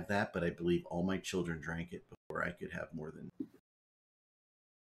do have that, but I believe all my children drank it before I could have more than.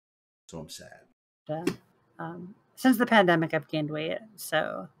 So I'm sad. Yeah. Since the pandemic, I've gained weight.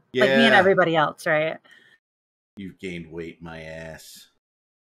 So, like me and everybody else, right? You've gained weight, my ass.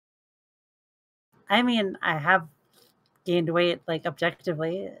 I mean, I have gained weight, like,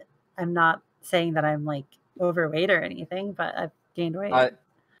 objectively. I'm not saying that I'm, like, overweight or anything, but I've gained weight.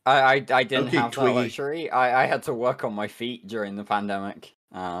 I didn't have that luxury. I had to work on my feet during the pandemic.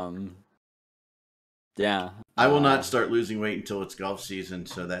 Yeah. I will not start losing weight until it's golf season,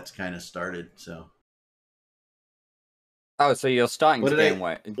 so that's kind of started, so. Oh, so you're starting to gain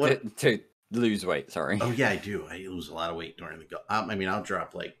weight. To lose weight, sorry. Oh, yeah, I do. I lose a lot of weight during the golf. I mean, I'll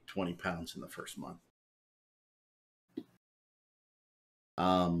drop like 20 pounds in the first month.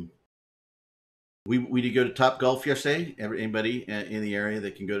 We did go to Top Golf yesterday. Anybody in the area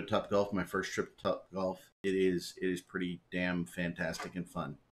that can go to Top Golf? My first trip to Top Golf. It is pretty damn fantastic and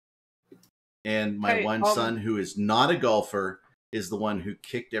fun. And my son, who is not a golfer, is the one who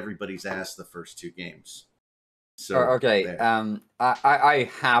kicked everybody's ass the first 2 games. So okay, I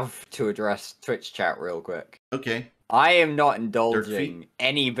have to address Twitch chat real quick. Okay. I am not indulging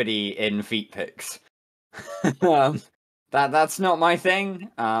anybody in feet pics. That's not my thing.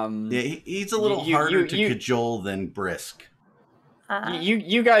 Yeah, he's a little harder to cajole than Brisk.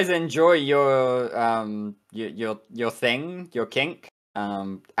 You guys enjoy your thing, your kink.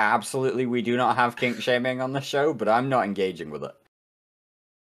 Absolutely, we do not have kink shaming on the show, but I'm not engaging with it.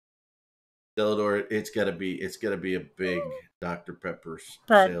 Delador, it's gotta be a big Dr. Pepper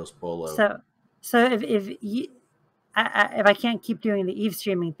sales polo. So if I can't keep doing the Eve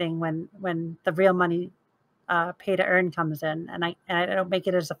streaming thing when the real money pay to earn comes in, and I don't make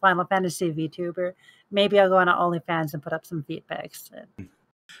it as a Final Fantasy VTuber, maybe I'll go on to OnlyFans and put up some feet pics.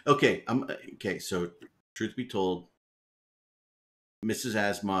 Okay, so truth be told, Mrs.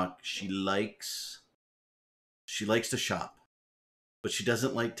 Asmock, she likes to shop, but she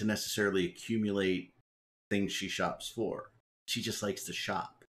doesn't like to necessarily accumulate things she shops for. She just likes to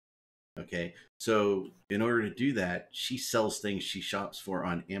shop. Okay, so in order to do that, she sells things she shops for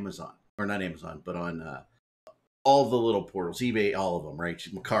on Amazon, or not Amazon, but on all the little portals, eBay, all of them, right?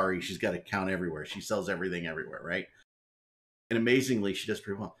 She's Macari, she's got an account everywhere. She sells everything everywhere, right? And amazingly, she does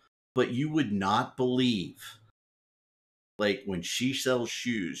pretty well. But you would not believe, like, when she sells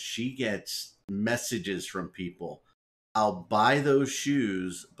shoes, she gets messages from people. I'll buy those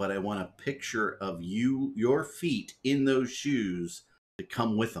shoes, but I want a picture of your feet in those shoes to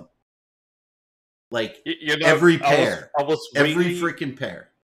come with them. Like, every pair. Every freaking pair.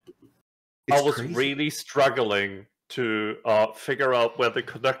 I was really struggling to figure out where the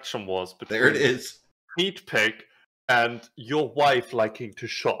connection was between there it is. feet pic and your wife liking to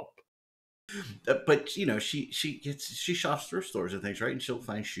shop. But you know, she shops thrift stores and things, right? And she'll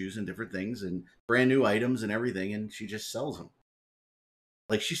find shoes and different things and brand new items and everything, and she just sells them.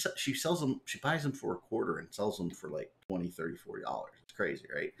 Like she sells them, she buys them for $0.25 and sells them for like $20, $30, $40. It's crazy,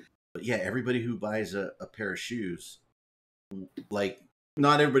 right? But yeah, everybody who buys a pair of shoes, like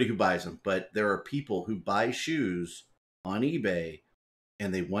not everybody who buys them, but there are people who buy shoes on eBay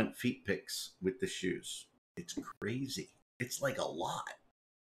and they want feet pics with the shoes. It's crazy. It's like a lot.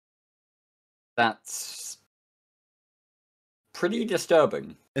 That's pretty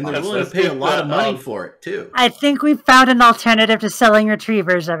disturbing. And they're willing to pay a lot of money for it, too. I think we found an alternative to selling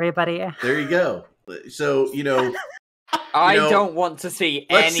retrievers, everybody. There you go. So, you know... I don't want to see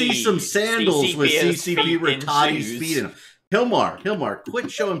let's see some sandals with CCP Rattati's feet in them. Hilmar,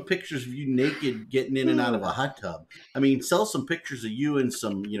 quit showing pictures of you naked getting in and out of a hot tub. I mean, sell some pictures of you and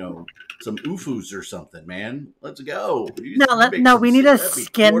some, you know, some UFOs or something, man. Let's go. No, we need a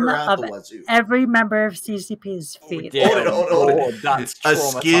skin of every member of CCP's feet. Oh, that's a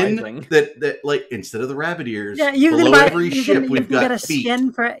skin that like instead of the rabbit ears, yeah, you below can buy, every ship we've got get a feet.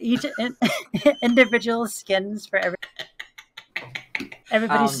 skin for each individual skins for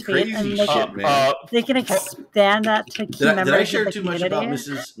everybody's feet, and they can expand that to key members. Did I share too much about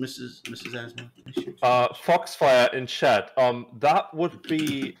Mrs. Asmock? Foxfire in chat. That would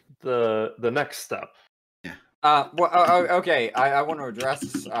be the next step. Yeah. Okay. I want to address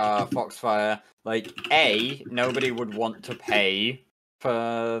Foxfire. Like, A, nobody would want to pay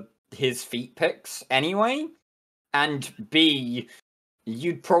for his feet pics anyway, and B,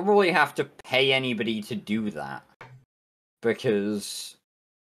 you'd probably have to pay anybody to do that. Because,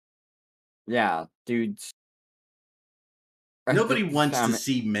 yeah, dudes. Nobody wants to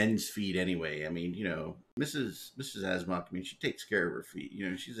see men's feet anyway. I mean, you know, Mrs. Asmock, I mean, she takes care of her feet. You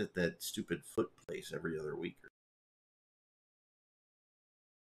know, she's at that stupid foot place every other week.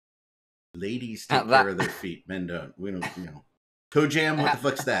 Ladies take care of their feet. Men don't. We don't, you know. Toe Jam, what the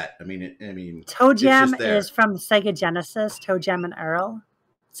fuck's that? I mean, Toe Jam is from Sega Genesis, Toe Jam and Earl.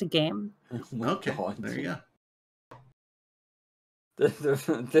 It's a game. Okay, there you go.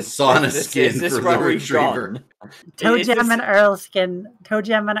 This sauna skin for the retriever. Toe Jam and Earl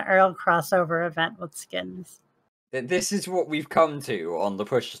crossover event with skins. This is what we've come to on the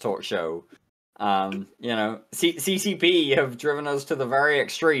Push to Talk show. You know, CCP have driven us to the very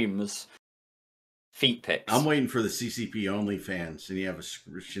extremes. Feet pics. I'm waiting for the CCP only fans, and you have a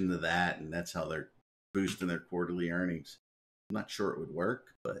subscription to that, and that's how they're boosting their quarterly earnings. I'm not sure it would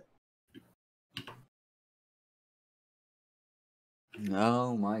work, but.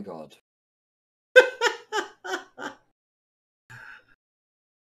 Oh my god.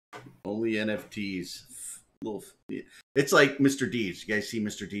 Only NFTs. It's like Mr. Deeds. You guys see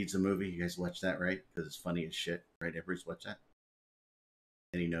Mr. Deeds, the movie? You guys watch that, right? Because it's funny as shit, right? Everybody's watched that?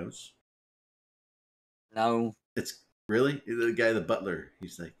 Any knows? No. It's really? The guy, the butler,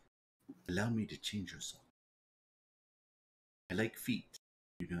 he's like, allow me to change your soul. I like feet.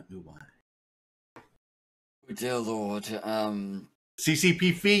 You don't know why. Oh, dear Lord.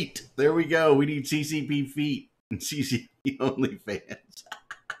 CCP feet. There we go. We need CCP feet and CCP only fans.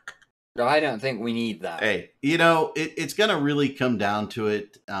 No, I don't think we need that. Hey, you know, it's going to really come down to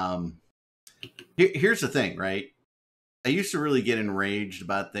it. Here's the thing, right? I used to really get enraged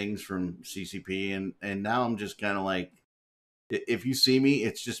about things from CCP, and now I'm just kind of like, if you see me,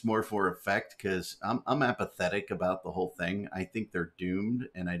 it's just more for effect because I'm apathetic about the whole thing. I think they're doomed,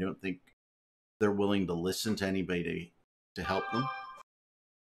 and I don't think they're willing to listen to anybody to help them.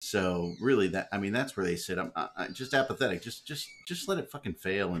 So really, that's where they sit. I'm just apathetic. Just let it fucking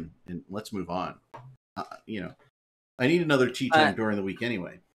fail and let's move on. You know, I need another tea time during the week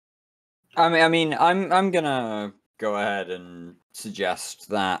anyway. I'm gonna go ahead and suggest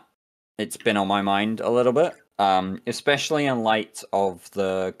that it's been on my mind a little bit, especially in light of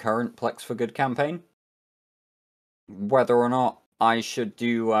the current Plex for Good campaign. Whether or not I should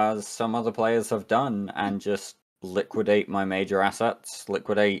do as some other players have done and just liquidate my major assets,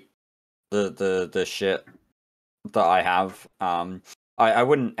 liquidate the shit that I have. I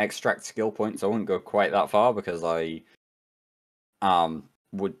wouldn't extract skill points. I wouldn't go quite that far because I'm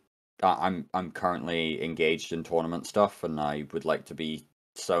currently engaged in tournament stuff, and I would like to be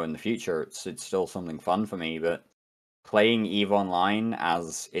so in the future. It's still something fun for me, but playing EVE Online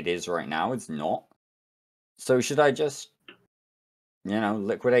as it is right now is not. So should I just,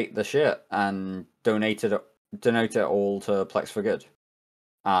 liquidate the shit and donate it all to Plex for Good?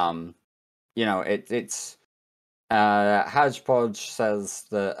 It's Hodgepodge says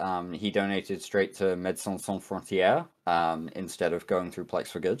that he donated straight to Médecins Sans Frontières instead of going through Plex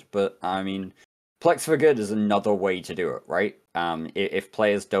for Good. But I mean, Plex for Good is another way to do it, right? If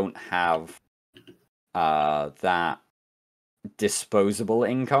players don't have that disposable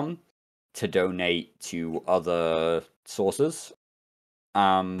income to donate to other sources,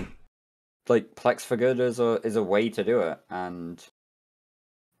 like Plex for Good is a way to do it, and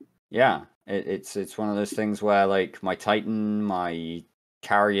yeah, it's one of those things where like my Titan, my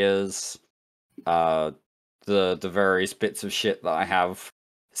carriers, the various bits of shit that I have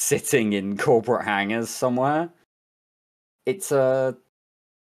sitting in corporate hangars somewhere, it's a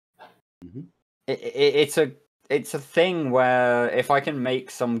it's a thing where if I can make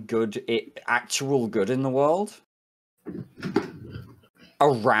some good, actual good in the world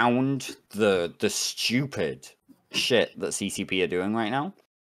around the stupid shit that CCP are doing right now,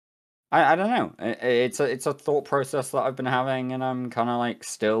 I don't know. It's a thought process that I've been having, and I'm kind of like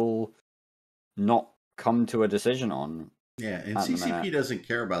still not come to a decision on. Yeah, and CCP doesn't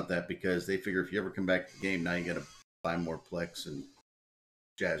care about that because they figure if you ever come back to the game, now you got to buy more Plex and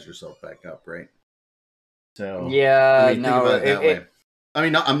jazz yourself back up, right? So yeah, think about it that way. I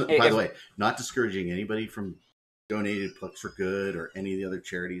mean, by the way, not discouraging anybody from donated Plex for Good or any of the other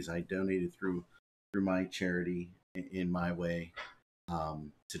charities. I donated through my charity in my way.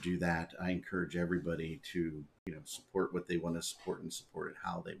 To do that, I encourage everybody to support what they want to support and support it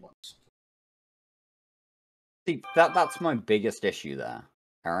how they want to support. See, that's my biggest issue there,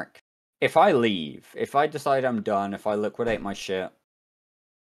 Eric. If I leave, if I decide I'm done, if I liquidate my shit,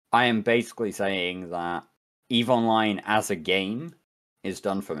 I am basically saying that EVE Online as a game is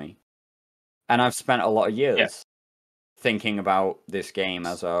done for me. And I've spent a lot of years thinking about this game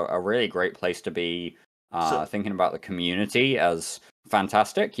as a really great place to be, thinking about the community as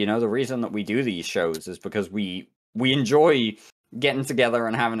fantastic. The reason that we do these shows is because we enjoy getting together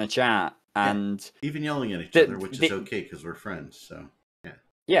and having a chat, and even yelling at each other, which is okay because we're friends. So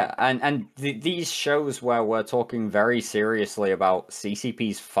and these shows where we're talking very seriously about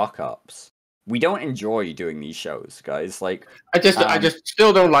CCP's fuck ups, we don't enjoy doing these shows, guys. Like I just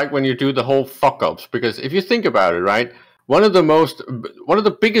still don't like when you do the whole fuck ups, because if you think about it, right? One of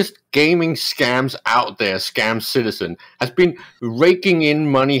the biggest gaming scams out there, Scam Citizen, has been raking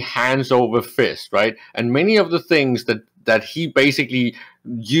in money hands over fist, right? And many of the things that he basically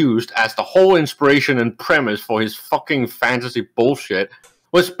used as the whole inspiration and premise for his fucking fantasy bullshit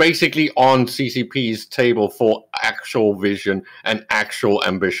was basically on CCP's table for actual vision and actual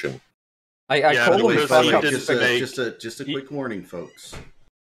ambition. I call them fuck ups. Just a quick warning, folks.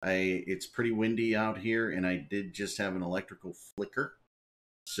 It's pretty windy out here, and I did just have an electrical flicker.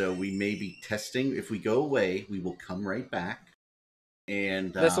 So we may be testing. If we go away, we will come right back.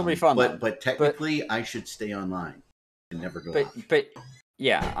 And this will be fun. But technically, I should stay online and never go off. But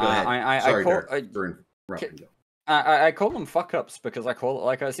yeah, go ahead. Sorry, for interrupting. I call them fuck ups because I call it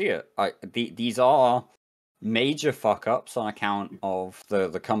like I see it. These are major fuck ups on account of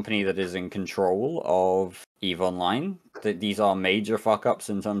the company that is in control of EVE Online. These are major fuck ups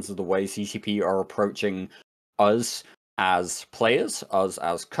in terms of the way CCP are approaching us as players, us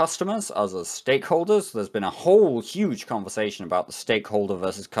as customers, us as stakeholders. There's been a whole huge conversation about the stakeholder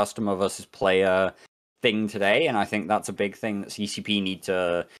versus customer versus player thing today, and I think that's a big thing that CCP need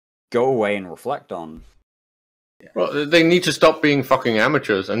to go away and reflect on. Well, they need to stop being fucking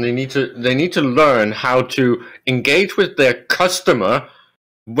amateurs, and they need to learn how to engage with their customer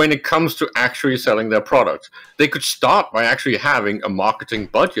when it comes to actually selling their products. They could start by actually having a marketing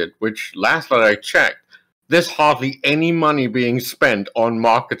budget, which last that I checked, there's hardly any money being spent on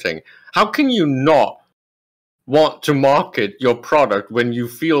marketing. How can you not want to market your product when you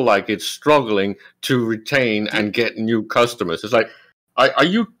feel like it's struggling to retain and get new customers? It's like, are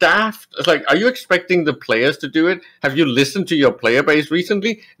you daft? It's like, are you expecting the players to do it? Have you listened to your player base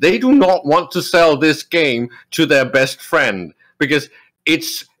recently? They do not want to sell this game to their best friend because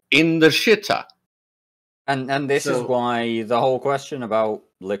it's in the shitter. And this is why the whole question about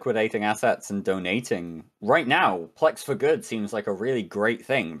liquidating assets and donating right now, Plex for Good seems like a really great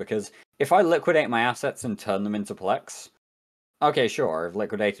thing, because if I liquidate my assets and turn them into Plex, okay, sure, I've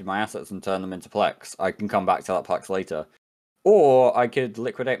liquidated my assets and turned them into Plex. I can come back to that Plex later. Or I could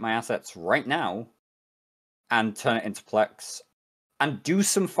liquidate my assets right now and turn it into Plex and do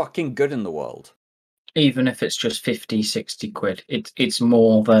some fucking good in the world. Even if it's just 50, 60 quid, it's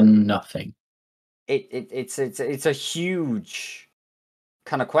more than nothing. It's a huge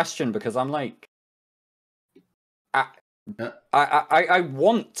kind of question, because I'm like, I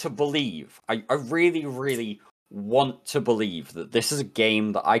want to believe, I really, really want to believe that this is a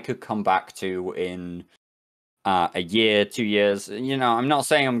game that I could come back to in a year, 2 years. I'm not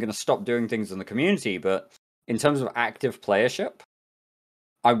saying I'm going to stop doing things in the community, but in terms of active playership,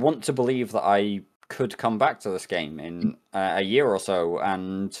 I want to believe that I could come back to this game in a year or so,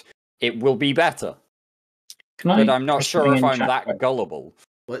 and it will be better. But I'm not sure if I'm that gullible.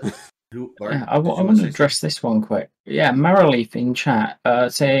 What? I want to address this one quick. Yeah, Maraleaf in chat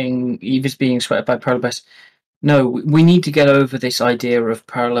saying Eve is being sweated by Pearl Abyss. No, we need to get over this idea of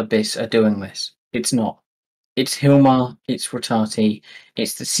Pearl Abyss are doing this. It's not. It's Hilmar, it's Rotati,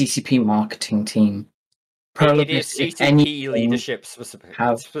 it's the CCP marketing team. It is CCP leadership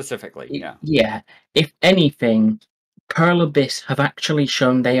specifically, yeah. Yeah, if anything, Pearl Abyss have actually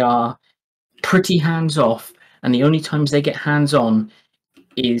shown they are pretty hands-off, and the only times they get hands-on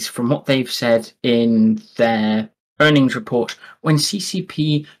is from what they've said in their earnings report, when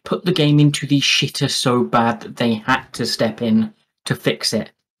CCP put the game into the shitter so bad that they had to step in to fix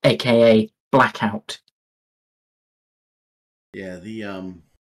it, aka Blackout. Yeah,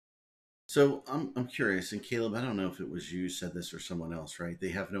 so I'm curious, and Caleb, I don't know if it was you said this or someone else, right? They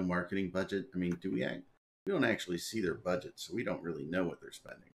have no marketing budget. I mean, we don't actually see their budget, so we don't really know what they're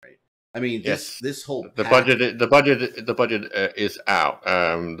spending, right? I mean, this whole the budget is out.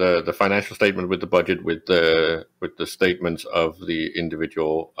 The financial statement with the budget with the statements of the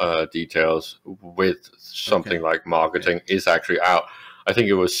individual details with something like marketing is actually out. I think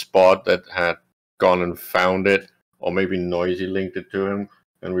it was Spot that had gone and found it, or maybe Noisy linked it to him,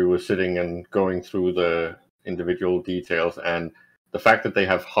 and we were sitting and going through the individual details. And the fact that they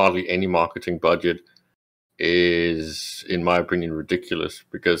have hardly any marketing budget is, in my opinion, ridiculous.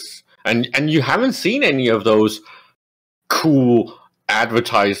 Because and you haven't seen any of those cool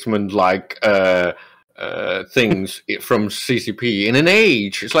advertisement like things from CCP in an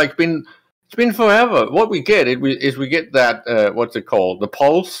age. It's been forever. What we get is we get that what's it called, the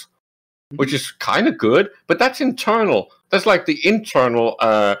Pulse, which is kind of good, but that's internal. That's like the internal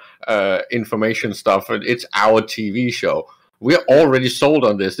information stuff. It's our TV show. We're already sold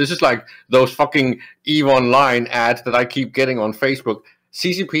on this. This is like those fucking EVE Online ads that I keep getting on Facebook.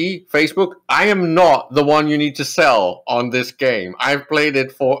 CCP, Facebook, I am not the one you need to sell on this game. I've played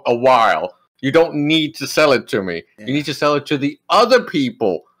it for a while. You don't need to sell it to me. Yeah. You need to sell it to the other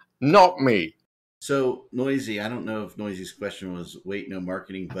people, not me. So, Noisy, I don't know if Noisy's question was, wait, no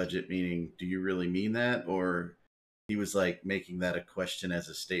marketing budget, meaning, do you really mean that? Or he was like making that a question as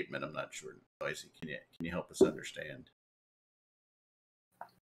a statement. I'm not sure. Noisy, can you help us understand?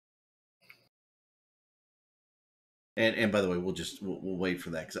 And by the way, we'll wait for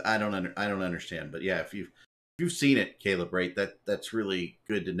that, because I don't understand. But yeah, if you've seen it, Caleb, right? That's really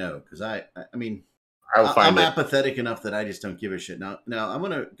good to know, because I mean, I'm apathetic enough that I just don't give a shit. Now I'm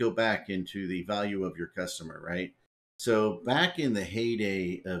going to go back into the value of your customer, right? So back in the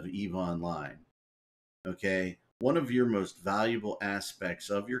heyday of EVE Online, okay, one of your most valuable aspects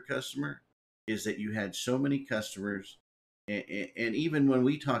of your customer is that you had so many customers, and even when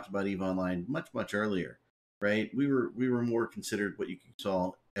we talked about EVE Online much earlier, right? We were more considered what you could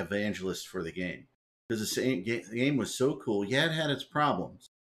call evangelists for the game, because the game was so cool. Yeah, it had its problems.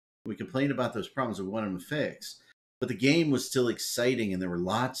 We complained about those problems. We wanted them to fix, but the game was still exciting, and there were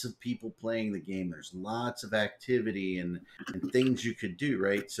lots of people playing the game. There's lots of activity and things you could do,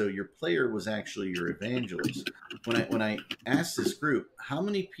 right? So your player was actually your evangelist. When I asked this group, how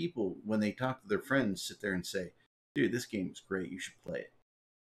many people, when they talk to their friends, sit there and say, "Dude, this game is great. You should play it."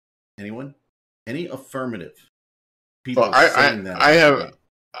 Anyone? Any affirmative people saying that?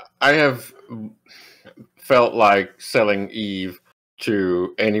 I have felt like selling EVE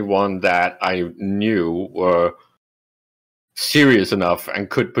to anyone that I knew were serious enough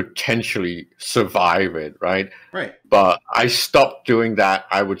and could potentially survive it, right? Right. But I stopped doing that,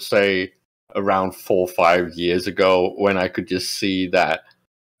 I would say, around 4 or 5 years ago, when I could just see that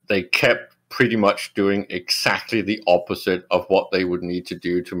they kept pretty much doing exactly the opposite of what they would need to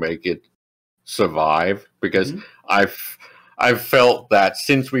do to make it survive. Because I've felt that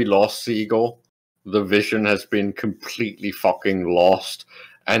since we lost Seagull, the vision has been completely fucking lost,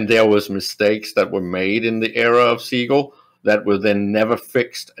 and there was mistakes that were made in the era of Seagull that were then never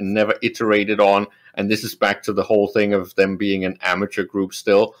fixed and never iterated on. And this is back to the whole thing of them being an amateur group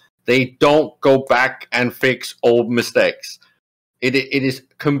still. They don't go back and fix old mistakes. It is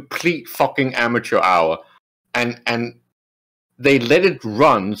complete fucking amateur hour. And they let it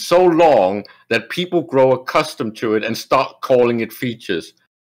run so long that people grow accustomed to it and start calling it features.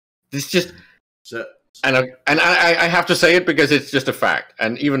 This just... And I have to say it because it's just a fact,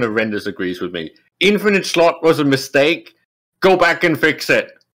 and even Arendis agrees with me. Infinite slot was a mistake. Go back and fix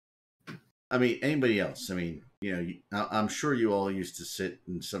it. I mean, anybody else? I mean, I'm sure you all used to sit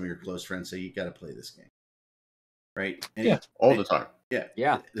and some of your close friends say, "You got to play this game," right? All the time.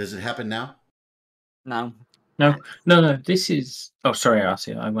 Yeah. Does it happen now? No. This is. Oh, sorry,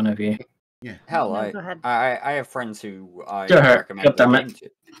 Arcee. I went over you. Yeah. Hell, go ahead. I have friends who I recommend the game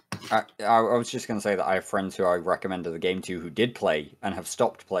to. I was just going to say that I have friends who I recommended the game to who did play and have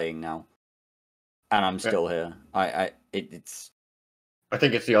stopped playing now, and I'm still here. It's. I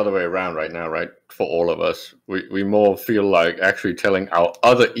think it's the other way around right now, right? For all of us, we more feel like actually telling our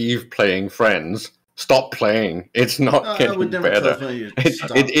other Eve playing friends, stop playing. It's not getting better.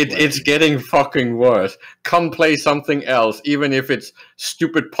 It's getting fucking worse. Come play something else, even if it's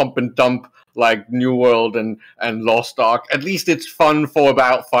stupid pump and dump like New World and Lost Ark. At least it's fun for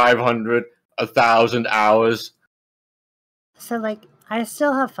about 500, 1,000 hours. So, like, I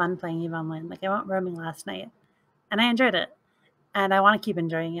still have fun playing EVE Online. Like, I went roaming last night, and I enjoyed it. And I want to keep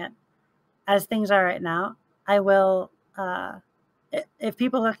enjoying it. As things are right now, I will, if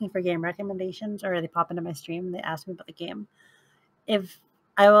people are looking for game recommendations or they pop into my stream and they ask me about the game, if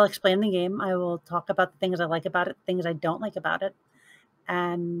I will explain the game, I will talk about the things I like about it, things I don't like about it.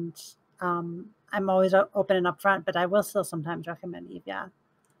 And I'm always open and upfront, but I will still sometimes recommend EVE, yeah.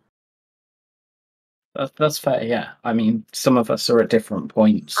 That's fair, yeah. I mean, some of us are at different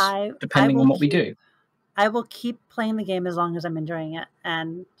points, depending on what we do. I will keep playing the game as long as I'm enjoying it,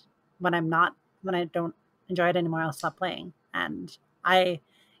 and when I don't enjoy it anymore, I'll stop playing. And I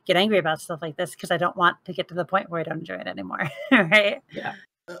get angry about stuff like this because I don't want to get to the point where I don't enjoy it anymore. Right? Yeah.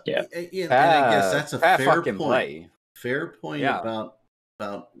 And I guess that's a fair point. Fair point about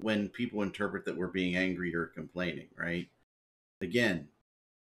when people interpret that we're being angry or complaining, right? Again,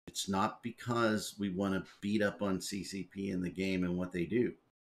 it's not because we want to beat up on CCP in the game and what they do.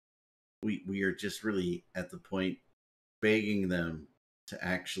 We are just really at the point begging them to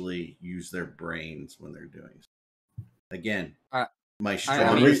actually use their brains when they're doing so. Again, my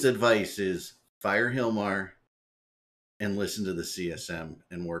strongest advice is fire Hilmar and listen to the CSM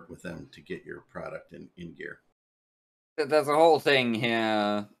and work with them to get your product in gear. There's a whole thing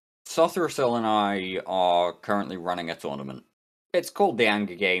here. Sothrasil and I are currently running a tournament. It's called the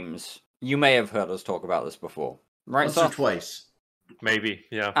Anger Games. You may have heard us talk about this before, right? Once or twice. Maybe,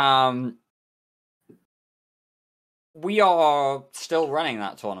 yeah. We are still running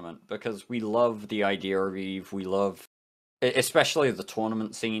that tournament because we love the idea of EVE. We love, especially the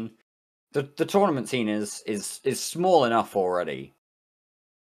tournament scene. The tournament scene is small enough already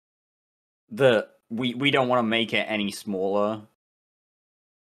that we don't want to make it any smaller.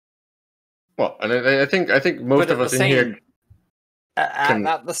 Well, and I think most of us in here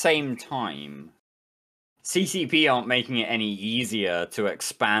at the same time, CCP aren't making it any easier to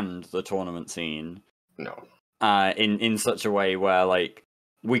expand the tournament scene. No. In such a way where, like,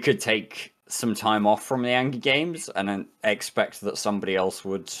 we could take some time off from the Anger Games and then expect that somebody else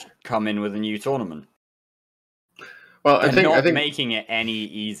would come in with a new tournament. Well, I think making it any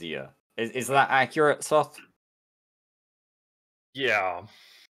easier. Is that accurate, Soth? Yeah.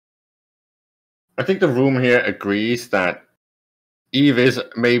 I think the room here agrees that EVE is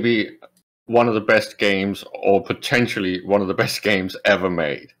maybe one of the best games, or potentially one of the best games ever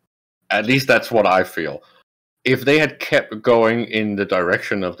made. At least that's what I feel. If they had kept going in the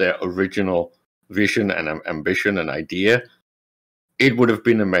direction of their original vision and ambition and idea, it would have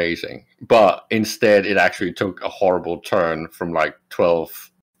been amazing. But instead, it actually took a horrible turn from like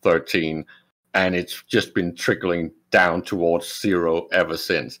 12, 13, and it's just been trickling down towards 0 ever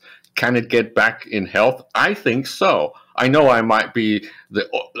since. Can it get back in health? I think so. I know I might be the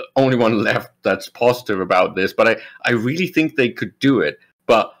only one left that's positive about this, but I really think they could do it.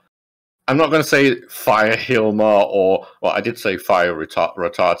 But I'm not going to say fire Hilmar well, I did say fire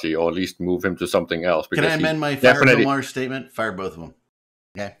Ratati, or at least move him to something else. Can I amend my fire Hilmar statement? Fire both of them.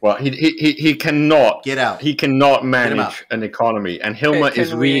 Okay. Well, he cannot get out. He cannot manage an economy, and Hilmar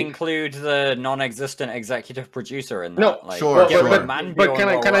is really. Can we include the non-existent executive producer in that? No, like, sure. But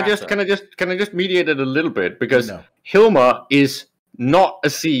can I just mediate it a little bit, because Hilmar is not a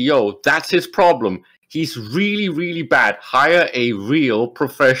CEO. That's his problem. He's really, really bad. Hire a real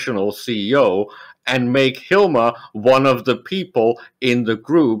professional CEO and make Hilmar one of the people in the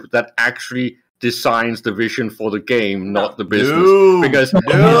group that actually designs the vision for the game, not the business. Because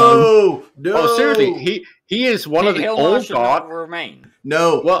no. Oh, seriously, he is one of the old guard. Remain.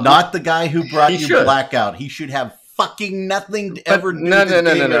 No, well, not the guy who brought you Blackout. He should have fucking nothing to ever do. No.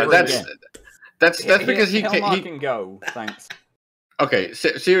 That's because he can go. Thanks. Okay,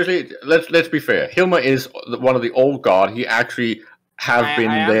 seriously, let's be fair. Hilmar is one of the old guard. He actually have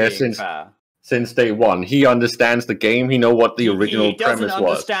been there since day one. He understands the game. He knows what the original premise was. He doesn't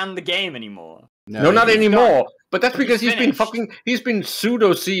understand the game anymore. No, not anymore. But that's because he's been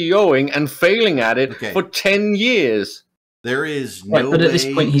pseudo CEOing and failing at it for 10 years. There is no But at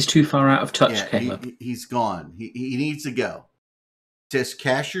this point, he's too far out of touch, Caleb. He's gone. He needs to go. just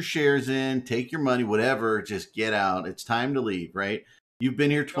cash your shares in, take your money, whatever, just get out. It's time to leave, right? You've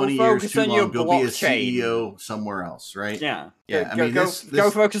been here 20 years too long. Go be a CEO somewhere else, right? Yeah. Yeah. Go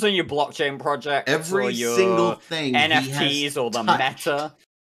focus on your blockchain project. Every single thing NFTs or the meta.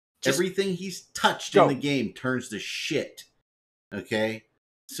 Everything he's touched in the game turns to shit. Okay?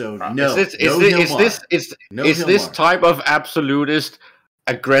 So is this type of absolutist,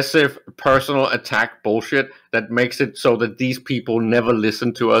 aggressive personal attack bullshit that makes it so that these people never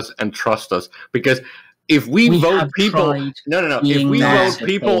listen to us and trust us? Because if we vote people, if we vote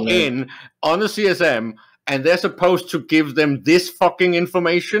people in on the CSM and they're supposed to give them this fucking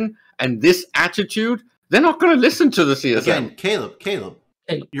information and this attitude, they're not going to listen to the CSM. Again, Caleb,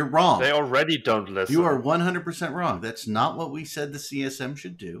 you're wrong. They already don't listen. You are 100% wrong. That's not what we said the CSM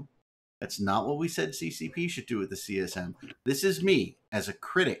should do. That's not what we said CCP should do with the CSM. This is me as a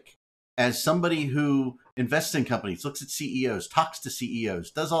critic, as somebody who invests in companies, looks at CEOs, talks to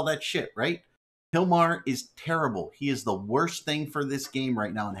CEOs, does all that shit, right? Hilmar is terrible. He is the worst thing for this game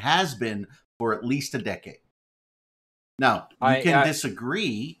right now and has been for at least a decade. Now, you can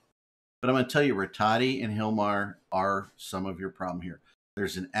disagree, but I'm going to tell you, Rattati and Hilmar are some of your problem here.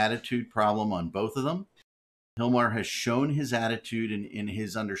 There's an attitude problem on both of them. Hilmar has shown his attitude in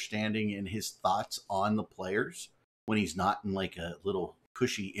his understanding and his thoughts on the players when he's not in like a little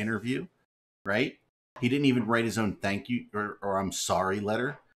cushy interview, right? He didn't even write his own thank you or I'm sorry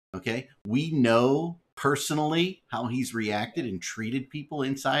letter. Okay, we know personally how he's reacted and treated people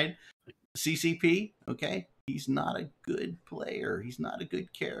inside CCP. Okay, he's not a good player. He's not a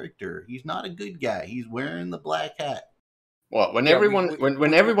good character. He's not a good guy. He's wearing the black hat. Well, when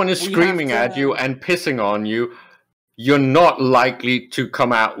everyone is screaming at you and pissing on you, you're not likely to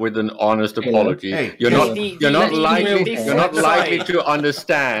come out with an honest apology. Hey, you're not likely to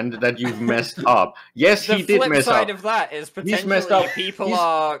understand that you've messed up. Yes, he did mess up. The flip side of that is potentially people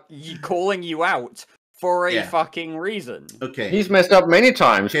are calling you out for a fucking reason. Okay, he's messed up many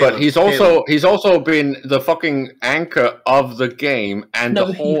times, but he's also been the fucking anchor of the game and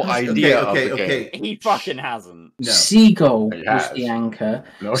the whole idea of the game. He fucking hasn't. No. Seagull was the anchor.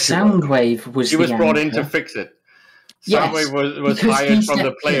 No, Soundwave was the anchor. He was brought in to fix it. Soundwave was hired from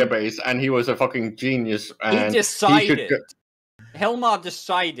the player base, and he was a fucking genius. And Hilmar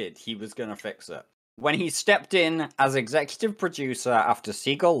decided he was going to fix it when he stepped in as executive producer after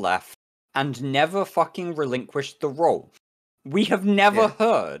Seagull left and never fucking relinquished the role. We have never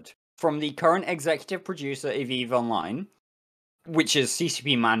heard from the current executive producer of EVE Online, which is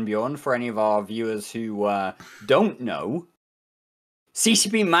CCP Manbjorn, for any of our viewers who don't know.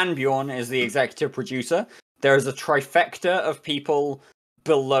 CCP Manbjorn is the executive producer. There is a trifecta of people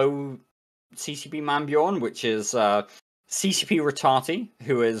below CCP Manbjorn, which is CCP Rattati,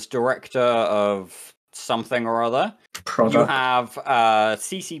 who is director of something or other. Product. You have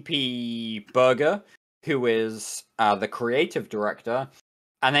CCP Berger, who is the creative director.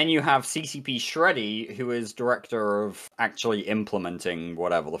 And then you have CCP Shreddy, who is director of actually implementing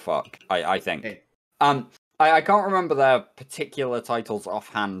whatever the fuck, I think. Hey. I can't remember their particular titles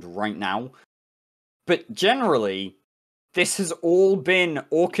offhand right now. But generally, this has all been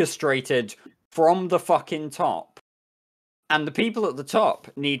orchestrated from the fucking top. And the people at the top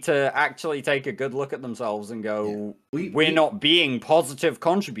need to actually take a good look at themselves and go, we're not being positive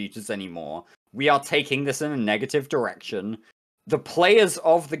contributors anymore. We are taking this in a negative direction. The players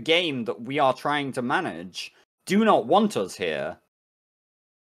of the game that we are trying to manage do not want us here.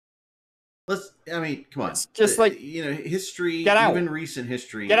 Come on. It's just like, history, even recent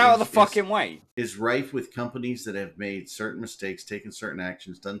history. Get out of the fucking way. Is rife with companies that have made certain mistakes, taken certain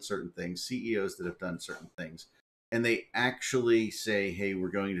actions, done certain things, CEOs that have done certain things. And they actually say, hey, we're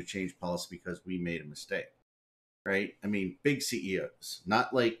going to change policy because we made a mistake. Right? I mean, big CEOs,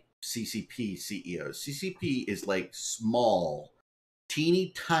 not like CCP CEOs. CCP is like small,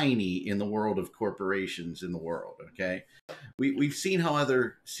 teeny tiny in the world of corporations in the world, okay? We've seen how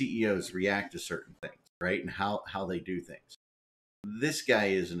other CEOs react to certain things, right? And how they do things. This guy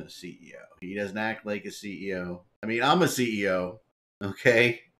isn't a CEO. He doesn't act like a CEO. I mean, I'm a CEO,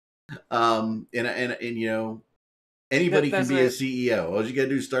 okay? And anybody can be a CEO. All you gotta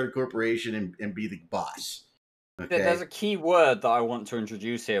do is start a corporation and be the boss. Okay. There's a key word that I want to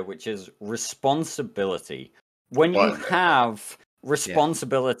introduce here, which is responsibility. When you have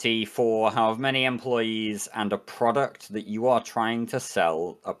responsibility for however many employees and a product that you are trying to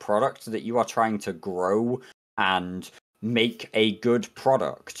sell, a product that you are trying to grow and make a good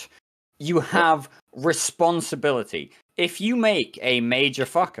product, you have responsibility. If you make a major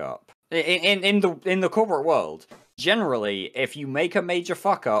fuck up in the corporate world, generally, if you make a major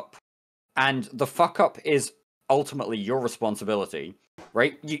fuck up and the fuck up is ultimately your responsibility,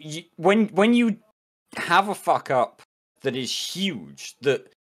 right? When you have a fuck up that is huge,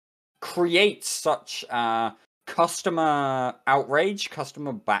 that creates such customer outrage,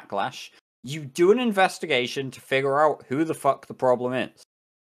 customer backlash, you do an investigation to figure out who the fuck the problem is.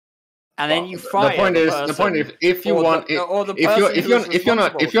 And then you fire the point is, if you want,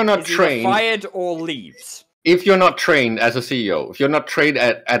 if you're not trained, fired or leaves. If you're not trained as a CEO, if you're not trained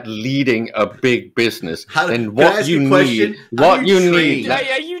at leading a big business, then what you need, are you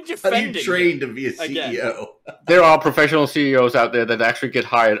defending? Are you trained to be a CEO? There are professional CEOs out there that actually get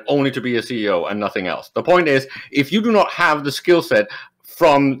hired only to be a CEO and nothing else. The point is, if you do not have the skill set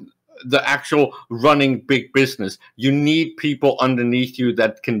from the actual running big business, you need people underneath you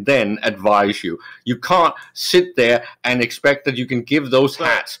that can then advise you. You can't sit there and expect that you can give those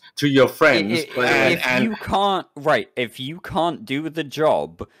hats to your friends. If you can't do the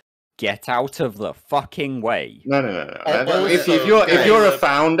job, get out of the fucking way. No. If you're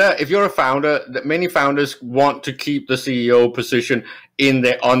a founder, many founders want to keep the CEO position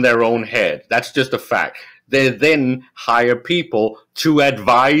on their own head. That's just a fact. They then hire people to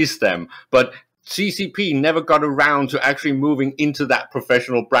advise them. But CCP never got around to actually moving into that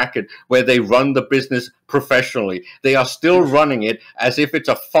professional bracket where they run the business professionally. They are still running it as if it's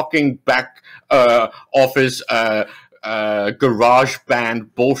a fucking back office garage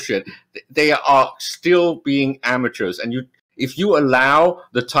band bullshit. They are still being amateurs. And if you allow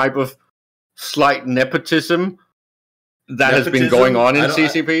the type of slight nepotism that has been going on in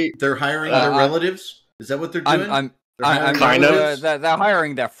CCP... They're hiring their relatives? Is that what they're doing? They're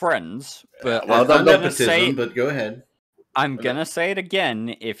hiring their friends, but but go ahead. I'm gonna say it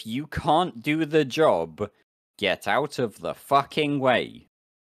again. If you can't do the job, get out of the fucking way.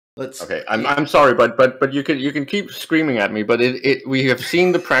 Okay, I'm sorry, but you can keep screaming at me. But we have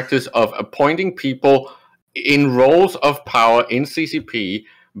seen the practice of appointing people in roles of power in CCP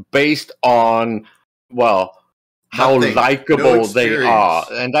based on how likable they are,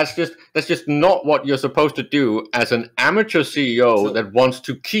 and that's just not what you're supposed to do as an amateur CEO that wants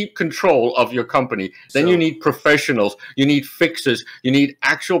to keep control of your company. Then you need professionals, you need fixers, you need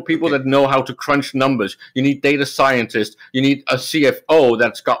actual people that know how to crunch numbers, you need data scientists, you need a CFO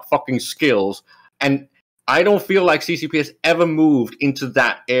that's got fucking skills. And I don't feel like CCP has ever moved into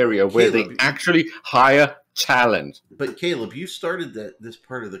that area where they actually hire talent. But Caleb, you started this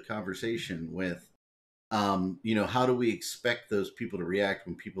part of the conversation with how do we expect those people to react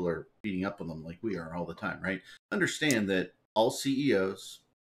when people are beating up on them like we are all the time, right? Understand that all CEOs,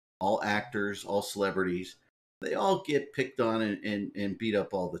 all actors, all celebrities, they all get picked on and beat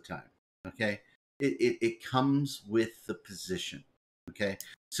up all the time, okay? It comes with the position, okay?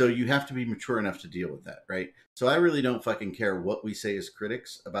 So you have to be mature enough to deal with that, right? So I really don't fucking care what we say as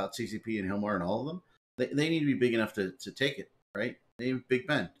critics about CCP and Hilmar and all of them. They need to be big enough to take it, right? They have big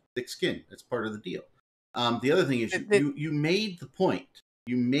men, thick skin. That's part of the deal. The other thing is you made the point.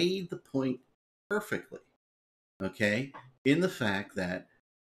 You made the point perfectly, okay? In the fact that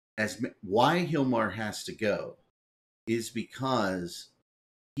why Hilmar has to go is because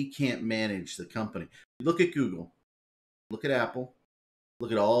he can't manage the company. Look at Google. Look at Apple.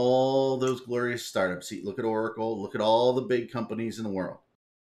 Look at all those glorious startups. Look at Oracle. Look at all the big companies in the world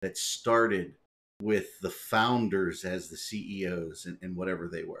that started with the founders as the CEOs and whatever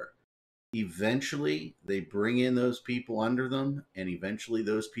they were. Eventually, they bring in those people under them, and eventually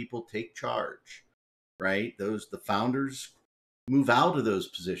those people take charge, right? The founders move out of those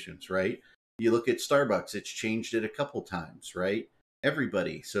positions, right? You look at Starbucks, it's changed it a couple times, right?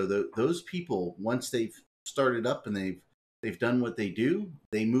 Everybody. So those people, once they've started up and they've done what they do,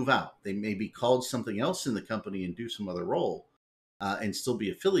 they move out. They may be called something else in the company and do some other role and still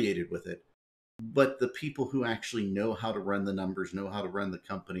be affiliated with it. But the people who actually know how to run the numbers, know how to run the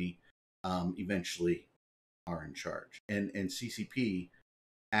company, eventually are in charge. And CCP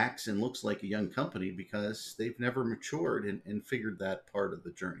acts and looks like a young company because they've never matured and figured that part of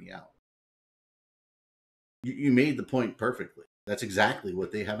the journey out. You made the point perfectly. That's exactly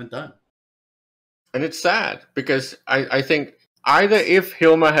what they haven't done. And it's sad because I think either if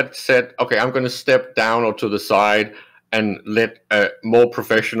Hilmar had said, okay, I'm going to step down or to the side and let a more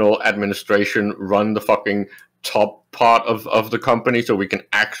professional administration run the fucking top part of the company so we can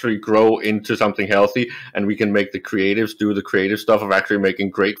actually grow into something healthy and we can make the creatives do the creative stuff of actually making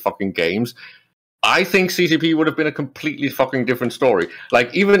great fucking games, I think CCP would have been a completely fucking different story.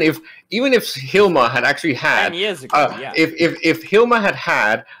 Like even if Hilmar had actually had 10 years ago, if Hilmar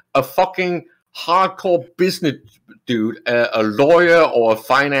had a fucking hardcore business dude, a lawyer or a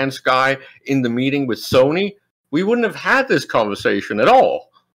finance guy in the meeting with Sony, we wouldn't have had this conversation at all.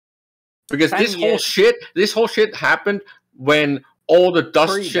 Because this whole shit happened when all the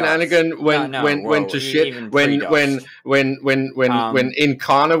dust shenanigan went to shit. When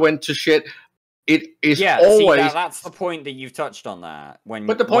Incarna went to shit. It is always that's the point that you've touched on there.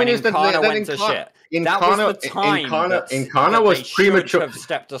 But the point is Incarna went to shit. That was the time Incarna was premature. Have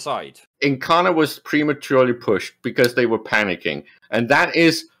stepped aside. Incarna was prematurely pushed because they were panicking, and that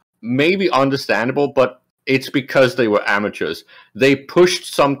is maybe understandable, but it's because they were amateurs. They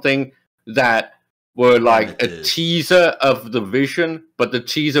pushed something that were like a teaser of the vision, but the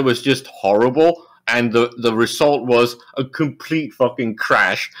teaser was just horrible. And the result was a complete fucking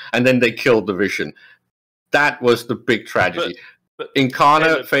crash, and then they killed the vision. That was the big tragedy. But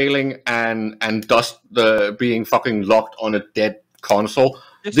Incarna failing and Dust being fucking locked on a dead console.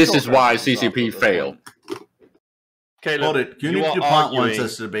 This is why CCP failed. Caleb, hold it. Unity DuPont wants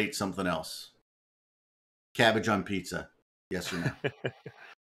us to debate something else. Cabbage on pizza. Yes or no?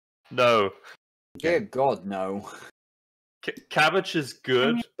 No. Okay. Dear God, no. Cabbage is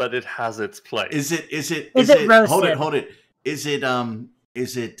good, but it has its place. Is it roasted? Hold it. Is it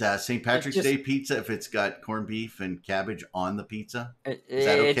St. Patrick's Day pizza if it's got corned beef and cabbage on the pizza? Is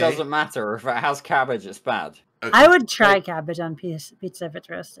that okay? It doesn't matter. If it has cabbage, it's bad. Okay. I would try cabbage on pizza if it's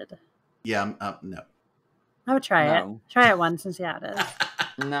roasted. Yeah, no. I would try it. Try it once and see how it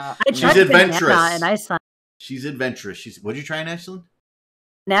is. No. She's adventurous. In Iceland. She's adventurous. What'd you try in Iceland?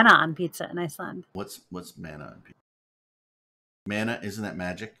 Manna on pizza in Iceland. What's manna on pizza? Manna, isn't that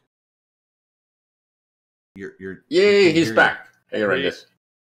magic? Yay, he's back. Hey, Reyes.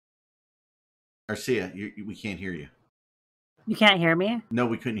 Arcia, we can't hear you. You can't hear me? No,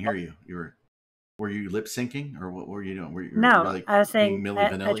 we couldn't hear you. Were you lip syncing or what were you doing? No, I was saying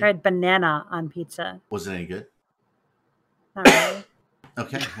I tried banana on pizza. Was it any good? Not really.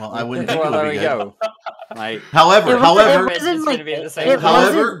 Okay, well, I wouldn't think it would be good. However, it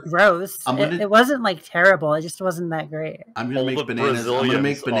wasn't gross. It wasn't like terrible. It just wasn't that great. I'm gonna make bananas. I'm gonna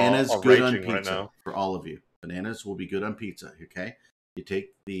make bananas good on pizza for all of you. Bananas will be good on pizza. Okay, you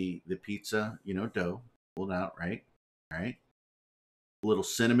take the pizza, dough, pull it out, right? All right. A little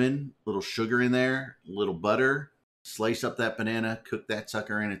cinnamon, a little sugar in there, a little butter. Slice up that banana, cook that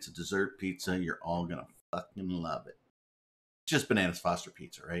sucker in. It's a dessert pizza. You're all gonna fucking love it. Just bananas Foster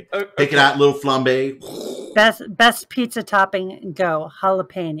pizza, right? Okay. Take it out, little flambe. Best pizza topping, go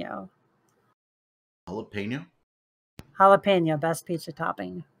jalapeno. Jalapeno? Jalapeno, best pizza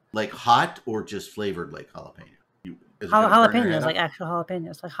topping. Like hot or just flavored like jalapeno? Jalapenos, like actual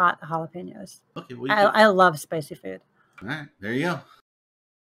jalapenos, like hot jalapenos. Okay, I love spicy food. All right, there you go.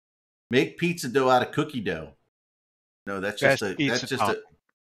 Make pizza dough out of cookie dough. No, that's just a.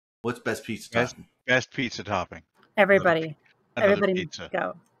 What's best pizza topping? Best pizza topping. Everybody pizza.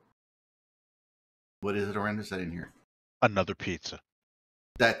 Go. What is it, Horrendous? I didn't hear. Another pizza.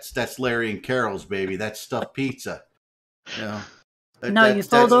 That's Larry and Carol's, baby. That's stuffed pizza. You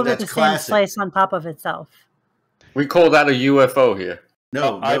fold over the same slice on top of itself. We call that a UFO here.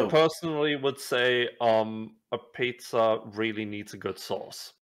 No. I personally would say a pizza really needs a good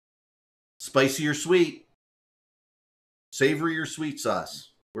sauce. Spicy or sweet? Savory or sweet sauce?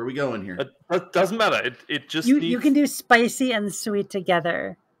 Where are we going here? It doesn't matter. It just you can do spicy and sweet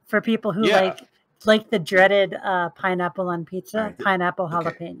together for people who like the dreaded pineapple on pizza. Right, pineapple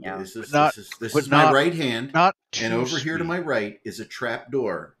jalapeno. This is my right hand, and over here to my right is a trap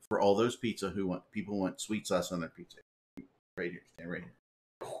door for all those people who want sweet sauce on their pizza. Right here, stand right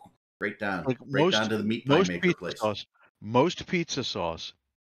here, right down to the meat pie maker place. Most pizza sauce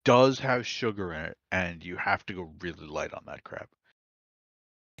does have sugar in it, and you have to go really light on that crap.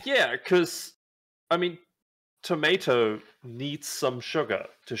 Yeah, because, tomato needs some sugar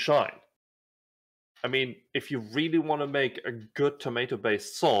to shine. If you really want to make a good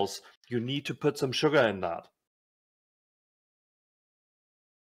tomato-based sauce, you need to put some sugar in that.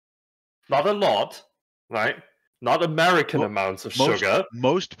 Not a lot, right? Not American amounts of sugar.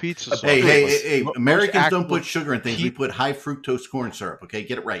 Most pizza sauce. Hey! Americans don't put sugar in things. We put high fructose corn syrup. Okay,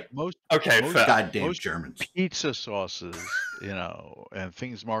 get it right. Most goddamn Germans. Pizza sauces, and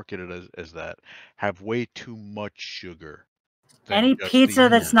things marketed as that have way too much sugar. Any pizza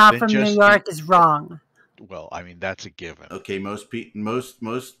that's not from New York is wrong. Well, that's a given. Okay, most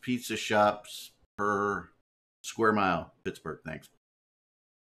pizza shops per square mile, Pittsburgh. Thanks.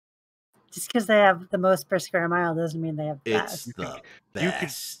 Just because they have the most per square mile doesn't mean they have the best. It's the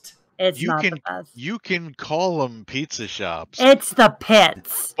best. It's not the best. You can call them pizza shops. It's the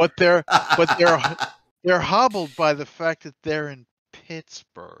pits. But they're hobbled by the fact that they're in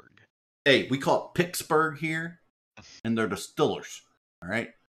Pittsburgh. Hey, we call it Pittsburgh here, and they're the Stillers. All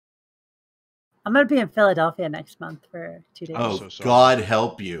right. I'm going to be in Philadelphia next month for 2 days. Oh, God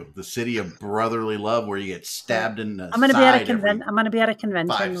help you. The city of brotherly love where you get stabbed in the I'm going to be at a I'm going to be at a 5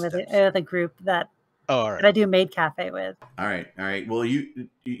 convention with steps. a group that, all right. that I do Maid Cafe with. All right. Well, you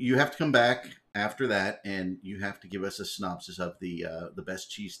have to come back after that, and you have to give us a synopsis of the best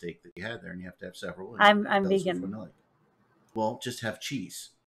cheesesteak that you had there, and you have to have several. I'm vegan. Like. Well, just have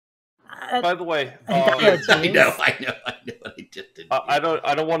cheese. By the way, I know. I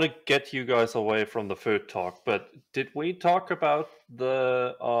don't want to get you guys away from the food talk, but did we talk about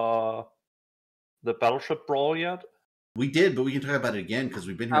the Battleship Brawl yet? We did, but we can talk about it again because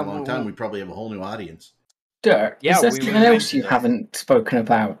we've been here a long time. We probably have a whole new audience. Dirk, is there something else you haven't spoken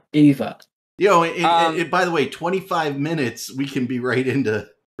about either? And by the way, 25 minutes, we can be right into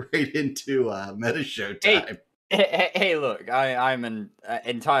meta show time. Hey, look, I'm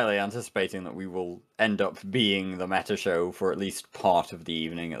entirely anticipating that we will end up being the meta show for at least part of the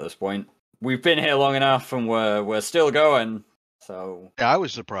evening at this point. We've been here long enough, and we're still going. So yeah, I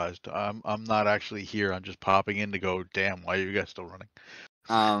was surprised. I'm not actually here. I'm just popping in to go. Damn, why are you guys still running?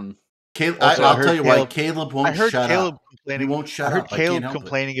 Caleb, I'll tell you why. Caleb won't shut up. He won't shut up. I heard Caleb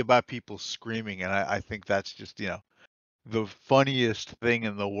complaining about people screaming, and I think that's just the funniest thing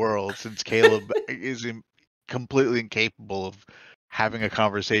in the world. Since Caleb is completely incapable of having a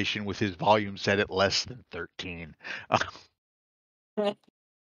conversation with his volume set at less than 13.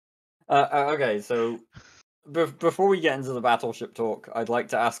 Okay, so before we get into the battleship talk, I'd like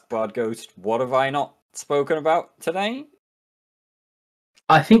to ask Bard Ghost, what have I not spoken about today?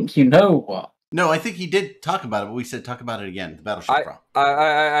 I think you know what. No, I think he did talk about it, but we said talk about it again. The battleship brawl.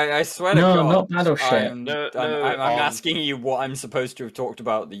 I swear to God. No, not battleship. I'm asking you what I'm supposed to have talked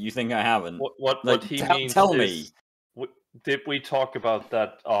about that you think I haven't. What he means tell me. Did we talk about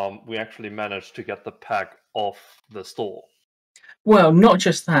that? We actually managed to get the pack off the store. Well, not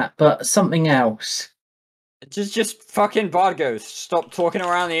just that, but something else. Just fucking Bard Ghost. Stop talking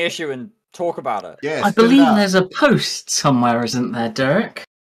around the issue and talk about it. Yeah, I believe there's a post somewhere, isn't there, Derek?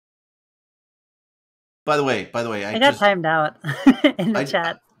 By the way, I got timed out in the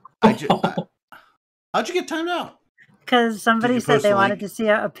chat. How'd you get timed out? Because somebody said they wanted to see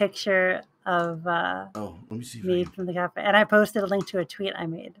a picture of let me see me from the cafe, and I posted a link to a tweet I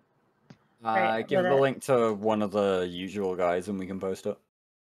made. Give the link to one of the usual guys, and we can post it.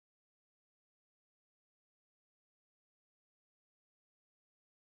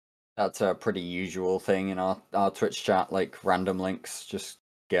 That's a pretty usual thing in our Twitch chat, like random links just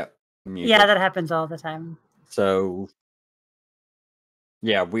get muted. Yeah, that happens all the time. So,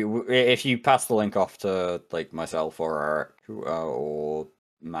 yeah, we if you pass the link off to like myself or Eric or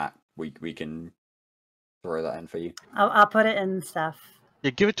Matt, we can throw that in for you. I'll put it in stuff.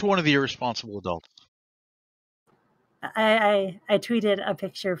 Yeah, give it to one of the irresponsible adults. I tweeted a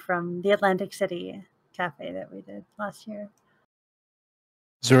picture from the Atlantic City cafe that we did last year.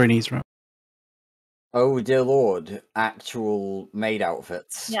 Zoranese, right? Oh dear lord! Actual maid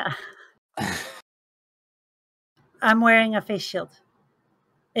outfits. Yeah. I'm wearing a face shield.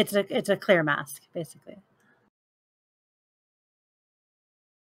 It's a clear mask, basically.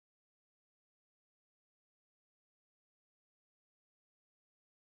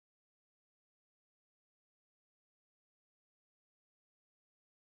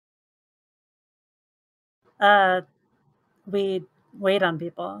 We wait on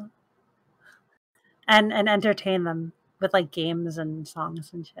people and entertain them with like games and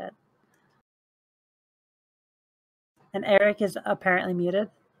songs and shit. And Eric is apparently muted.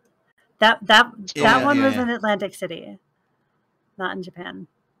 That one was in Atlantic City, not in Japan.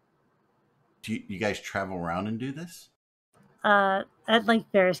 Do you guys travel around and do this? At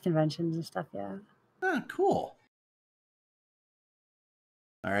like various conventions and stuff, yeah. Ah, cool.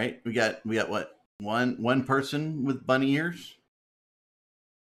 All right, we got what? One person with bunny ears.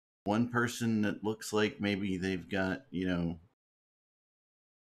 One person that looks like maybe they've got,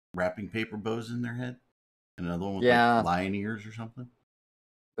 wrapping paper bows in their head. And another one with like lion ears or something.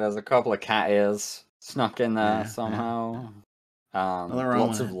 There's a couple of cat ears snuck in there somehow.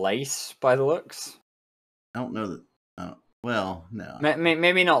 Lots of lace by the looks. I don't know that. Well, no.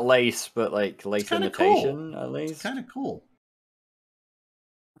 Maybe not lace, but like lace imitation cool. at least. It's kind of cool.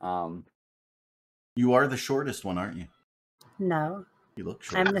 You are the shortest one, aren't you? No. You look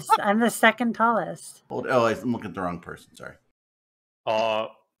short. I'm the second tallest. I'm looking at the wrong person. Sorry.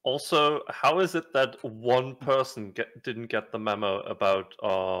 Also, how is it that one person didn't get the memo about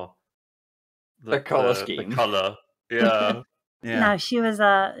the color scheme? The color, yeah. Yeah. No, she was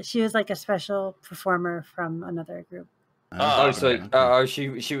like a special performer from another group.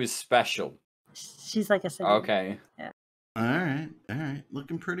 She was special. She's like a singer. Okay. Yeah. All right.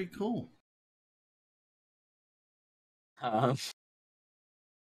 Looking pretty cool. All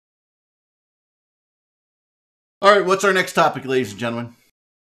right, what's our next topic, ladies and gentlemen?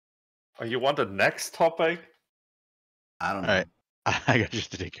 Oh, you want the next topic? I don't know. All right. I got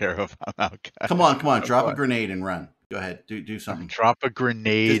just to take care of. I'm out, guys. Come on. Drop a grenade and run. Go ahead. Do something. Drop a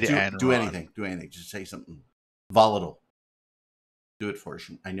grenade and do run. anything. Do anything. Just say something volatile. Do it for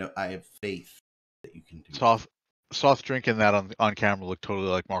us. I know. I have faith that you can do. Soft drinking that on camera looked totally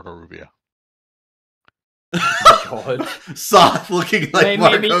like Marco Rubio. God. Soft looking like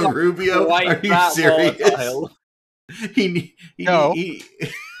Marco Rubio. Are you serious? No.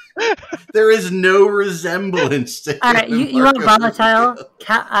 There is no resemblance to all right, you want volatile?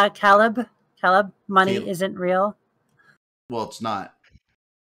 Caleb, money isn't real. Well, it's not.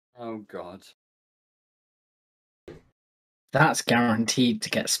 Oh God. That's guaranteed to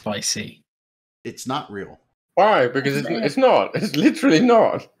get spicy. It's not real. Why? Because it's not. It's literally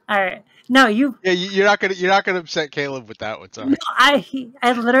not. All right. No, you. Yeah, you're not gonna upset Caleb with that one. Sorry. No, I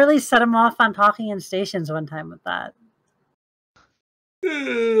literally set him off on talking in stations one time with that.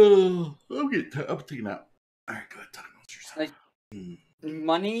 I'm taking out. All right, go ahead. Talk about yourself. Like,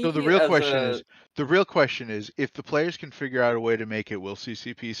 money. So the real question is, if the players can figure out a way to make it, will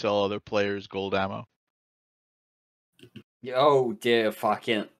CCP sell other players gold ammo? Oh dear,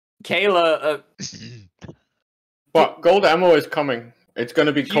 fucking Kayla. But gold ammo is coming. It's going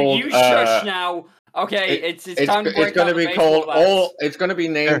to be called. You shush now. Okay, it's time to break. It's going to be called all. It's going to be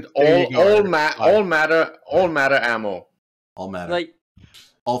named all matter ammo. All matter. Like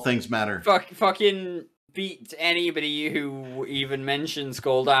all things matter. Fucking beat anybody who even mentions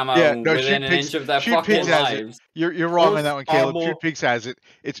gold ammo Shoot within an inch of their fucking lives. You're wrong on that one, Caleb. Shoot Pigs has it.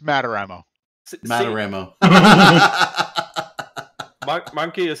 It's matter ammo. Matter ammo.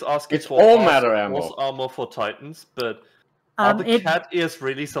 Monkey is asking it's all matter ammo. What's armor for Titans, but are the cat ears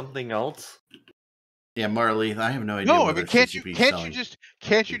really something else? Yeah, Marley, I have no idea. No, I mean, can't you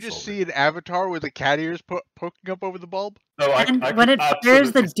just see an avatar with the cat ears poking up over the bulb? No, when it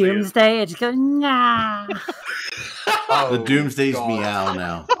fires the Doomsday, it's going nah. The Doomsday's meow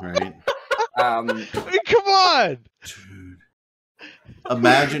now, right? I mean, come on, dude.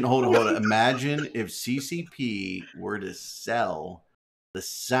 Imagine, hold on. Imagine if CCP were to sell the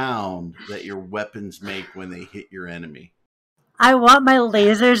sound that your weapons make when they hit your enemy. I want my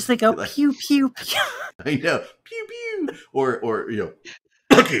lasers to go pew pew pew. I know, pew pew, or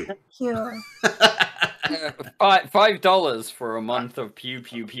pew. $5 for a month of pew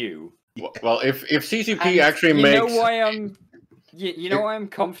pew pew. Well, if CCP actually makes, you know why I'm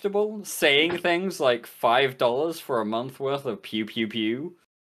comfortable saying things like $5 for a month worth of pew pew pew.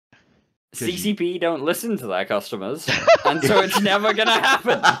 CCP don't listen to their customers, and so it's never gonna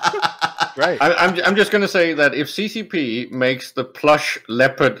happen. Right. I'm just gonna say that if CCP makes the plush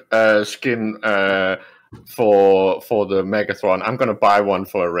leopard skin for the Megathron, I'm gonna buy one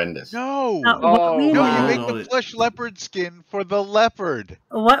for Arendis. No, you make the plush leopard skin for the leopard.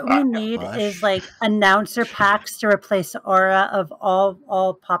 What we need is like announcer packs to replace Aura of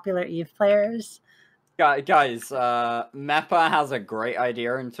all popular Eve players. Guys, Meppa has a great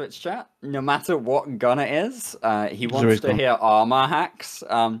idea in Twitch chat. No matter what gun it is, he wants to hear armor hacks.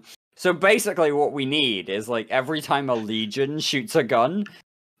 So basically what we need is like every time a Legion shoots a gun,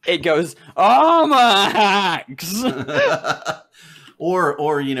 it goes armor hacks. or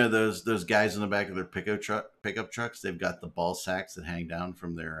those guys in the back of their pickup trucks, they've got the ball sacks that hang down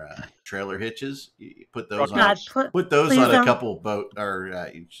from their trailer hitches. You put those on a couple boat or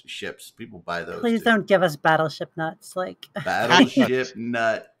ships. People buy those. Please don't give us battleship nuts like battleship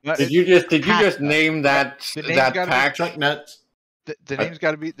nut. Did you just name that pack? Truck nuts. The name's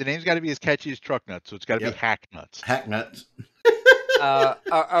got to be as catchy as truck nuts, so it's got to be hack nuts. Hack nuts.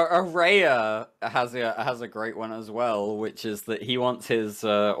 Araya has a great one as well, which is that he wants his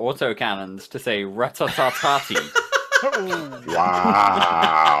autocannons to say "ratatatati."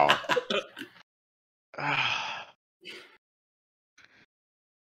 Wow.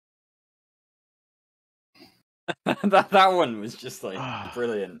 that one was just like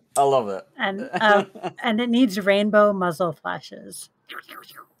brilliant. I love it. And it needs rainbow muzzle flashes.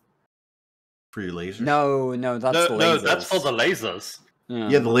 For your lasers? No, that's lasers. No, that's for the lasers.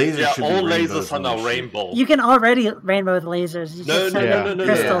 Yeah, the lasers should all be lasers are now rainbow. You can already rainbow the lasers. You no.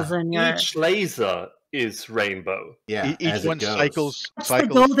 Crystals in your... Each laser is rainbow. Yeah, each one cycles. That's the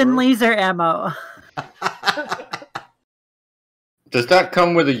golden laser ammo. Does that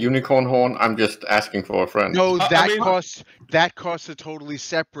come with a unicorn horn? I'm just asking for a friend. No, that costs a totally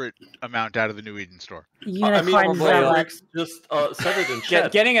separate amount out of the New Eden store. Unicorn just said it in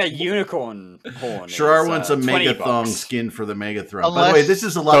chat. Getting a unicorn horn. Sure, wants a Megathong skin for the Megathrone. By the way, this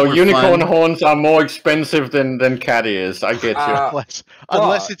is a lot more unicorn fun. horns are more expensive than cat ears. I get you.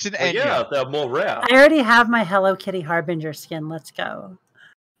 Unless it's an Enya. Yeah, they're more rare. I already have my Hello Kitty Harbinger skin. Let's go.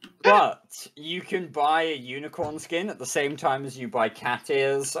 But you can buy a unicorn skin at the same time as you buy cat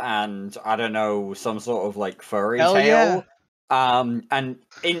ears and, I don't know, some sort of like furry tail. Yeah. And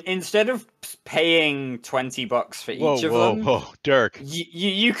instead of paying $20 for each of them, whoa, Dirk,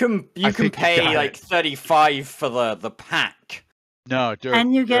 you can pay like $35 for the pack. No, Dirk,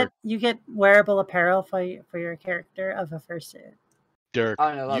 and you get wearable apparel for your character of a fursuit. Dirk,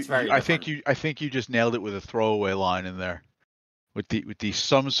 oh no, that's very. I think you just nailed it with a throwaway line in there. With the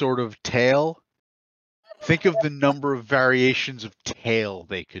some sort of tail. Think of the number of variations of tail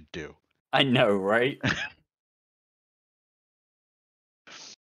they could do. I know, right?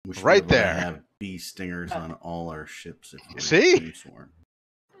 Right there. Have bee stingers on all our ships. If you see,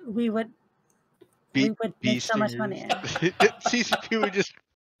 we would make so much money. CCP would just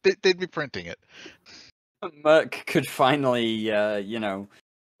they'd be printing it. Merc could finally,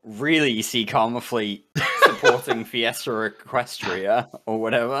 really see Karma Fleet supporting Fiesta Equestria or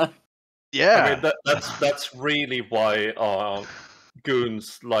whatever. Yeah, I mean that's really why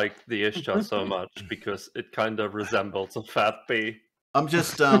goons like the Ishtar so much, because it kind of resembles a fat bee. I'm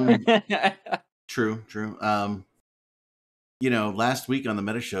just true. Last week on the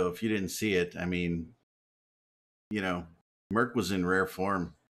Meta Show, if you didn't see it, I mean, Merc was in rare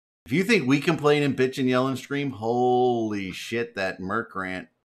form. If you think we complain and bitch and yell and scream, holy shit, that Merc rant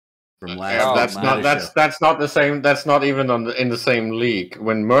from last that's not the same. That's not even in the same league.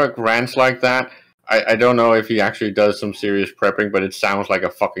 When Merc rants like that, I don't know if he actually does some serious prepping, but it sounds like a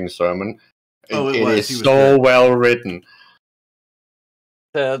fucking sermon. It is so well written.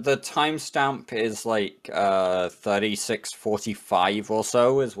 The timestamp is like 36:45 or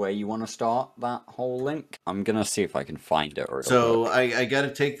so is where you want to start that whole link. I'm gonna see if I can find it. So I got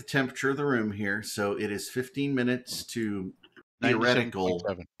to take the temperature of the room here. So it is 15 minutes to theoretical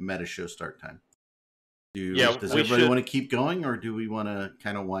Meta Show start time. Does everybody want to keep going, or do we want to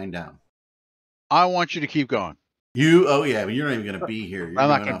kind of wind down? I want you to keep going. But you're not even going to be here. I'm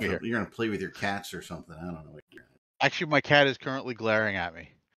not going to be here. You're going to play with your cats or something. I don't know what you're. Actually, my cat is currently glaring at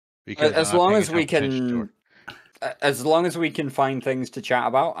me. Because as long as we can find things to chat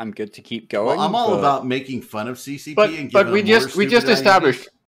about, I'm good to keep going. Well, I'm all about making fun of CCP but we just established,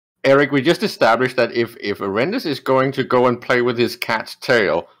 Eric. We just established that if Arendis is going to go and play with his cat's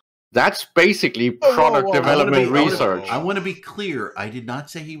tail, that's basically product development research. I want to be clear. I did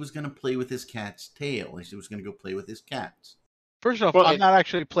not say he was going to play with his cat's tail. I said he was going to go play with his cats. First off, I'm not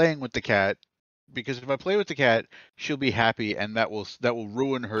actually playing with the cat. Because if I play with the cat, she'll be happy, and that will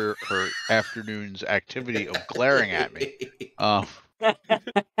ruin her afternoon's activity of glaring at me.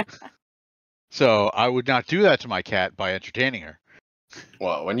 So I would not do that to my cat by entertaining her.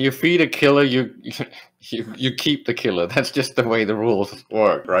 Well, when you feed a killer, you keep the killer. That's just the way the rules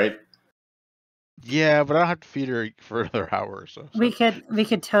work, right? Yeah, but I don't have to feed her for another hour or so. We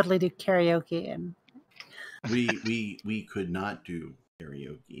could totally do karaoke, and we could not do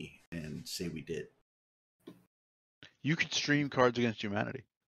karaoke and say we did. You could stream Cards Against Humanity.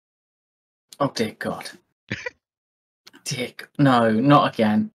 Oh dear God. Dick. No, not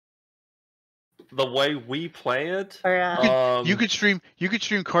again. The way we play it, you could stream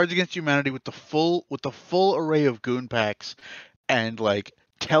Cards Against Humanity with the full array of goon packs, and like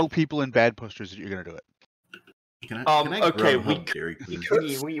tell people in bad posters that you're gonna do it. Okay, we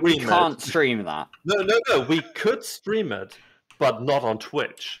can't stream that. No, we could stream it, but not on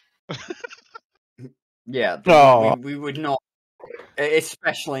Twitch. Yeah, we would not,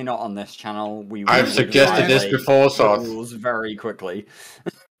 especially not on this channel. I've suggested this before, so rules very quickly.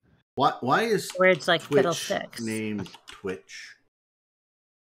 Why is words like Twitch fiddlesticks named Twitch?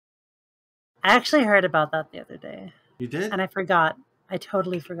 I actually heard about that the other day. You did? And I forgot. I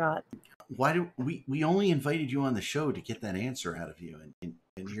totally forgot. Why do we only invited you on the show to get that answer out of you, and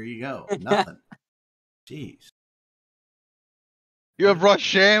here you go, nothing. Jeez. You have brought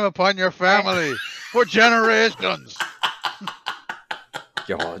shame upon your family for generations.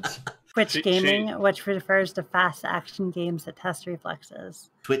 God. Twitch gaming, which refers to fast action games that test reflexes.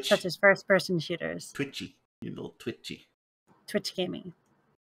 Twitch. Such as first-person shooters. Twitchy. You little twitchy. Twitch gaming.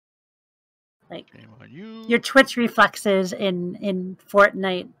 Like, your Twitch reflexes in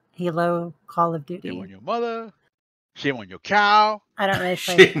Fortnite, Halo, Call of Duty. Shame on your mother. Shame on your cow. I don't really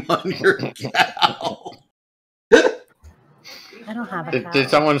play. Shame on your cow. I don't have a cow. Did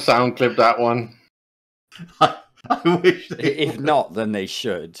someone sound clip that one? I wish they If would. not, then they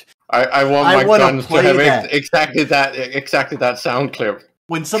should. I want my guns to have exactly that sound clip.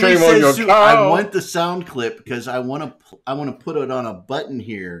 When somebody says, "I want the sound clip," because I want to put it on a button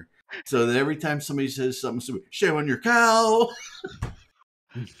here, so that every time somebody says something, "Shame on your cow."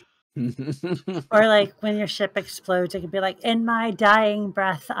 Or like when your ship explodes, it could be like, "In my dying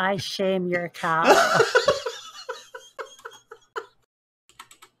breath, I shame your cow."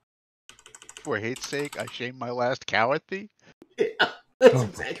 For hate's sake, I shame my last cow at thee. Yeah, that's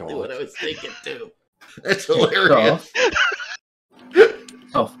exactly what I was thinking too. That's hilarious.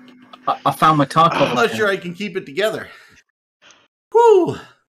 Oh, I found my Tarkov. I'm not sure I can keep it together. Whew.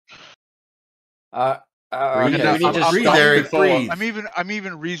 Breathe. I'm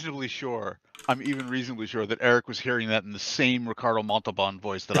even reasonably sure that Eric was hearing that in the same Ricardo Montalban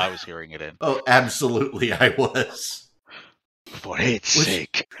voice that I was hearing it in. Oh, absolutely, I was. For hate's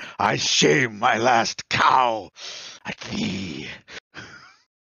sake, I shame my last cow at thee.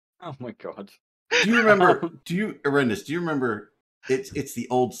 Oh my god. Do you remember? Do you remember? It's the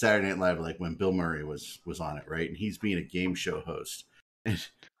old Saturday Night Live, like when Bill Murray was on it, right? And he's being a game show host,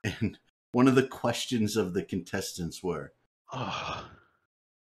 and one of the questions of the contestants were,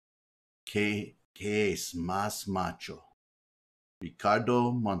 ¿Qué es más macho?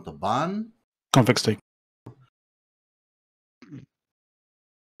 Ricardo Montalban? Convict steak.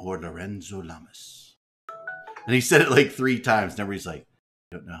 Or Lorenzo Lamas? And he said it like 3 times, and everybody's like,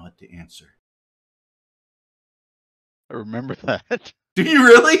 I don't know what to answer. I remember that. Do you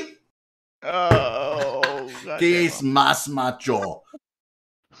really? Oh, ¿Qué es más macho?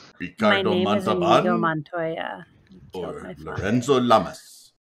 Ricardo Montalban Montoya. or Lorenzo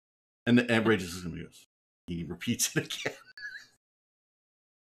Lamas? And everybody just goes, he repeats it again.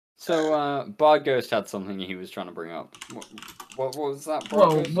 So, Bard Ghost had something he was trying to bring up. What was that?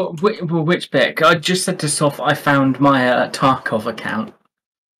 Well, which bit? I just said to Soph, I found my Tarkov account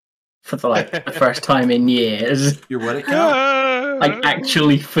for the first time in years. Your what account? I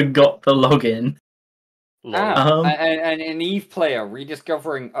actually forgot the login. And an Eve player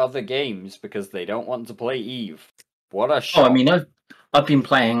rediscovering other games because they don't want to play Eve. What a shock. Oh, I mean, I've been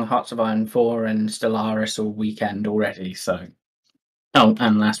playing Hearts of Iron 4 and Stellaris all weekend already, so... Oh,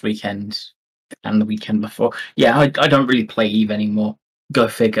 and last weekend, and the weekend before. Yeah, I don't really play Eve anymore. Go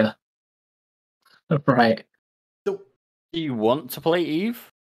figure. Right. Do you want to play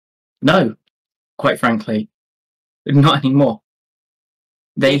Eve? No, quite frankly. Not anymore.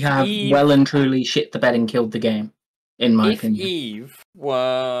 They have well and truly shit the bed and killed the game, in my opinion. If Eve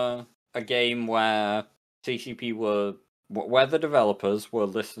were a game where CCP were... where the developers were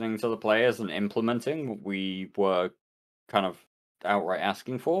listening to the players and implementing what we were kind of outright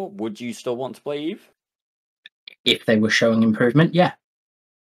asking for, would you still want to play Eve? If they were showing improvement, yeah.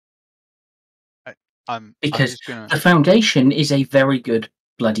 Because the Foundation is a very good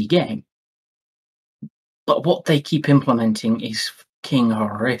bloody game. But what they keep implementing is fucking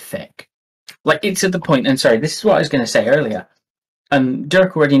horrific. Like, it's at the point, and sorry, this is what I was going to say earlier.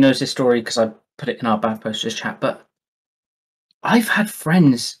 Dirk already knows this story because I put it in our Bad Posters chat, but I've had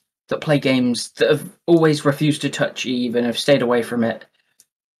friends that play games that have always refused to touch Eve and have stayed away from it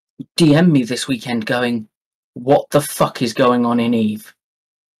DM me this weekend going, what the fuck is going on in Eve?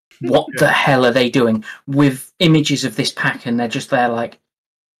 What the hell are they doing? With images of this pack, and they're just there like,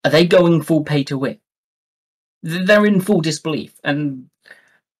 are they going full pay to win? They're in full disbelief, and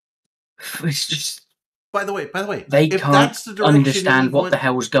it's just... By the way, they can't understand what the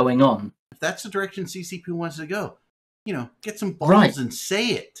hell's going on. If that's the direction CCP wants to go, get some balls and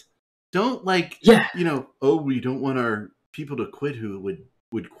say it. Don't we don't want our people to quit who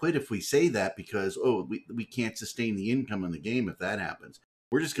would quit if we say that because, we can't sustain the income in the game if that happens.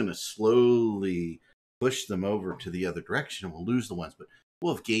 We're just going to slowly push them over to the other direction and we'll lose the ones, but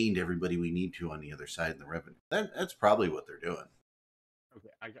we'll have gained everybody we need to on the other side in the revenue. That's probably what they're doing. Okay,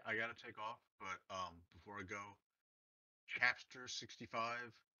 I got to take off, but before I go, chapter 65.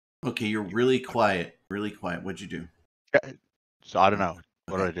 Okay, you're really quiet. Really quiet. What'd you do? So I don't know.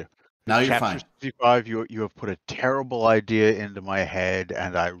 What did I do? Now you're Chapter fine. 65, you have put a terrible idea into my head,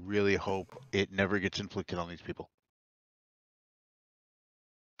 and I really hope it never gets inflicted on these people.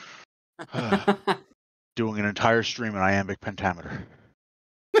 Doing an entire stream in iambic pentameter.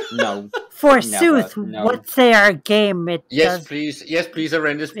 No. Forsooth, what say our game? Please,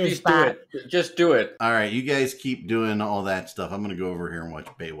 Arendis, please do it. Just do it. All right, you guys keep doing all that stuff. I'm going to go over here and watch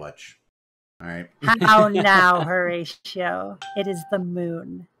Baywatch. All right. How now, Horatio? It is the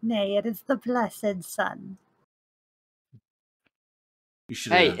moon. Nay, it is the blessed sun. You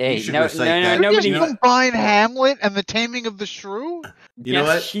should. Hey, you should no, recite that. Did you combine Hamlet and the Taming of the Shrew? You know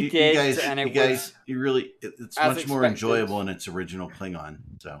what? You guys, you really, it's much more enjoyable in its original Klingon.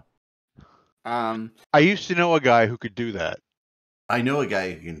 So, I used to know a guy who could do that. I know a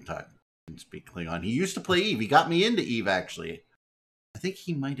guy who can talk and speak Klingon. He used to play Eve. He got me into Eve, actually. I think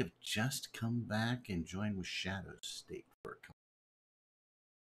he might have just come back and joined with Shadow's State for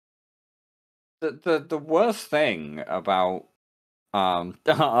a couple. The worst thing about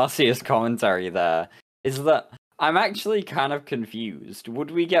Arceus' commentary there is that I'm actually kind of confused.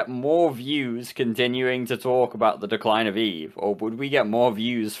 Would we get more views continuing to talk about the decline of Eve, or would we get more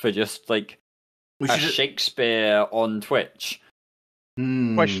views for just like Shakespeare on Twitch?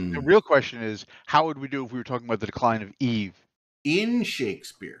 The real question is, how would we do if we were talking about the decline of Eve in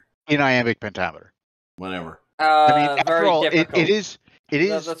Shakespeare, in iambic pentameter? Whatever. I mean, after all, it is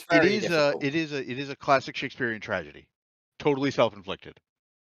a classic Shakespearean tragedy, totally self-inflicted.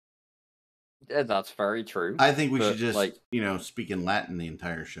 That's very true. I think we should just, speak in Latin the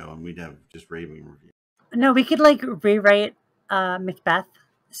entire show, and we'd have just raving reviews. No, we could rewrite Macbeth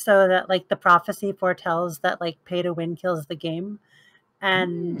so that the prophecy foretells that pay to win kills the game,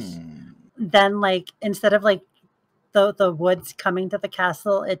 and then instead of the woods coming to the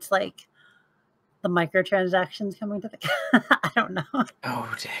castle, it's the microtransactions coming to the I don't know.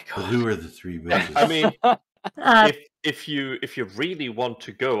 Oh dear God. Who are the three witches? I mean, if you really want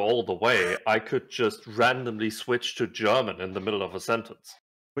to go all the way, I could just randomly switch to German in the middle of a sentence.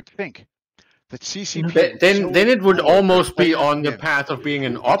 But think that CCP then it would almost be on the path of being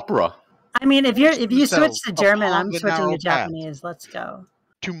an opera. I mean, if you switch to German, I'm switching to Japanese. Let's go.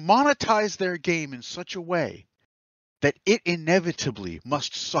 To monetize their game in such a way that it inevitably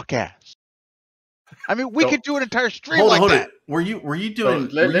must suck ass. I mean, we could do an entire stream like that. Were you doing?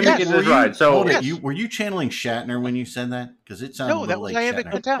 Let me get this right. So, were you channeling Shatner when you said that? Because it sounded that was iambic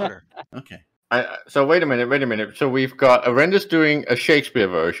pentameter. Okay. So wait a minute. So we've got Arendis doing a Shakespeare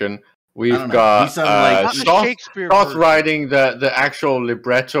version. We've got Soth writing the actual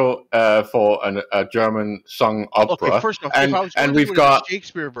libretto for a German sung opera. Okay, first off, and we've got a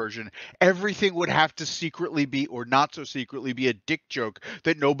Shakespeare version. Everything would have to secretly be, or not so secretly, be a dick joke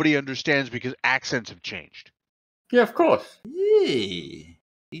that nobody understands because accents have changed. Yeah, of course.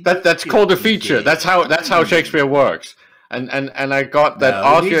 That's called a feature. That's how Shakespeare works. And I got that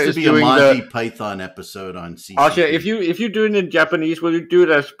Arcia is doing a Monty Python episode on CCP. Arcia, if you do it in Japanese, will you do it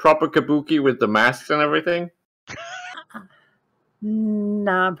as proper kabuki with the masks and everything?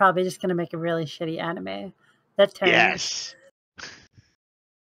 No, I'm probably just gonna make a really shitty anime. That turns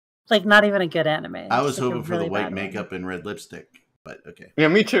not even a good anime. I was hoping for the white makeup and red lipstick, but okay. Yeah,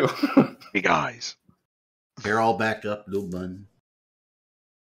 me too. Big eyes. Hair all back up, little bun.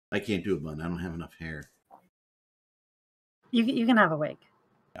 I can't do a bun. I don't have enough hair. You can have a wig.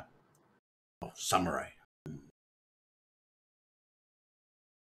 Yeah. Oh, samurai.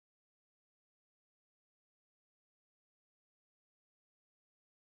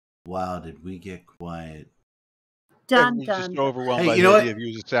 Wow, did we get quiet? Done. Just overwhelmed by the idea of you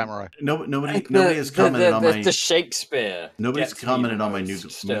as a samurai. Nobody has commented on my the Shakespeare. Nobody's commented on my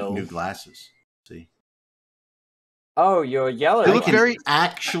new glasses. See? Oh, you're yellow. I can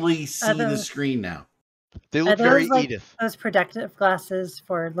actually see the screen now. They look very Edith. Those protective glasses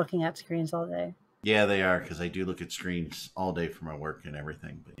for looking at screens all day. Yeah, they are, because I do look at screens all day for my work and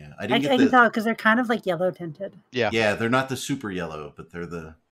everything. But yeah, I can tell because they're kind of yellow tinted. Yeah, they're not the super yellow, but they're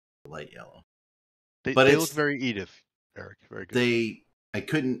the light yellow. They look very Edith, Eric. Very good. I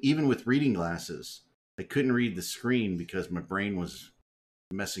couldn't, even with reading glasses, I couldn't read the screen because my brain was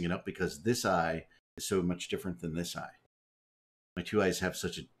messing it up because this eye is so much different than this eye. My two eyes have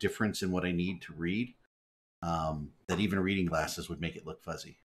such a difference in what I need to read. That even reading glasses would make it look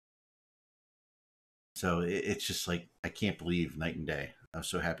fuzzy. So it's just I can't believe night and day. I was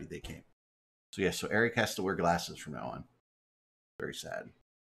so happy they came. So yeah, so Eric has to wear glasses from now on. Very sad.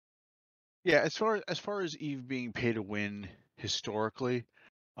 Yeah, as far as Eve being pay to win historically,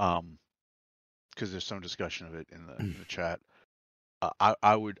 because there's some discussion of it in the chat.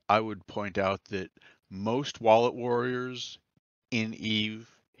 I would point out that most wallet warriors in Eve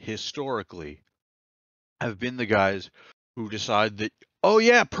historically have been the guys who decide that, oh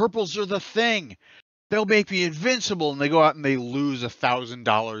yeah, purples are the thing. They'll make me invincible, and they go out and they lose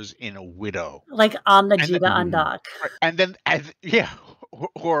 $1,000 in a widow, on the Jita undock. And then,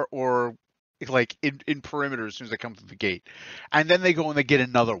 or in perimeter as soon as they come through the gate, and then they go and they get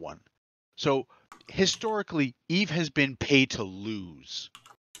another one. So historically, Eve has been pay to lose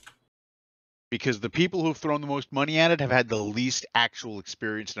because the people who've thrown the most money at it have had the least actual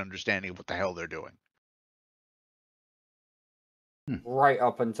experience and understanding of what the hell they're doing. right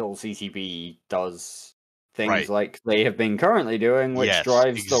up until CCP does things like they have been currently doing, which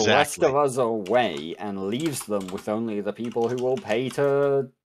drives the rest of us away and leaves them with only the people who will pay to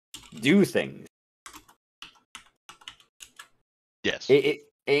do things. Yes.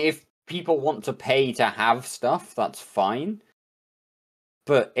 If people want to pay to have stuff, that's fine.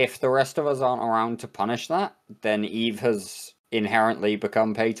 But if the rest of us aren't around to punish that, then EVE has inherently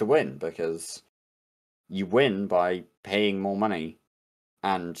become pay to win, because you win by paying more money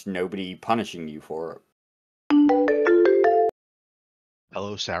and nobody punishing you for it.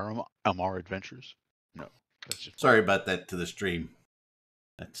 Hello, Sarah Amar Adventures. No, that's just sorry about that to the stream.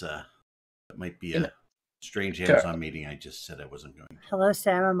 That's that might be a strange Amazon meeting. I just said I wasn't going. Hello,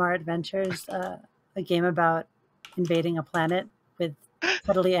 Sarah Amar Adventures, a game about invading a planet with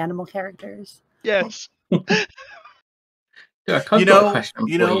totally animal characters. Yes. If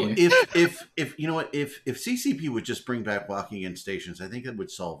CCP would just bring back walking in stations, I think it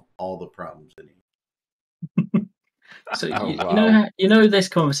would solve all the problems. So you know this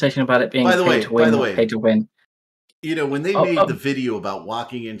conversation about it being pay to win, pay to win. When they made the video about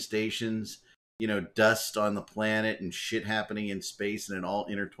walking in stations, dust on the planet and shit happening in space and it all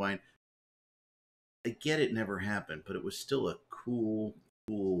intertwined. I get it never happened, but it was still a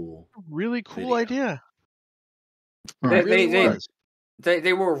really cool idea.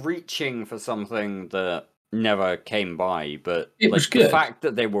 They were reaching for something that never came by, but it was good. The fact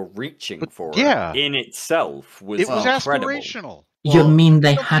that they were reaching for it in itself was aspirational. You mean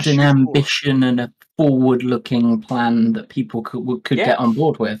they had an ambition and a forward-looking plan that people could get on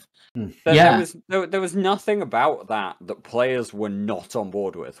board with? There was nothing about that players were not on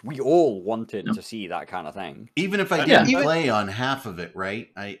board with. We all wanted to see that kind of thing. Even if I didn't play on half of it, right?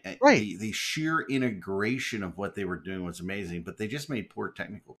 The sheer integration of what they were doing was amazing, but they just made poor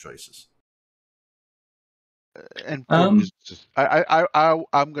technical choices. And poor business.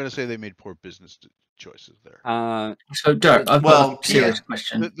 I'm going to say they made poor business choices there. So, Dirk, I've got a serious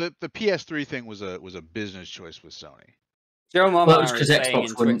question. The PS3 thing was a business choice with Sony. Joe Mummer is saying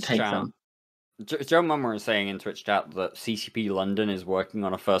in Twitch chat. Joe Mummer is saying in Twitch chat that CCP London is working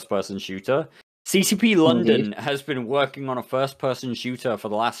on a first-person shooter. CCP London has been working on a first-person shooter for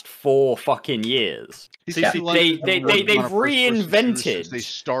the last 4 fucking years. They've reinvented. They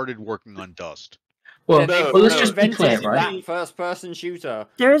started working on Dust. Well, let's just be clear, right? That first-person shooter.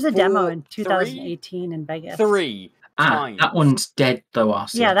 There is a demo in 2018 in Vegas. 3 times. That one's dead, though,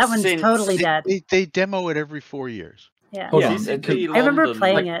 Arce. Yeah, that one's totally dead. They demo it every 4 years. Yeah, I remember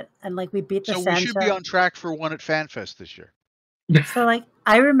playing it, and we beat the Santa. So we should be on track for one at FanFest this year. So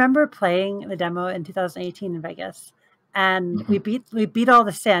I remember playing the demo in 2018 in Vegas, and we beat all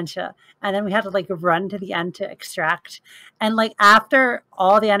the Sancha, and then we had to run to the end to extract, and after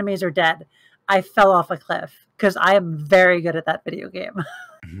all the enemies are dead, I fell off a cliff because I am very good at that video game.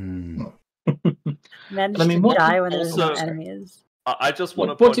 Managed to die when there's no enemies. I just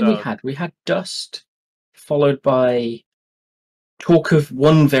want to point out. What did we have? We had Dust, followed by talk of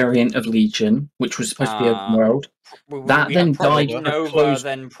one variant of Legion, which was supposed to be open world. That then died. Nova,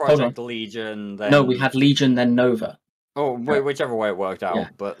 then Project Legion. Then... No, we had Legion, then Nova. Oh, whichever way it worked out. Yeah.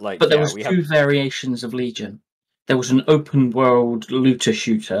 But there was 2 variations of Legion. There was an open world looter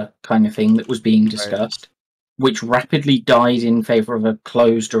shooter kind of thing that was being discussed, which rapidly died in favor of a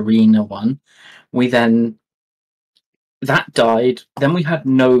closed arena one. That died. Then we had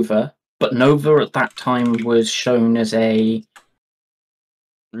Nova. But Nova at that time was shown as a...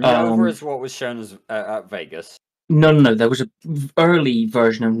 Nova is what was shown as at Vegas. No. There was an early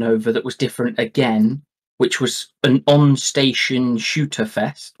version of Nova that was different again, which was an on-station shooter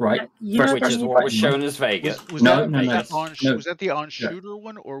fest, right? Which is what was shown as Vegas. Was that the on-shooter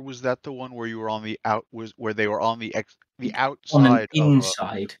one, or was that the one where you were on the where they were on the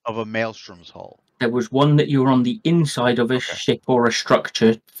outside of a Maelstrom's hull? There was one that you were on the inside of a ship or a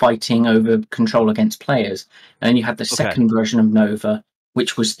structure fighting over control against players. And then you had the second version of Nova,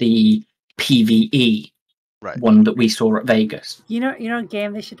 which was the PvE one that we saw at Vegas. You know a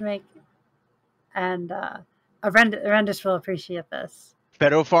game they should make? And Arendis will appreciate this.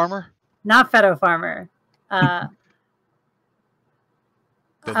 Fedo Farmer? Not Fedo Farmer. A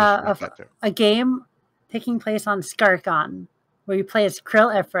game taking place on Skarkon, where you play as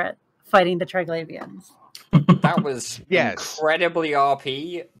Krill Ifrit fighting the Triglavians. That was incredibly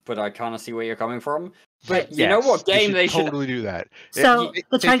RP, but I kind of see where you're coming from. But you know what game they should totally do that. So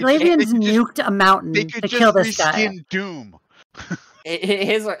the Triglavians nuked a mountain to kill this guy. Doom.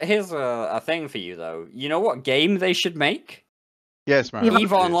 Here's a thing for you though. You know what game they should make? Yes, man.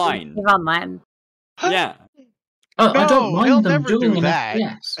 EVE Online. EVE Online. Yeah. I don't mind them doing an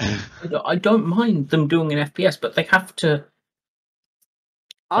FPS. I don't mind them doing an FPS, but they have to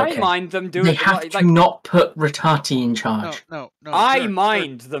I mind them doing. They have to not put Ratati in charge. No. I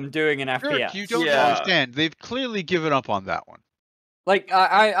mind them doing an FPS. You don't understand. They've clearly given up on that one. Like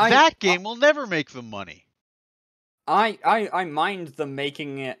that game will never make them money. I mind them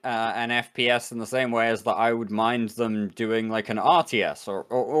making it an FPS in the same way as that I would mind them doing like an RTS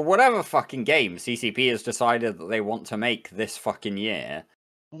or whatever fucking game CCP has decided that they want to make this fucking year.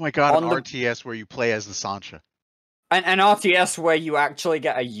 Oh my god, an RTS where you play as the Sancha. An RTS where you actually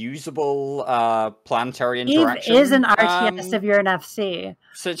get a usable planetary interaction. Eve is an RTS if you're an FC.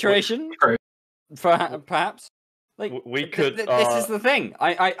 Situation, perhaps. Like we could. This is the thing.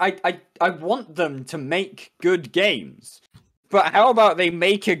 I want them to make good games, but how about they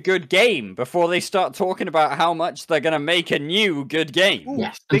make a good game before they start talking about how much they're gonna make a new good game?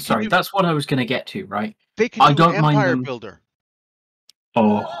 Yes, I'm sorry. That's what I was gonna get to. Right. They can I do don't an mind Empire them. Builder.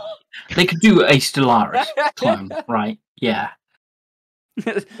 Oh, they could do a Stellaris clone, right? Yeah.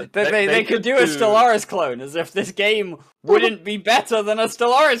 They could do a Stellaris clone, as if this game wouldn't be better than a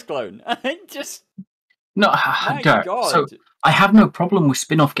Stellaris clone. Just. No, God. So I have no problem with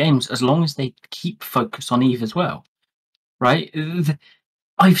spin-off games as long as they keep focus on Eve as well, right?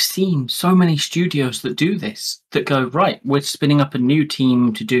 I've seen so many studios that do this, that go, right, we're spinning up a new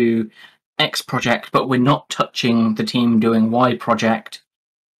team to do X project, but we're not touching the team doing Y project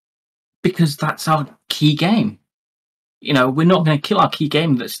because that's our key game. You know, we're not going to kill our key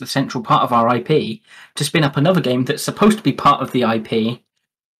game that's the central part of our IP to spin up another game that's supposed to be part of the IP.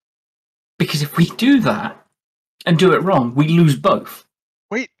 Because if we do that and do it wrong, we lose both.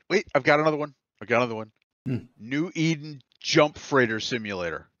 Wait, I've got another one. New Eden Jump Freighter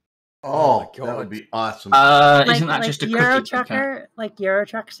Simulator. Oh, God. That would be awesome. Isn't that just a Euro Trucker, like Euro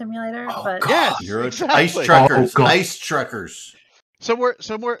Truck Simulator? Oh, but yes, exactly. Ice truckers. Ice truckers. Somewhere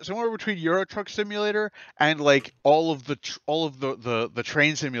between Euro Truck Simulator and like all of the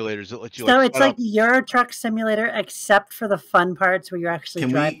train simulators that let you. So it's like Euro Truck Simulator, except for the fun parts where you actually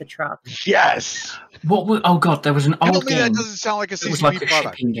drive the truck. Yes. Oh god, there was an old game. That doesn't sound like a CCP it was like a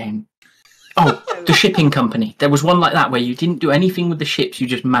product. Shipping game. Oh, the shipping company. There was one like that where you didn't do anything with the ships; you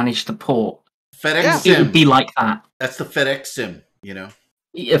just managed the port. FedEx Sim. It would be like that. That's the FedEx Sim, you know.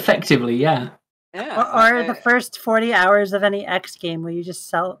 Effectively, yeah. Or the first 40 hours of any X game where you just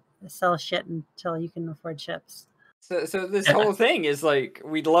sell shit until you can afford ships. So this whole thing is like,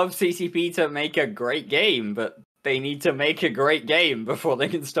 we'd love CCP to make a great game, but they need to make a great game before they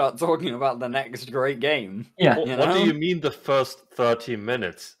can start talking about the next great game. Yeah. What do you mean the first 30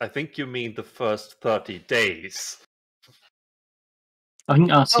 minutes? I think you mean the first 30 days. I think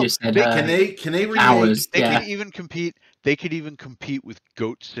Arceus said can they hours. They could even compete. They could even compete with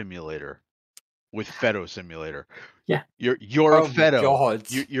Goat Simulator. With Fetto Simulator, you're a Fetto. God.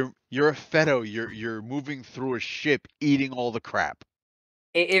 You're a Fetto. You're moving through a ship, eating all the crap.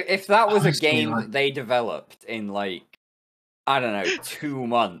 If that was a game that they developed in like, I don't know, 2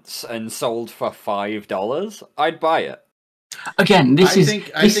 months and sold for $5, I'd buy it. Again, this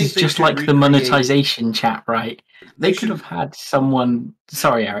is just like the monetization chat, right? They could have had someone.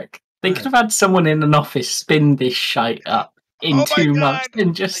 Sorry, Eric. They could have had someone in an office spin this shite up in 2 months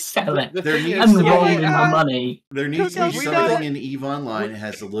and just sell it and roll in the money. There needs to be something in EVE Online that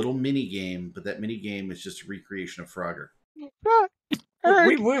has a little mini game, but that mini game is just a recreation of Frogger.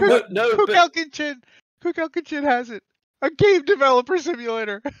 Cookout has it. A game developer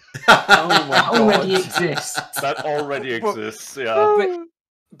simulator. That already exists. That already exists. Yeah.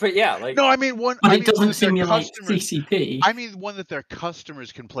 But yeah, like no, I mean one. But it doesn't simulate CCP. I mean one that their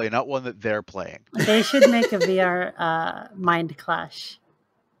customers can play, not one that they're playing. They should make a VR Mind Clash.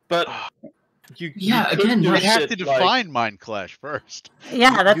 But you have to define Mind Clash first.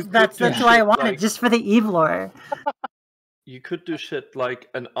 Yeah, that's why I want it, just for the Eve lore. You could do shit like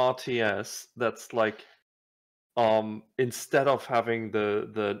an RTS that's like, instead of having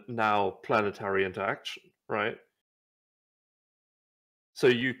the now planetary interaction, right? So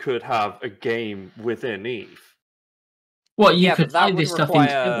you could have a game within Eve. Well, you could tie this stuff in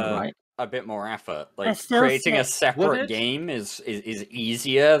together, right? A bit more effort. Like creating a separate game is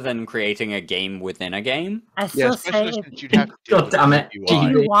easier than creating a game within a game. I still say, God damn it!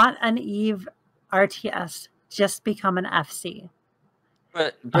 If you want an Eve RTS, just become an FC.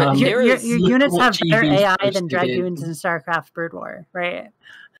 But your units have better AI than Dragoons in StarCraft Brood War, right?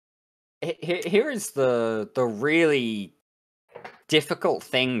 Here is the really difficult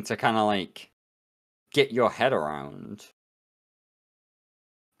thing to kind of like get your head around,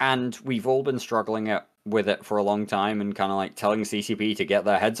 and we've all been struggling with it for a long time and kind of like telling CCP to get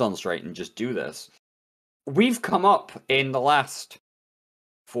their heads on straight and just do this. We've come up in the last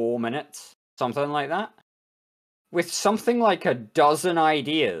 4 minutes, something like that, with something like a dozen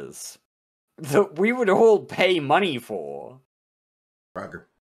ideas that we would all pay money for. Roger.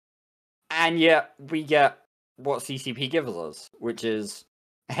 And yet we get what CCP gives us, which is,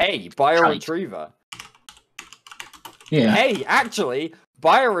 hey, buy a retriever. Yeah. Hey, actually,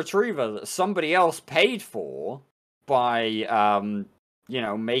 buy a retriever that somebody else paid for by,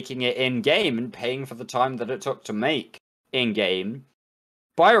 making it in-game and paying for the time that it took to make in-game.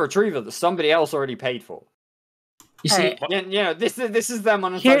 Buy a retriever that somebody else already paid for. You see, this is their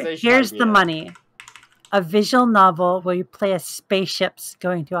monetization Here's idea. the money. A visual novel where you play as spaceships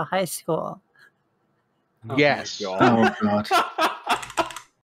going to a high school. Yes. Oh God.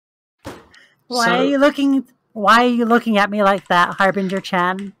 Why are you looking at me like that, Harbinger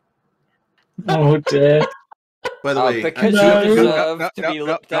Chan? Oh dear. By the way, because you deserve to be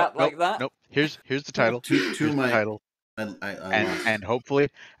looked at like that. Nope. Here's the title. Here's the title. And hopefully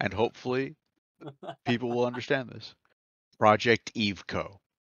people will understand this. Project Eve Co.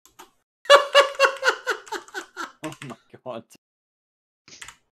 Oh my god.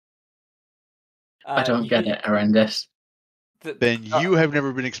 I don't get it, horrendous. Then you have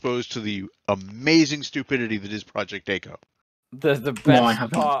never been exposed to the amazing stupidity that is Project Echo. The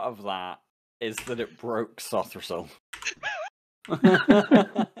best part of that is that it broke Sothrasil. By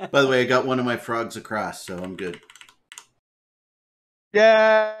the way, I got one of my frogs across, so I'm good.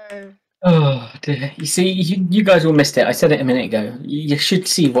 Yay! Oh dear. You see, you guys all missed it. I said it a minute ago. You should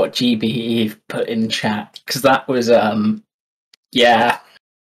see what GB Eve put in chat, because that was yeah.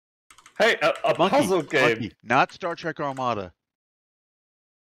 Hey, a puzzle game. Monkey, not Star Trek Armada.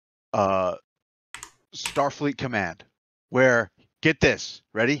 Starfleet Command. Where, get this,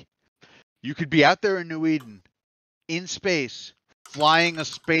 ready? You could be out there in New Eden, in space, flying a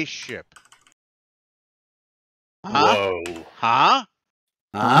spaceship. Whoa. Huh?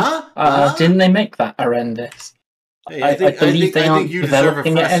 Huh? Didn't they make that horrendous? Hey, I believe they aren't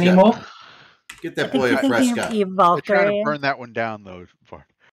developing it anymore. Get that boy a fresca. They're trying to burn that one down, though.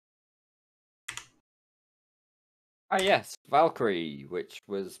 Yes, Valkyrie, which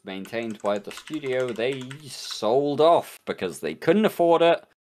was maintained by the studio they sold off because they couldn't afford it,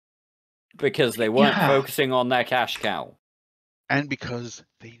 because they weren't focusing on their cash cow. And because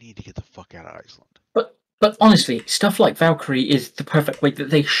they need to get the fuck out of Iceland. But honestly, stuff like Valkyrie is the perfect way that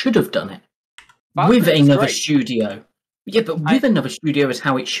they should have done it. With another studio. Yeah, but with another studio is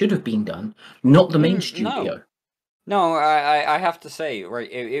how it should have been done, not the main studio. No, I have to say,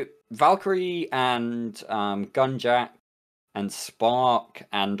 right, Valkyrie and Gunjack and Spark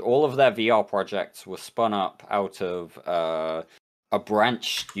and all of their VR projects were spun up out of a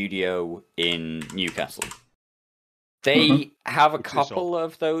branch studio in Newcastle. They have a couple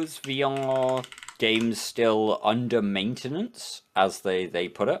of those VR games still under maintenance, as they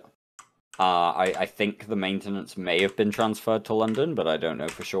put it. I think the maintenance may have been transferred to London, but I don't know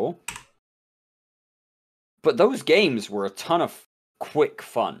for sure. But those games were a ton of quick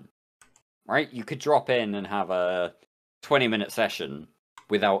fun, right? You could drop in and have a 20-minute session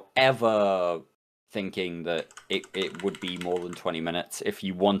without ever thinking that it would be more than 20 minutes if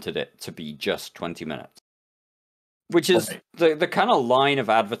you wanted it to be just 20 minutes. Which is the kind of line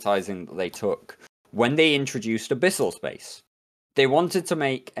of advertising that they took when they introduced Abyssal Space. They wanted to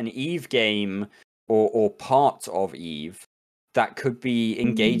make an Eve game or part of Eve that could be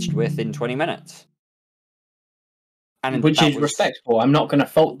engaged with in 20 minutes. And which is respectable. I'm not going to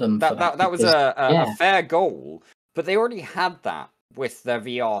fault them for that. That was a fair goal, but they already had that with their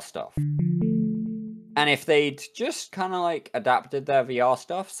VR stuff. And if they'd just kind of like adapted their VR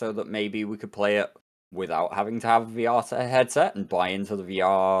stuff so that maybe we could play it without having to have a VR headset and buy into the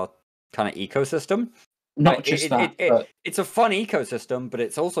VR kind of ecosystem. Not just that, but it's a fun ecosystem, but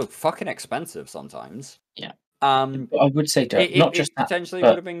it's also fucking expensive sometimes. Yeah. I would say not just that, potentially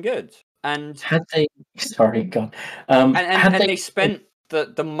would have been good. And had they, sorry, God, and they spent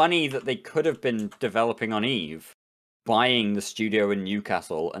the money that they could have been developing on Eve, buying the studio in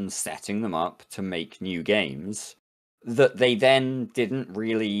Newcastle and setting them up to make new games that they then didn't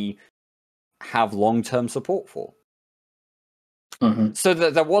really have long-term support for. So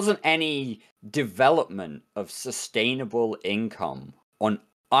that there wasn't any development of sustainable income on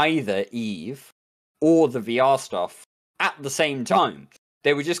either Eve or the VR stuff at the same time.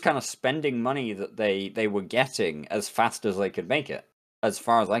 They were just kind of spending money that they were getting as fast as they could make it, as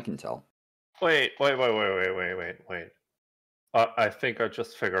far as I can tell. Wait. I think I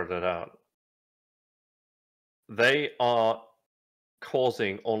just figured it out. They are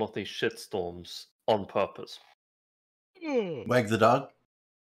causing all of these shitstorms on purpose. Wag the dog?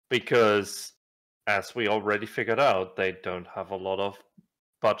 Because, as we already figured out, they don't have a lot of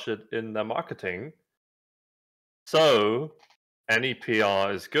budget in their marketing. So, any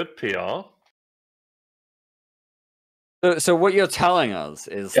PR is good PR. So what you're telling us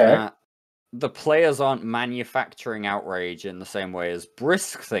is that the players aren't manufacturing outrage in the same way as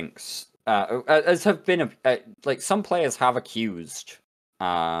Brisk thinks. As have been like some players have accused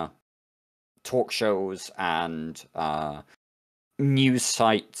talk shows and news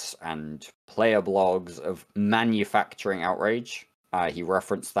sites and player blogs of manufacturing outrage. He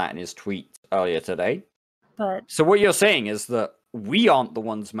referenced that in his tweet earlier today. So what you're saying is that we aren't the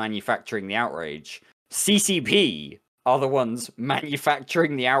ones manufacturing the outrage. CCP are the ones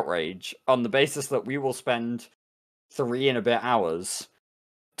manufacturing the outrage on the basis that we will spend 3 and a bit hours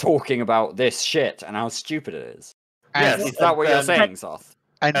talking about this shit and how stupid it is. Yes, is that what you're saying, Soth?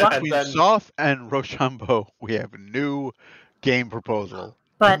 And between Soth and Rochambeau, we have a new game proposal.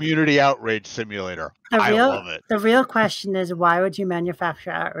 Community Outrage Simulator. I love it. The real question is, why would you manufacture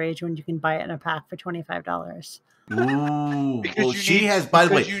outrage when you can buy it in a pack for $25? Ooh, well, she has. By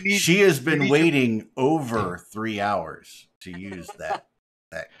the way, she has been waiting over 3 hours to use that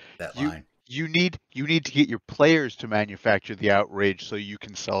line. You need to get your players to manufacture the outrage so you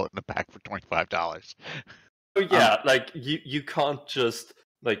can sell it in a pack for $25. Oh yeah, like you can't just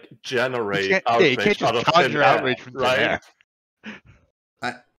like generate outrage you can't just out of conjure outrage from thin air.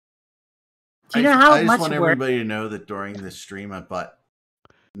 Do you know how I much just want work? everybody to know that during this stream I bought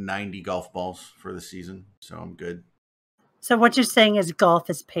 90 golf balls for the season, so I'm good. So what you're saying is golf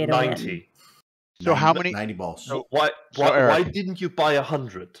is pay to 90. win. So how many? 90 balls. So why didn't you buy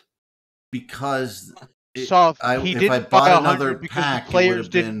 100? Because if I bought another pack, the players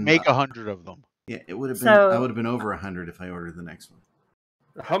didn't make 100 of them. Yeah, it would have been. I would have been over 100 if I ordered the next one.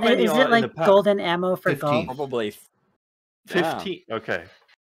 How many is are it like in the pack? golden ammo for 15. golf? Probably 15. Okay.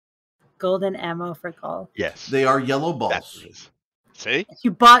 Golden ammo for golf. Yes, they are yellow balls. See, if you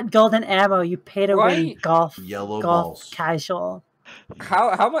bought golden ammo, you pay to win golf. Yellow golf balls. Casual.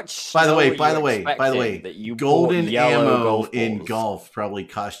 How much? By the way, golden ammo in golf probably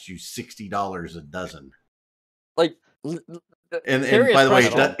cost you $60 a dozen. Like, and by the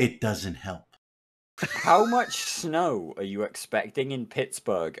way, it doesn't help. How much snow are you expecting in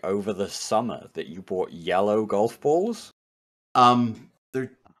Pittsburgh over the summer that you bought yellow golf balls?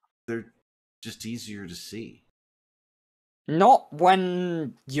 They're just easier to see. Not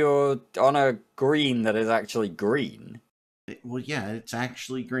when you're on a green that is actually green. Well, yeah, it's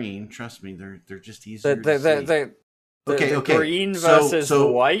actually green. Trust me, they're just easier to see. The green versus the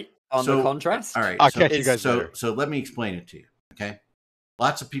white on the contrast. All right, I'll catch you guys later. So let me explain it to you. Okay,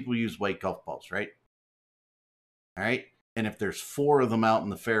 lots of people use white golf balls, right? All right, and if there's 4 of them out in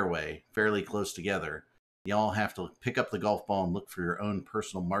the fairway, fairly close together, you all have to pick up the golf ball and look for your own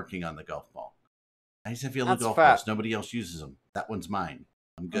personal marking on the golf ball. I just have yellow golf balls. Nobody else uses them. That one's mine.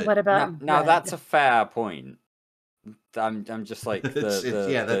 I'm good. What about now that's a fair point. I'm just like that's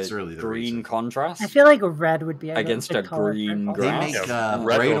really the green reason. Contrast. I feel like red would be against a green grass. They make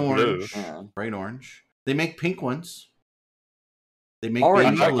bright orange. Yeah. Bright orange. They make pink ones. They make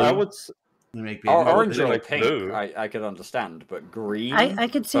orange. Baby blue. They make baby orange or pink. Blue. I could understand, but green. I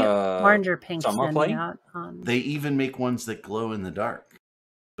could see orange or pink standing out on. They even make ones that glow in the dark,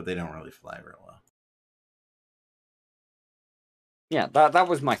 but they don't really fly real well. Yeah, that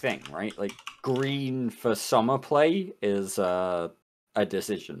was my thing, right? Like green for summer play is a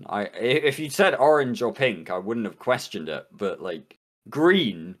decision. If you said orange or pink, I wouldn't have questioned it. But like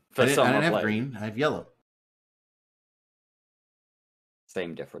green for summer play, I don't have green. I have yellow.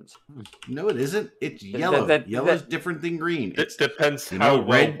 Same difference. No, it isn't. It's yellow. Yellow is different than green. It depends how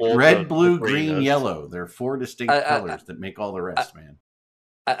red, blue, green, yellow. There are 4 distinct colors that make all the rest, man.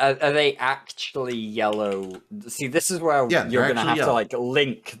 Are they actually yellow? See, this is where you're going to have to like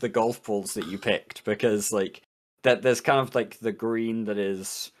link the golf balls that you picked, because like there's kind of like the green that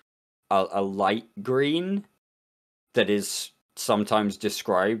is a light green that is sometimes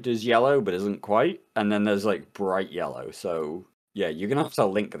described as yellow but isn't quite, and then there's like bright yellow. So yeah, you're going to have to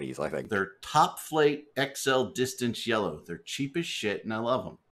link these, I think. They're Top Flight XL Distance Yellow. They're cheap as shit, and I love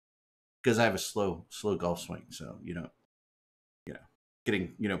them because I have a slow golf swing. So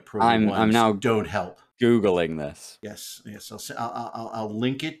getting pro I'm now don't help. Googling this. Yes. I'll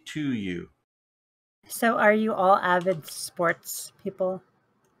link it to you. So, are you all avid sports people?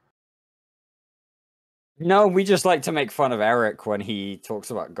 No, we just like to make fun of Eric when he talks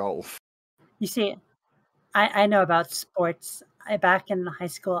about golf. You see, I know about sports. Back in high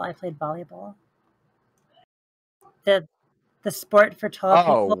school, I played volleyball. The sport for tall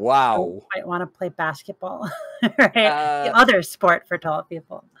people. Oh, wow. Don't quite want to play basketball. Right? The other sport for tall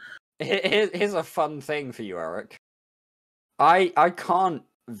people. Here's a fun thing for you, Eric. I can't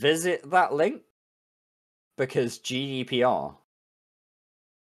visit that link because GDPR.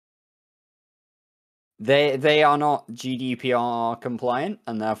 They are not GDPR compliant,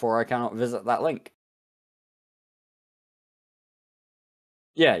 and therefore I cannot visit that link.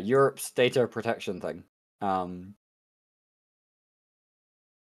 Yeah, Europe's data protection thing.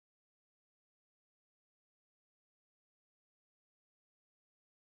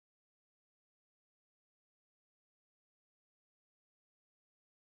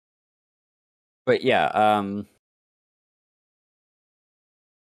 But yeah,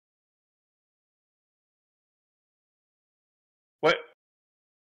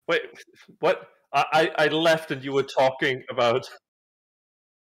 Wait, what? I left and you were talking about...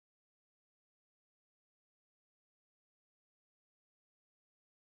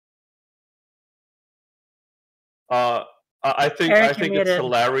 I think Erik, it's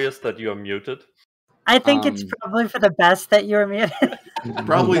hilarious that you're muted. I think it's probably for the best that you're muted.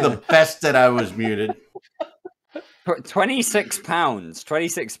 Probably the best that I was muted. £26,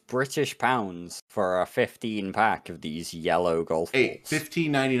 26 British pounds for a 15 pack of these yellow golf balls. Hey,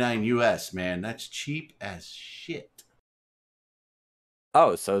 $15.99 US, man. That's cheap as shit.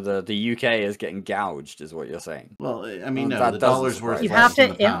 Oh, so the UK is getting gouged, is what you're saying? Well, I mean, no, the dollar's worth you less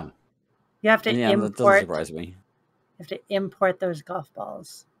than the pound. You have to import. That doesn't surprise me. You have to import those golf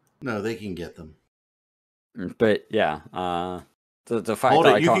balls. No, they can get them. But yeah, the fact Hold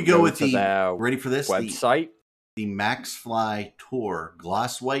that it. I You can't could go with their ready for this website. The MaxFly Tour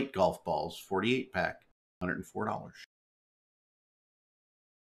gloss white golf balls, 48 pack, $104.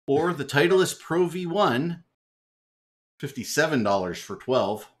 Or the Titleist Pro V1, $57 for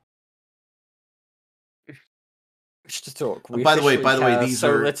 12. Just to talk. By the way, these so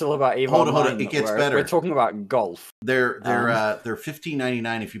are little about EVE hold Online. on. It gets better. We're talking about golf. They're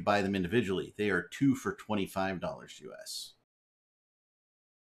 $15.99 if you buy them individually. They are 2 for $25 US.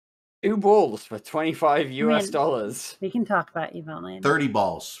 2 balls for $25 US. We can talk about EVE Online. 30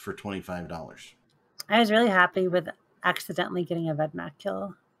 balls for $25. I was really happy with accidentally getting a Vedmak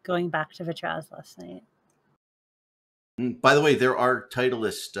kill going back to Vitraz last night. By the way, there are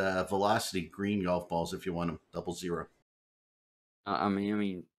Titleist Velocity green golf balls if you want them, 00.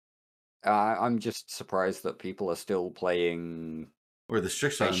 I'm just surprised that people are still playing or the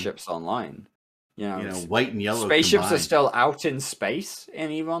Spaceships Online. You know, white and yellow. Spaceships combined. Are still out in space in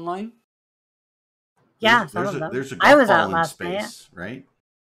EVE Online. Yeah, there's a golf I was ball out in last space, night, right?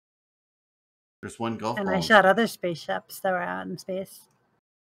 There's one golf and ball. I shot other spaceships that were out in space.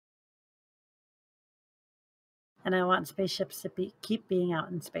 And I want spaceships to keep being out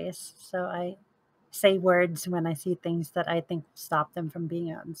in space, so I say words when I see things that I think stop them from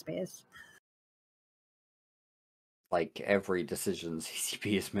being out in space. Like every decision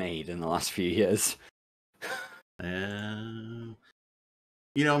CCP has made in the last few years. I'm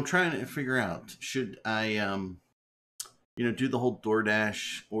trying to figure out, should I, do the whole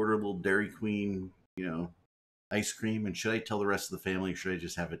DoorDash, order a little Dairy Queen, ice cream, and should I tell the rest of the family, or should I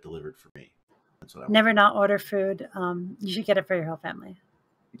just have it delivered for me? That's what I want. Never not order food. You should get it for your whole family.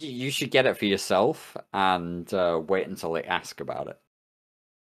 You should get it for yourself and wait until they ask about it.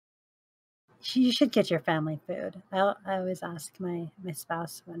 You should get your family food. I always ask my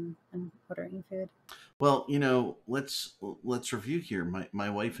spouse when I'm ordering food. Well, let's review here. My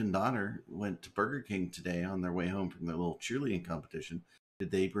wife and daughter went to Burger King today on their way home from their little cheerleading competition.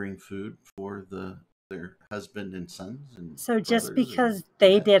 Did they bring food for their husband and sons? And so just because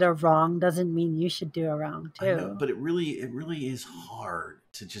they did a wrong doesn't mean you should do a wrong too. I know, but it really is hard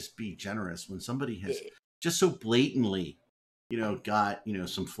to just be generous when somebody has just so blatantly, got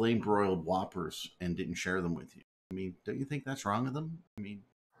some flame broiled Whoppers and didn't share them with you. I mean, don't you think that's wrong of them? I mean,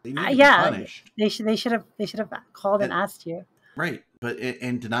 they need to be punished. They should have called and asked you. Right, but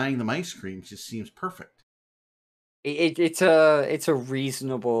and denying them ice cream just seems perfect. It's a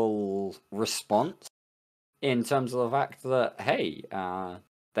reasonable response in terms of the fact that hey,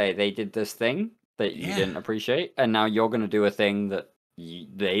 they did this thing that you didn't appreciate, and now you're going to do a thing that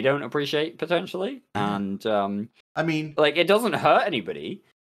they don't appreciate potentially, and it doesn't hurt anybody.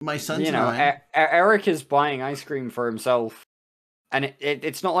 My son's Erik is buying ice cream for himself, and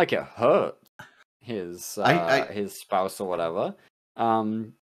it's not like it hurt his spouse or whatever.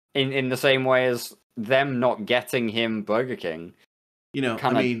 In the same way as them not getting him Burger King,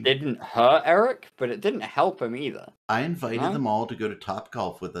 didn't hurt Erik, but it didn't help him either. I invited them all to go to Top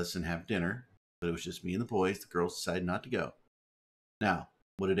Golf with us and have dinner, but it was just me and the boys. The girls decided not to go. Now,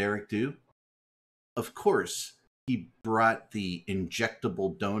 what did Erik do? Of course, he brought the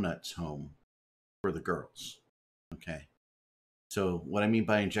injectable donuts home for the girls. Okay. So what I mean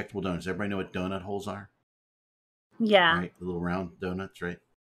by injectable donuts, everybody know what donut holes are? Yeah. Right? The little round donuts, right?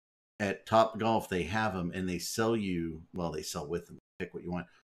 at Top Golf, they have them, and they sell you, well, they sell with them, pick what you want,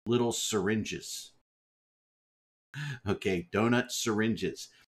 little syringes. Okay, donut syringes.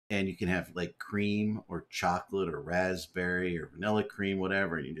 And you can have like cream or chocolate or raspberry or vanilla cream,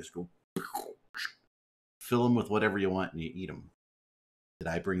 whatever, and you just go fill them with whatever you want and you eat them. Did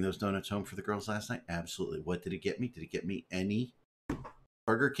I bring those donuts home for the girls last night? Absolutely. What did it get me? Did it get me any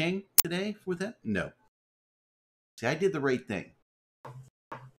Burger King today with that? No. See, I did the right thing.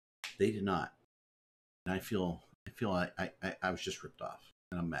 They did not. And I feel I was just ripped off,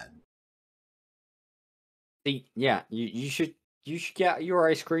 and I'm mad. Yeah, you should get your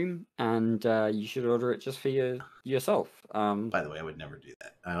ice cream, and you should order it just for yourself. By the way, I would never do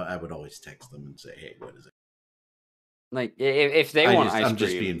that. I would always text them and say, "Hey, what is it?" Like if they want ice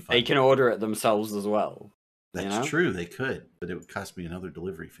cream, they can order it themselves as well. That's true. They could, but it would cost me another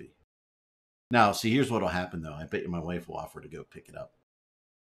delivery fee. Now, see, here's what'll happen though. I bet you my wife will offer to go pick it up.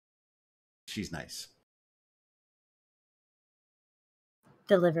 She's nice.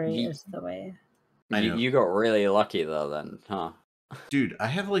 Delivery is the way. You got really lucky though, then, huh? Dude, I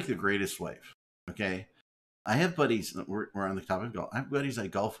have like the greatest wife. Okay, I have buddies. We're on the topic of golf. I have buddies I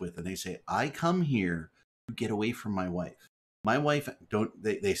golf with, and they say I come here to get away from my wife. My wife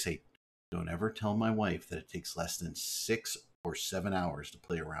they say don't ever tell my wife that it takes less than 6 or 7 hours to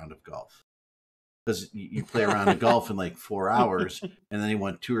play a round of golf. Because you play a round of golf in like 4 hours, and then they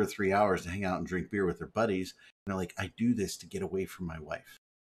want 2 or 3 hours to hang out and drink beer with their buddies. And they're like, I do this to get away from my wife.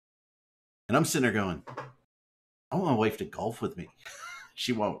 And I'm sitting there going, I want my wife to golf with me.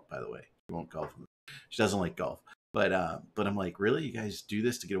 She won't, by the way. She won't golf with me. She doesn't like golf. But I'm like, really? You guys do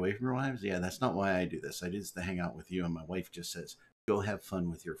this to get away from your wives? Yeah, that's not why I do this. I do this to hang out with you. And my wife just says, go have fun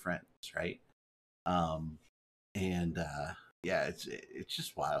with your friends, right? Yeah, it's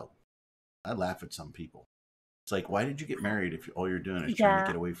just wild. I laugh at some people. It's like, why did you get married if all you're doing is trying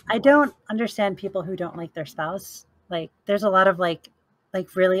to get away from your wife? Don't understand people who don't like their spouse. Like, there's a lot of like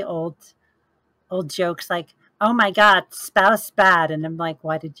really old jokes like, oh my God, spouse bad. And I'm like,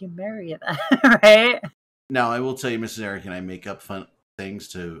 why did you marry that? Right? Now, I will tell you, Mrs. Eric and I make up fun things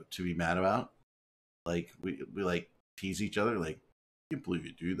to be mad about. Like, we like tease each other. Like, I can't believe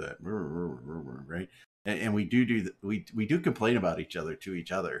you do that. Right? And we do complain about each other to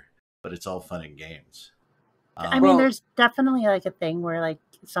each other, but it's all fun and games. I mean, there's definitely like a thing where like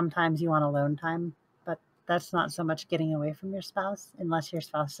sometimes you want alone time, but that's not so much getting away from your spouse unless your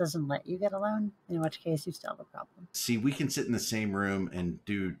spouse doesn't let you get alone, in which case you still have a problem. See, we can sit in the same room and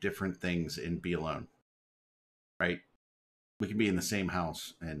do different things and be alone, right? We can be in the same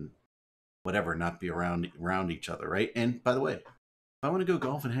house and whatever, not be around each other, right? And by the way, if I want to go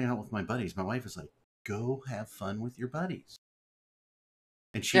golf and hang out with my buddies, my wife is like, go have fun with your buddies.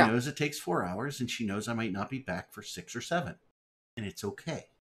 And she knows it takes 4 hours, and she knows I might not be back for 6 or 7. And it's okay.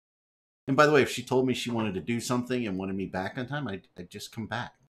 And by the way, if she told me she wanted to do something and wanted me back on time, I'd just come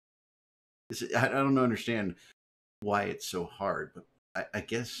back. I don't understand why it's so hard, but I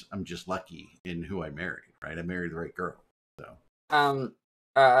guess I'm just lucky in who I married, right? I married the right girl. So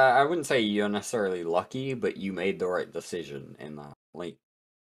I wouldn't say you're necessarily lucky, but you made the right decision in that. Like,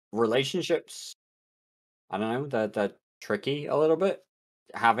 relationships, I don't know, they're tricky a little bit.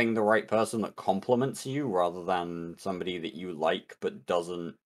 Having the right person that compliments you rather than somebody that you like but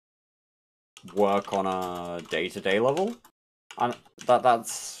doesn't work on a day-to-day level, and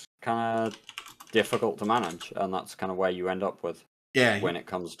that's kind of difficult to manage, and that's kind of where you end up with when it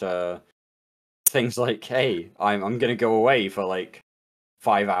comes to things like, hey, I'm gonna go away for like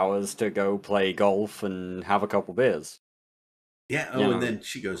 5 hours to go play golf and have a couple beers. Yeah, and then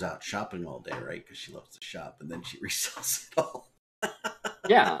she goes out shopping all day, right? Because she loves to shop, and then she resells it all.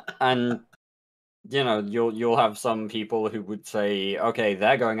 Yeah, and you'll have some people who would say, okay,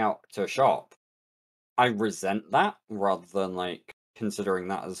 they're going out to shop. I resent that rather than like considering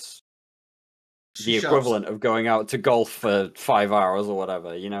that as the equivalent of going out to golf for 5 hours or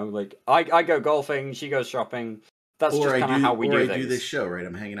whatever. Like I go golfing, she goes shopping. That's just kind of how we do things. I do this show, right?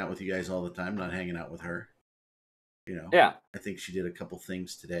 I'm hanging out with you guys all the time, not hanging out with her. Yeah. I think she did a couple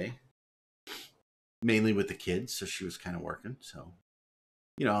things today, mainly with the kids, so she was kind of working. So,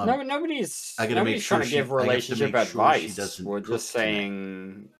 nobody's trying to give relationship advice. We're just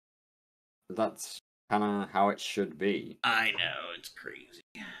saying that's kind of how it should be. I know, it's crazy.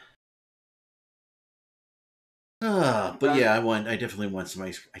 But yeah, I definitely want some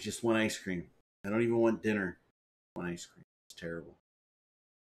ice cream. I just want ice cream. I don't even want dinner. I want ice cream. It's terrible.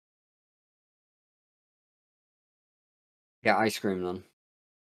 Get ice cream then.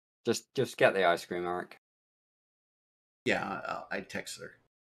 Just get the ice cream, Eric. Yeah, I text her.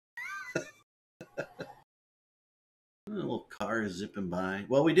 A little car is zipping by.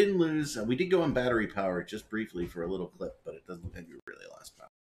 Well, we didn't lose. We did go on battery power just briefly for a little clip, but it doesn't look like we really lost power.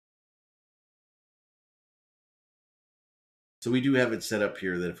 So we do have it set up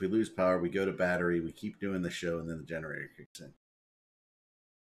here that if we lose power, we go to battery, we keep doing the show, and then the generator kicks in.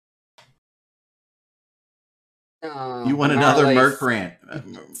 You want another Merc rant,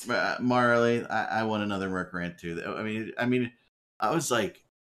 Marley? I want another Merc rant too. I mean, I was like,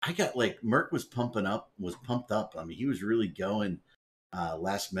 I got like Merc was pumped up. I mean, he was really going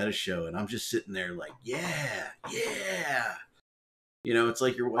last meta show, and I'm just sitting there like, yeah. You know, it's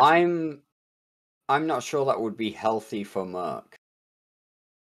like you're watching. I'm not sure that would be healthy for Merc.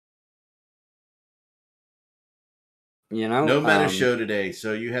 You know, no meta show today.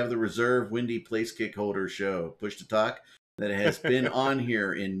 So you have the reserve Windy Place Kick Holder show, Push to Talk, that has been on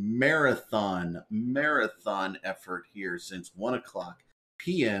here in marathon effort here since 1:00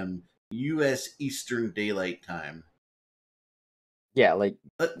 p.m. U.S. Eastern Daylight Time. Yeah, like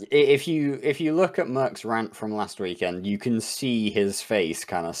if you look at Merc's rant from last weekend, you can see his face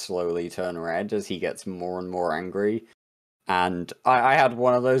kind of slowly turn red as he gets more and more angry. And I had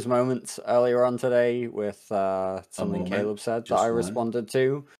one of those moments earlier on today with something Caleb said that I responded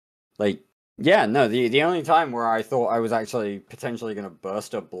to. Like, yeah, no, the only time where I thought I was actually potentially going to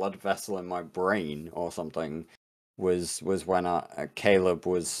burst a blood vessel in my brain or something was when Caleb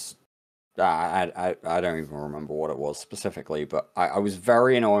was... I don't even remember what it was specifically, but I was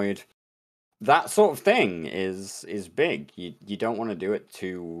very annoyed. That sort of thing is big. You don't want to do it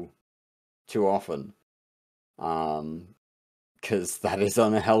too often. Because that is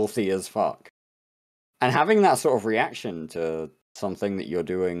unhealthy as fuck. And having that sort of reaction to something that you're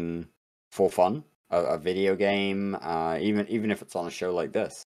doing for fun, a video game, even if it's on a show like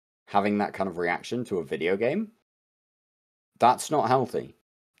this, having that kind of reaction to a video game, that's not healthy.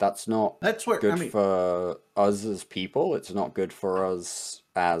 That's good for us as people. It's not good for us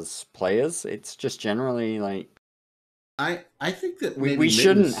as players. It's just generally like... I think that we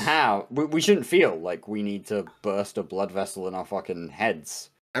shouldn't feel like we need to burst a blood vessel in our fucking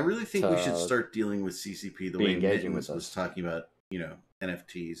heads. I really think we should start dealing with CCP the way Mittens was talking about, you know,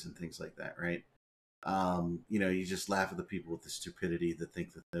 NFTs and things like that, right? You know, you just laugh at the people with the stupidity that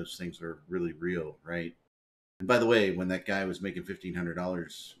think that those things are really real, right? And by the way, when that guy was making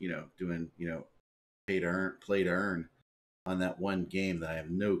 $1,500, you know, doing, you know, play to earn on that one game that I have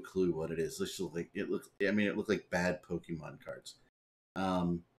no clue what it is. It looked like bad Pokemon cards.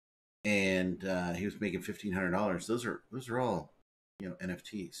 And he was making $1,500. Those are all, you know,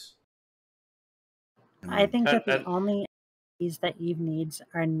 NFTs. I think that the only NFTs that Eve needs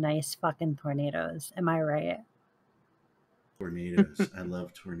are nice fucking tornadoes. Am I right? Tornadoes. I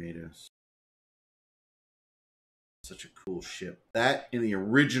love tornadoes. Such a cool ship. That in the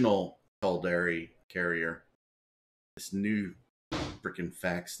original Caldari carrier. This new freaking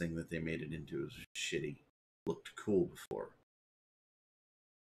fax thing that they made it into was shitty. Looked cool before.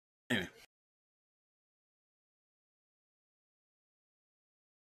 Anyway.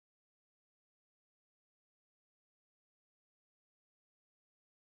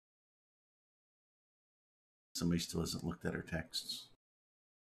 Somebody still hasn't looked at her texts.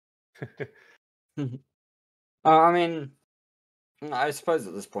 I mean, I suppose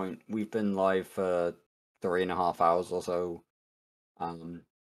at this point we've been live for 3.5 hours or so.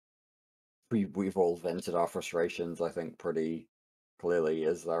 We've all vented our frustrations, I think, pretty clearly.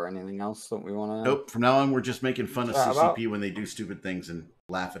 Is there anything else that we want to... Nope. From now on, we're just making fun of CCP when they do stupid things and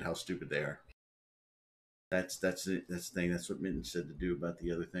laugh at how stupid they are. That's it. That's the thing. That's what Mitten said to do about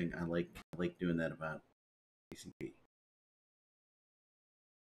the other thing. I like doing that about CCP.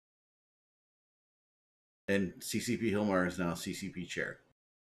 And CCP Hilmar is now CCP chair.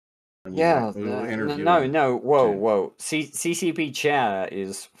 Yeah, no, whoa. CCP chair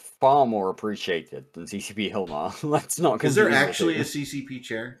is far more appreciated than CCP Hilmar. Let's not. Is there actually a CCP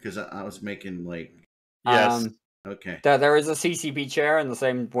chair? Because I was making like... Yes. Okay. There is a CCP chair in the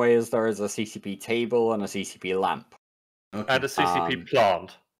same way as there is a CCP table and a CCP lamp. Okay. And a CCP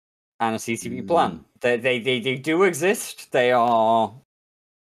plant. And a CCP plant. They do exist. They are...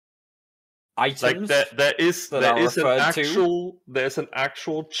 items. Like there's an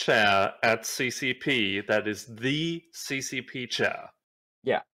actual chair at CCP that is the CCP chair.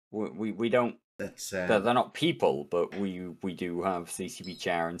 Yeah, we don't. That's sad. They're not people, but we do have CCP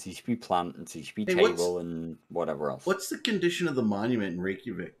chair and CCP plant and CCP table and whatever else. What's the condition of the monument in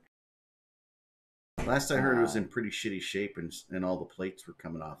Reykjavik? Last I heard, it was in pretty shitty shape, and all the plates were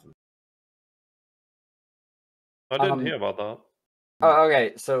coming off of it. I didn't hear about that.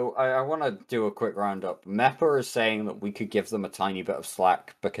 Okay, so I want to do a quick roundup. Meppa is saying that we could give them a tiny bit of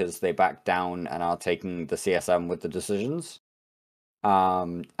slack because they backed down and are taking the CSM with the decisions.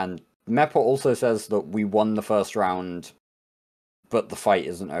 And Meppa also says that we won the first round, but the fight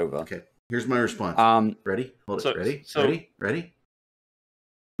isn't over. Okay, here's my response. Ready? Hold it. Ready?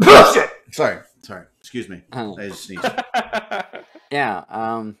 Shit! Sorry. Excuse me. I just sneezed.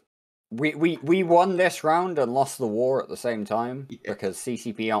 Yeah. We won this round and lost the war at the same time because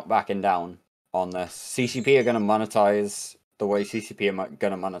CCP aren't backing down on this. CCP are going to monetize the way CCP are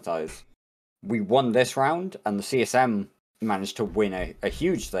going to monetize. We won this round, and the CSM managed to win a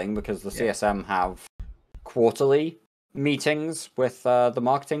huge thing because the CSM have quarterly meetings with the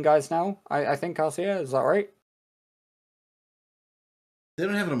marketing guys now. I think, Garcia, is that right? They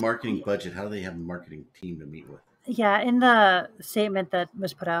don't have a marketing budget. How do they have a marketing team to meet with? Yeah, in the statement that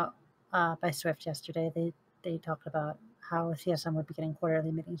was put out by Swift yesterday, they talked about how CSM would be getting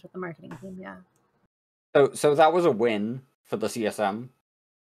quarterly meetings with the marketing team. Yeah. So that was a win for the CSM,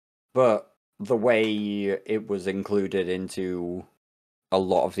 but the way it was included into a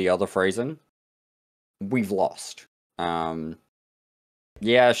lot of the other phrasing, we've lost.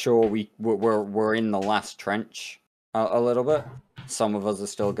 Yeah, sure, we're in the last trench a little bit. Some of us are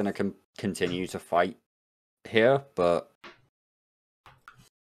still going to continue to fight here, but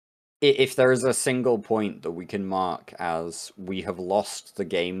if there is a single point that we can mark as we have lost the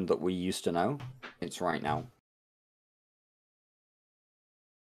game that we used to know, it's right now.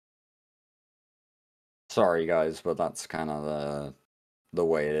 Sorry, guys, but that's kind of the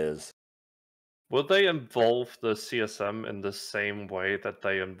way it is. Will they involve the CSM in the same way that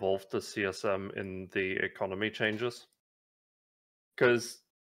they involved the CSM in the economy changes? Because,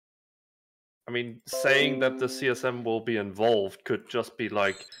 I mean, saying that the CSM will be involved could just be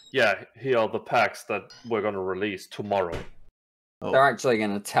like, yeah, here are the packs that we're going to release tomorrow. Oh. They're actually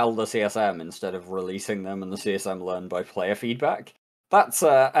going to tell the CSM instead of releasing them and the CSM learn by player feedback. That's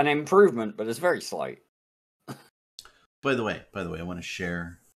an improvement, but it's very slight. By the way, I want to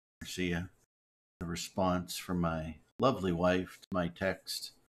share, Garcia, the response from my lovely wife to my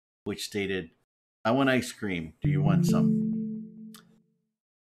text, which stated, "I want ice cream. Do you want some?"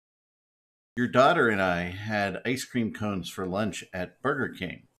 Your daughter and I had ice cream cones for lunch at Burger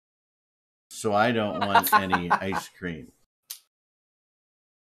King, so I don't want any ice cream.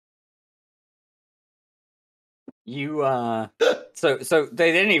 You, so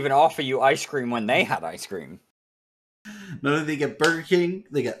they didn't even offer you ice cream when they had ice cream. Not only they get Burger King,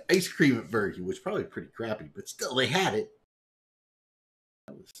 they got ice cream at Burger King, which is probably pretty crappy, but still, they had it.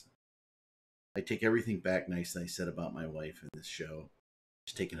 I take everything back nice that I said about my wife in this show.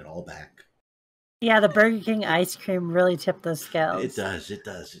 Just taking it all back. Yeah, the Burger King ice cream really tipped those scales. It does.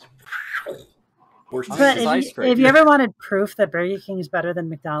 But if you ever wanted proof that Burger King is better than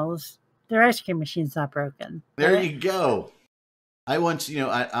McDonald's, their ice cream machine's not broken. There you go. I once,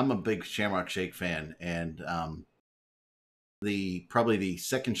 I'm a big Shamrock Shake fan, and probably the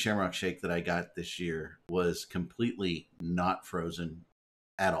second Shamrock Shake that I got this year was completely not frozen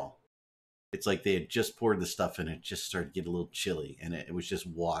at all. It's like they had just poured the stuff in, it just started to get a little chilly, and it was just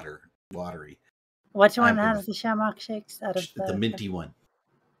watery. Which one has the Shamrock Shakes out of the minty one?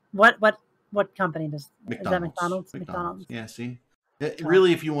 What company does? McDonald's. Is that McDonald's? McDonald's. Yeah, see?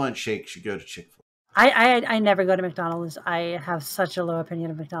 Really, if you want shakes, you go to Chick-fil-A. I never go to McDonald's. I have such a low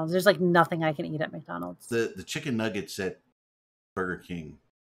opinion of McDonald's. There's like nothing I can eat at McDonald's. The chicken nuggets at Burger King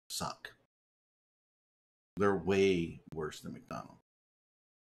suck. They're way worse than McDonald's.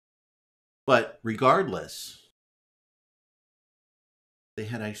 But regardless, they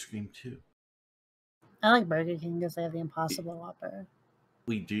had ice cream too. I like Burger King because they have the Impossible Whopper.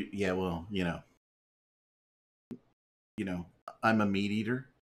 We do, yeah. Well, I'm a meat eater,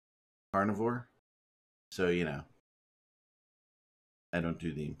 carnivore, so I don't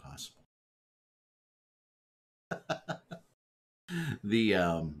do the Impossible.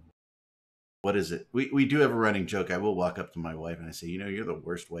 What is it? We do have a running joke. I will walk up to my wife and I say, you're the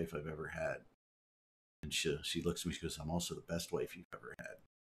worst wife I've ever had. And she looks at me, she goes, I'm also the best wife you've ever had.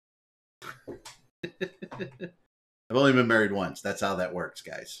 I've only been married once. That's how that works,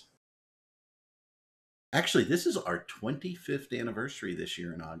 guys. Actually, this is our 25th anniversary this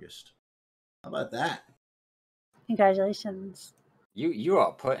year in August. How about that? Congratulations. You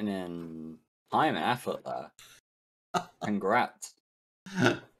are putting in time and effort there. Congrats.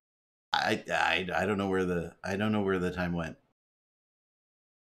 I don't know where the time went.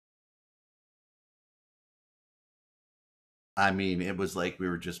 I mean, it was like we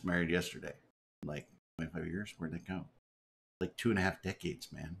were just married yesterday. Like 25 years? Where'd it go? Like 2.5 decades,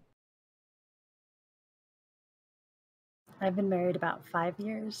 man. I've been married about 5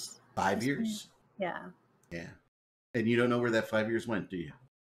 years. 5 years? Yeah. Yeah. And you don't know where that 5 years went, do you?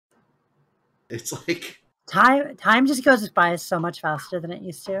 It's like time just goes by so much faster than it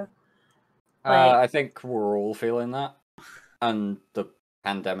used to. I think we're all feeling that, and the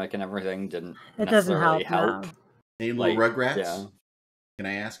pandemic and everything didn't. It doesn't help. No. Any little Rugrats? Yeah. Can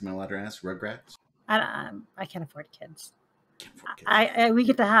I ask? Am I allowed to ask Rugrats? I can't afford kids. We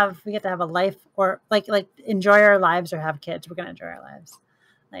get to have a life, or like enjoy our lives or have kids. We're gonna enjoy our lives.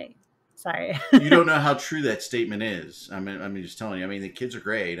 Like, sorry. You don't know how true that statement is. I mean, just telling you. I mean, the kids are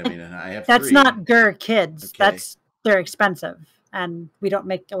great. I mean, I have. That's 3. not kids. Okay. They're expensive, and we don't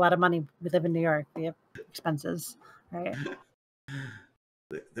make a lot of money. We live in New York. We have expenses, right?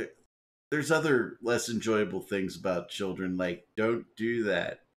 There's other less enjoyable things about children. Like, don't do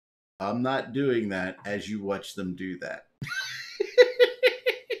that. I'm not doing that as you watch them do that.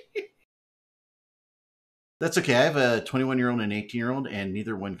 That's okay. I have a 21-year-old and an 18-year-old, and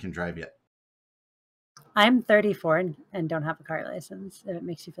neither one can drive yet. I'm 34 and don't have a car license, if it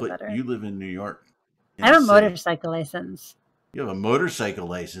makes you feel better. You live in New York. I have a motorcycle license. You have a motorcycle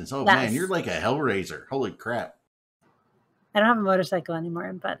license? Oh, yes. Man, you're like a hellraiser. Holy crap. I don't have a motorcycle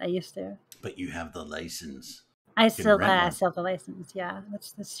anymore, but I used to. But you have the license. I still have the license. Yeah,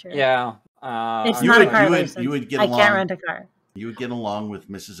 that's true. Yeah. It's not a car license. You would get along, I can't rent a car. You would get along with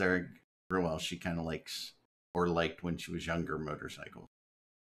Mrs. Erik real well. She kind of likes or liked when she was younger motorcycles.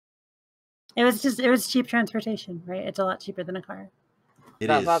 It was cheap transportation, right? It's a lot cheaper than a car.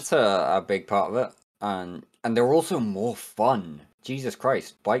 That's a big part of it. And they're also more fun. Jesus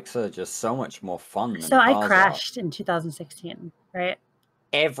Christ, bikes are just so much more fun than cars I crashed in 2016, right?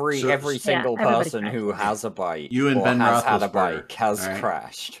 Every single person who has a bike or has had a bike has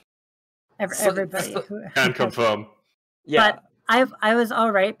crashed. Everybody can confirm. Yeah. But I was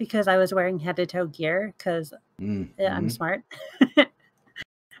all right because I was wearing head-to-toe gear because I'm smart.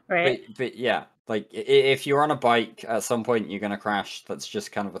 Right. But yeah, like if you're on a bike, at some point you're gonna crash. That's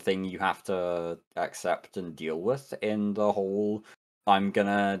just kind of a thing you have to accept and deal with in the whole I'm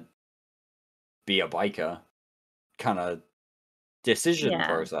gonna be a biker kind of decision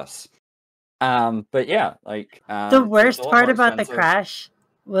process. But yeah, like the worst part about the crash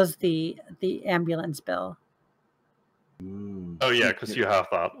was the ambulance bill. Oh yeah, because you have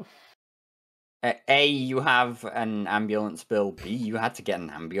that. A, you have an ambulance bill. B, you had to get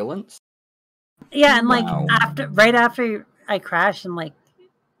an ambulance. Yeah, and like right after I crashed, and like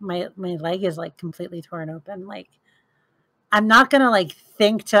my leg is like completely torn open. Like, I'm not gonna like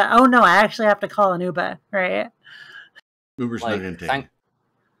think to, oh no, I actually have to call an Uber, right? Uber's not gonna take.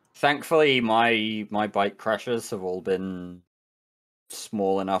 Thankfully, my bike crashes have all been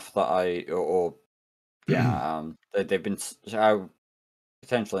small enough that they've been.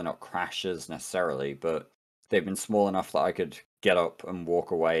 Potentially not crashes necessarily, but they've been small enough that I could get up and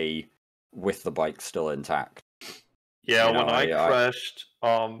walk away with the bike still intact. Yeah, when I crashed,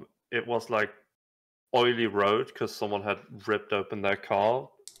 it was like oily road because someone had ripped open their car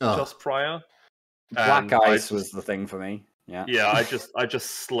just prior. Black ice was the thing for me. Yeah. Yeah, I just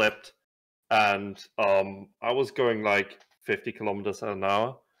slipped, and I was going like 50 kilometers an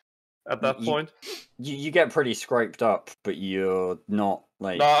hour. At that point, you get pretty scraped up, but you're not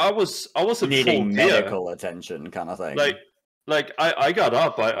like. No, I was needing medical attention, kind of thing. Like I got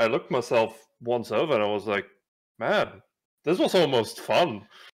up, I looked myself once over, and I was like, man, this was almost fun.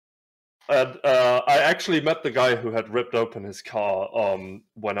 And I actually met the guy who had ripped open his car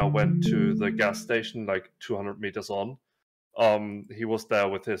when I went to the gas station, like 200 meters on. He was there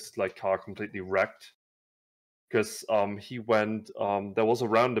with his like car completely wrecked. Because he went, there was a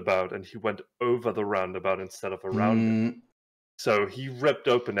roundabout, and he went over the roundabout instead of around it. So he ripped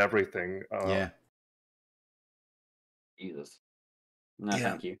open everything. Yeah. Jesus. No,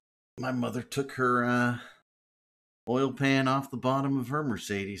 thank you. My mother took her oil pan off the bottom of her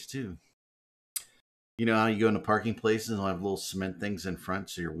Mercedes, too. You know how you go into parking places and they'll have little cement things in front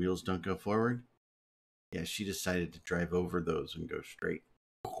so your wheels don't go forward? Yeah, she decided to drive over those and go straight.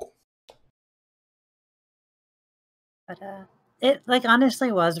 But it like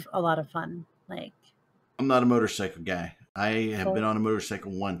honestly was a lot of fun. Like, I'm not a motorcycle guy. I have been on a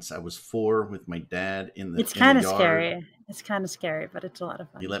motorcycle once. I was 4 with my dad in the. It's kind of scary. It's kind of scary, but it's a lot of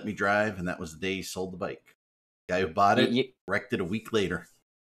fun. He let me drive, and that was the day he sold the bike. The guy who bought it wrecked it a week later.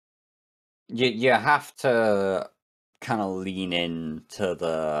 You have to kind of lean into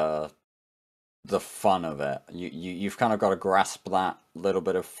the fun of it. You've kind of got to grasp that little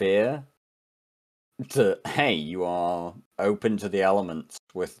bit of fear. Hey, you are open to the elements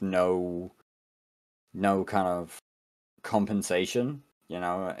with no kind of compensation. You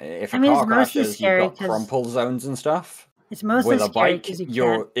know, if a car crashes, you've got crumple zones and stuff. It's mostly with a scary bike,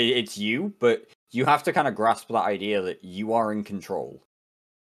 you it's you, but you have to kind of grasp that idea that you are in control.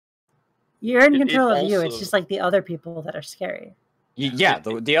 You're in control of you. It's just like the other people that are scary. Yeah,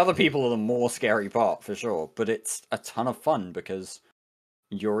 the other people are the more scary part for sure, but it's a ton of fun because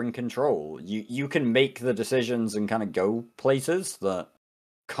you're in control. You can make the decisions and kind of go places that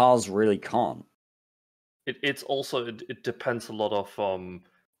cars really can't. It's also it depends a lot of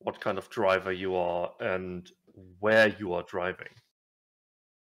what kind of driver you are and where you are driving.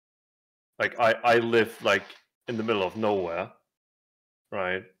 Like I live like in the middle of nowhere,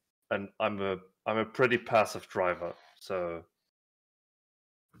 right? And I'm a pretty passive driver, so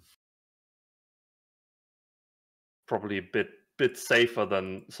probably a bit safer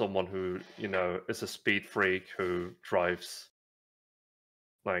than someone who, you know, is a speed freak who drives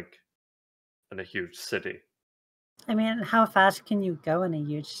like in a huge city. I mean, how fast can you go in a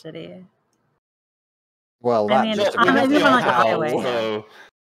huge city? Well, I mean, even on like a highway. So...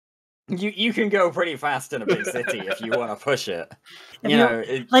 You can go pretty fast in a big city if you want to push it. You know,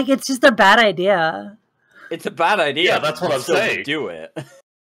 like it's just a bad idea. It's a bad idea. Yeah, that's what I'm saying. Do it.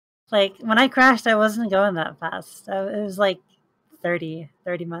 Like when I crashed, I wasn't going that fast. It was like 30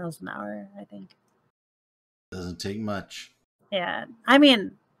 miles an hour, I think. Doesn't take much. Yeah, I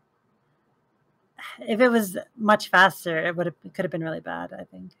mean, if it was much faster, it could have been really bad, I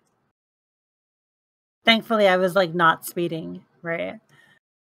think. Thankfully, I was like not speeding, right?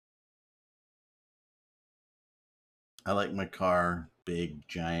 I like my car big,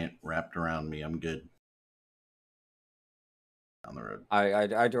 giant, wrapped around me. I'm good. On the road.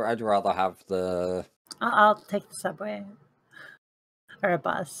 I'd rather have the. I'll take the subway or a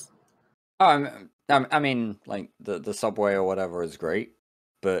bus. I mean, like the subway or whatever is great,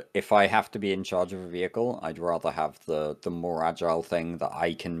 but if I have to be in charge of a vehicle, I'd rather have the more agile thing that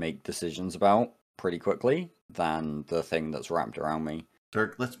I can make decisions about pretty quickly than the thing that's wrapped around me.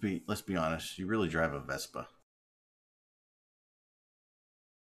 Dirk, let's be honest. You really drive a Vespa.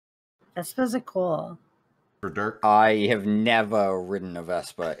 Vespas are cool. For Dirk? I have never ridden a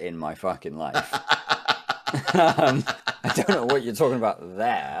Vespa in my fucking life. I don't know what you're talking about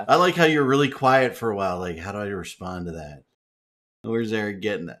there. I like how you're really quiet for a while. Like, how do I respond to that? Where's Erik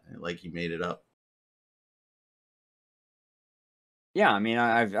getting that? Like he made it up. Yeah, I mean,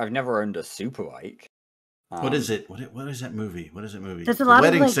 I've never owned a superbike. What is it? What is that movie? What is that movie? There's a lot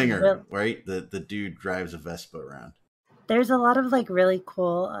Wedding of, like, Singer, right? The dude drives a Vespa around. There's a lot of like really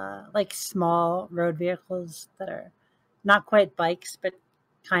cool, like small road vehicles that are not quite bikes, but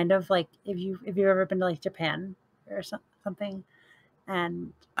kind of like if you've ever been to like Japan or something,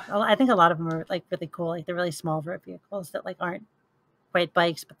 and I think a lot of them are like really cool. Like they're really small road vehicles that like aren't quite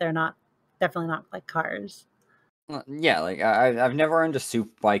bikes, but they're definitely not like cars. Yeah, like I've never owned a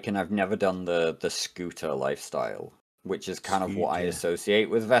super bike, and I've never done the scooter lifestyle, which is kind of what I associate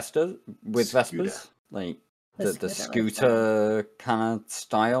with Vespas, like the scooter kind of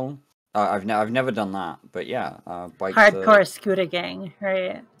style. I've never done that, but yeah, bikes. Hardcore scooter gang,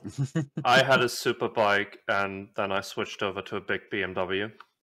 right? I had a super bike, and then I switched over to a big BMW.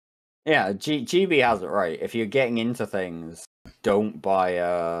 Yeah, GB has it right. If you're getting into things, don't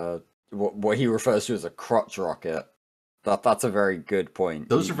buy what he refers to as a crotch rocket. That's a very good point.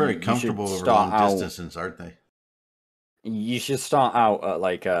 Those are very comfortable over long distances, aren't they? You should start out at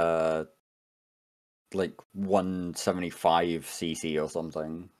like 175cc or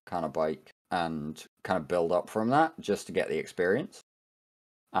something kind of bike, and kind of build up from that just to get the experience.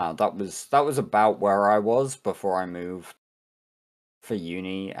 That was about where I was before I moved for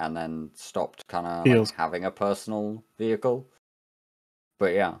uni, and then stopped kind of like having a personal vehicle.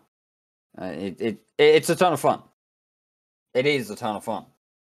 But yeah, it's a ton of fun. It is a ton of fun.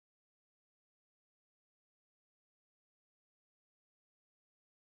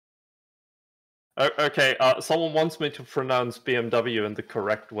 Okay, someone wants me to pronounce BMW in the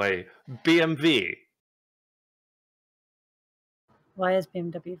correct way. BMW. Why is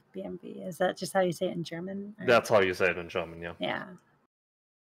BMW BMW? Is that just how you say it in German? Or? That's how you say it in German, yeah. Yeah.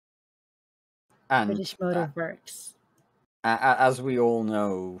 And British Motor Works. As we all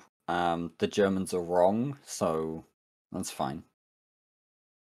know, the Germans are wrong, so that's fine.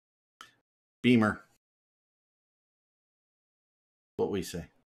 Beamer. What we say.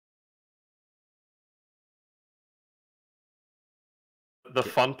 The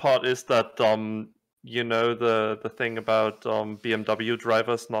fun part is that you know the thing about BMW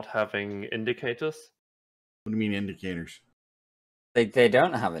drivers not having indicators? What do you mean indicators? They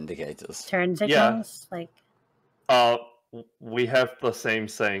don't have indicators. Turn signals? Yeah. Like we have the same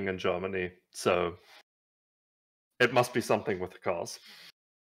saying in Germany, so it must be something with the cars.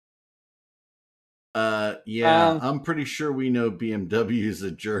 Yeah, I'm pretty sure we know BMW is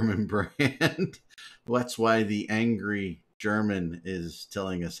a German brand. That's why the angry German is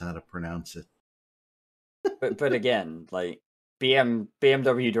telling us how to pronounce it. But again, like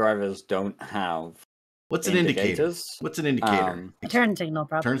BMW drivers don't have what's an indicator? What's an indicator? A turn signal,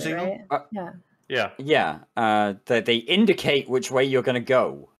 probably. Turn signal? Right? Yeah. They indicate which way you're gonna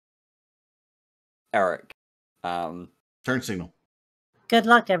go. Eric. Turn signal. Good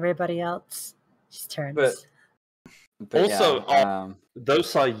luck, everybody else. Just turns. But also,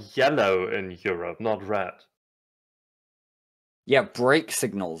 those are yellow in Europe, not red. Yeah, brake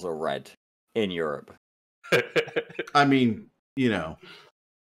signals are red in Europe. I mean,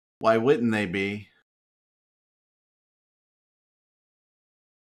 why wouldn't they be?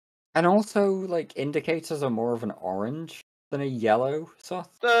 And also, like, indicators are more of an orange than a yellow, Soth?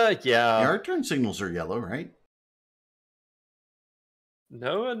 Yeah. Our turn signals are yellow, right?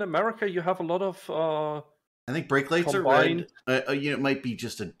 No, in America you have a lot of I think brake lights are red. It might be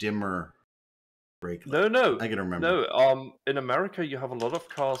just a dimmer brake light. No. I can remember. No, in America you have a lot of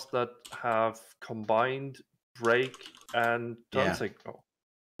cars that have combined brake and turn signal.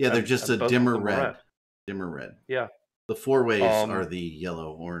 Yeah, they're just a dimmer red. Dimmer red. Yeah. The four ways are the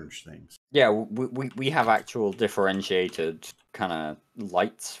yellow-orange things. Yeah, we have actual differentiated kind of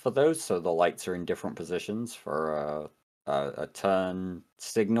lights for those, so the lights are in different positions for a turn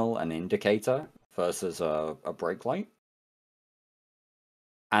signal and indicator versus a brake light.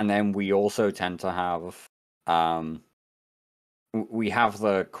 And then we also tend to have we have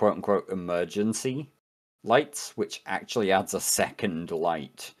the quote-unquote emergency lights, which actually adds a second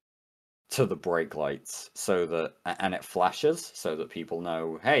light to the brake lights, and it flashes so that people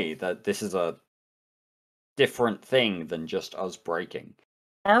know, hey, that this is a different thing than just us braking.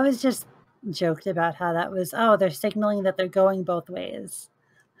 I was just joked about how that was, they're signaling that they're going both ways.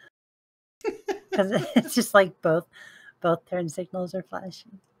 Because it's just like both turn signals are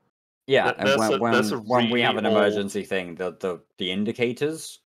flashing. Yeah, and when we have an emergency thing, the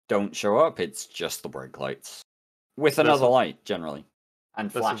indicators don't show up, it's just the brake lights. With another light, generally. And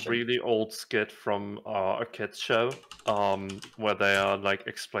flashing. There's a really old skit from a kids show, where they are like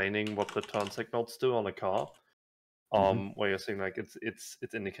explaining what the turn signals do on a car. Where you're saying like it's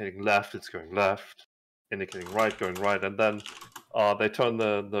indicating left, it's going left, indicating right, going right, and then they turn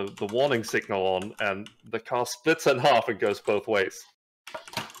the warning signal on, and the car splits in half and goes both ways.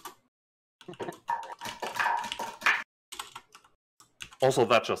 Also,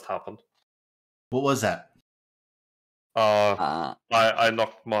 that just happened. What was that? I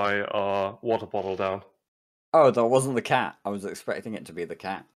knocked my water bottle down. Oh, that wasn't the cat. I was expecting it to be the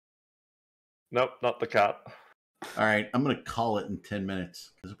cat. Nope, not the cat. All right, I'm going to call it in 10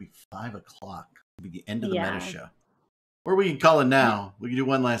 minutes because it'll be 5 o'clock. It'll be the end of the meta show. Or we can call it now. We can do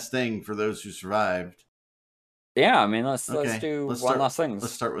one last thing for those who survived. Yeah, I mean, let's do one last thing.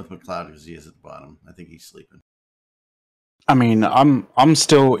 Let's start with McLeod because he is at the bottom. I think he's sleeping. I mean, I'm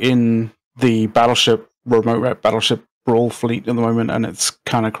still in the remote rep battleship brawl fleet at the moment, and it's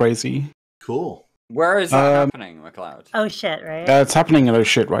kind of crazy. Cool. Where is that happening, McLeod? Oh shit, right? It's happening in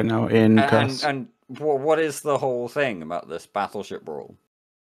shit right now in and what is the whole thing about this battleship brawl?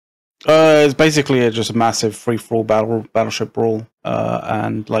 It's basically just a massive free-for-all battleship brawl,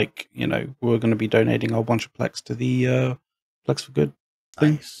 and we're going to be donating a whole bunch of Plex to the Plex for Good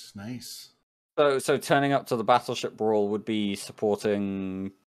thing. Nice. So turning up to the battleship brawl would be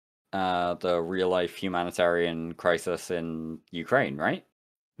supporting the real-life humanitarian crisis in Ukraine, right?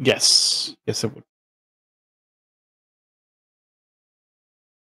 Yes, it would.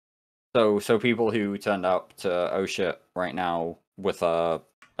 So people who turned up to oh shit right now with a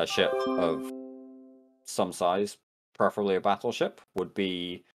ship of some size, preferably a battleship, would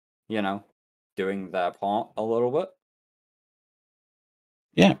be, doing their part a little bit.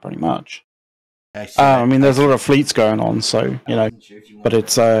 Yeah, pretty much. I mean, there's a lot of fleets going on, so but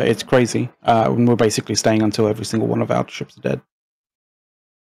it's crazy. We're basically staying until every single one of our ships are dead.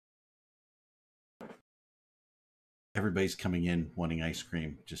 Everybody's coming in wanting ice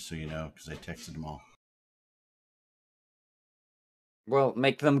cream, just so you know, because I texted them all. Well,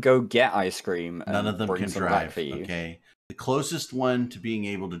 make them go get ice cream. None of them can drive, okay? The closest one to being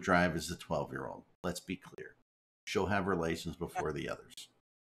able to drive is the 12-year-old. Let's be clear. She'll have her license before the others.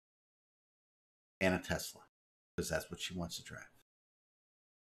 And a Tesla, because that's what she wants to drive.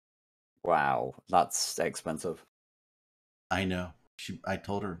 Wow, that's expensive. I know. I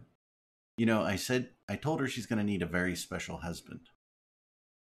told her. I told her she's going to need a very special husband.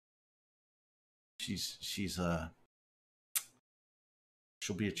 She'll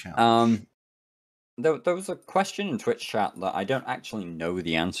be a challenge. There was a question in Twitch chat that I don't actually know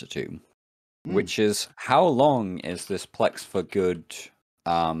the answer to. which is how long is this Plex for Good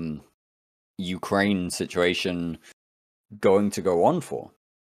Ukraine situation going to go on for?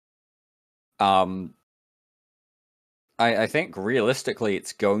 I think realistically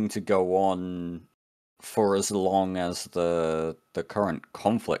it's going to go on for as long as the current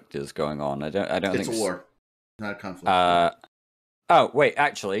conflict is going on. I don't think it's a war, not a conflict. Oh wait,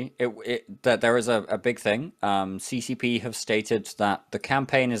 actually, that there is a big thing. CCP have stated that the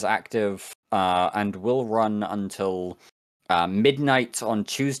campaign is active and will run until midnight on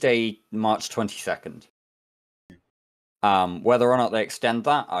Tuesday, March 22nd. Whether or not they extend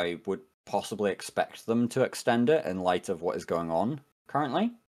that, I would possibly expect them to extend it in light of what is going on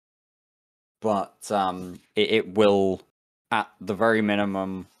currently. But it will, at the very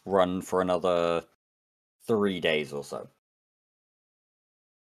minimum, run for another 3 days or so.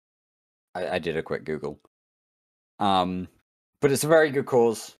 I did a quick Google. But it's a very good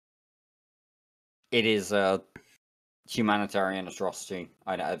cause. It is a humanitarian atrocity.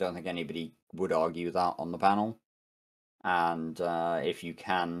 I don't think anybody would argue that on the panel. And if you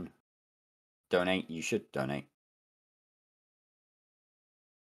can donate, you should donate.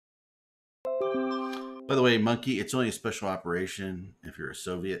 By the way, Monkey, it's only a special operation if you're a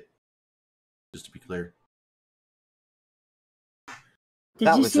Soviet. Just to be clear.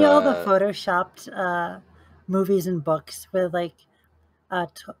 Did you see all the photoshopped movies and books with like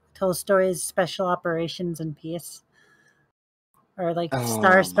Tolstoy's Special Operations and Peace, or like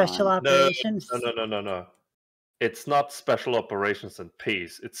Star Special Operations? No. It's not Special Operations and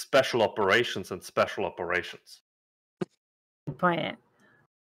Peace. It's Special Operations and Special Operations. Good point.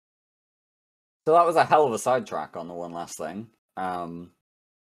 So that was a hell of a sidetrack on the one last thing.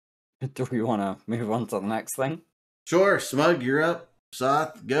 Do we want to move on to the next thing? Sure, Smug, you're up.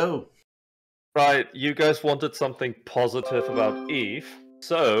 Soth, go. Right, you guys wanted something positive about Eve,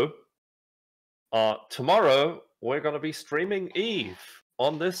 so tomorrow we're going to be streaming Eve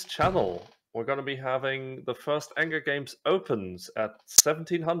on this channel. We're going to be having the first Anger Games opens at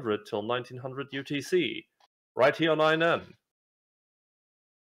 1700 till 1900 UTC, right here on INN.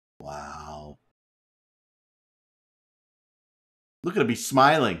 Wow. Look at him, he's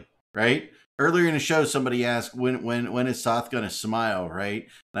smiling, right? Earlier in the show, somebody asked when is Soth gonna smile, right?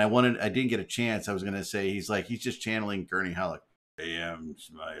 And I didn't get a chance. I was gonna say he's just channeling Gurney Halleck. I am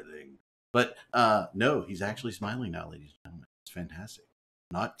smiling, but no, he's actually smiling now, ladies and gentlemen. It's fantastic.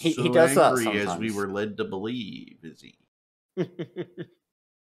 Not so he does angry as we were led to believe, is he?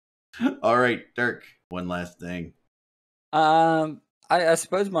 All right, Dirk. One last thing. I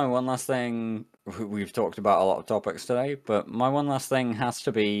suppose my one last thing, we've talked about a lot of topics today, but my one last thing has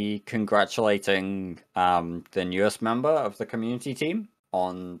to be congratulating the newest member of the community team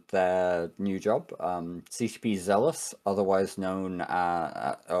on their new job, CCP Zealous, otherwise known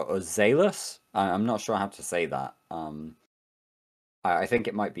as Zalus. I'm not sure how to say that. I think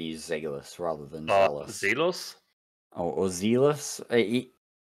it might be Zalus rather than Zealous. Zealous? Or Zealous.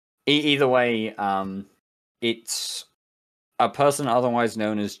 Either way, it's a person otherwise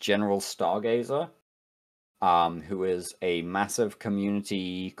known as General Stargazer, who is a massive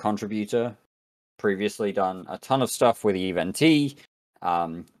community contributor, previously done a ton of stuff with EVNT.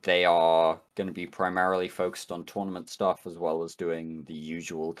 They are going to be primarily focused on tournament stuff as well as doing the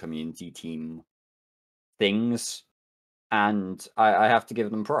usual community team things. And I have to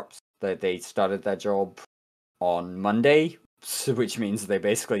give them props. They started their job on Monday, which means they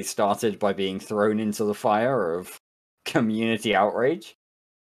basically started by being thrown into the fire of community outrage.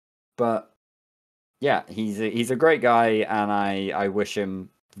 But yeah, he's a great guy, and I wish him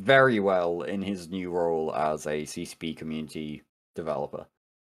very well in his new role as a CCP community developer.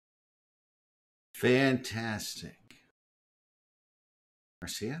 Fantastic.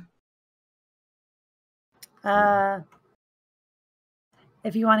 Marcia?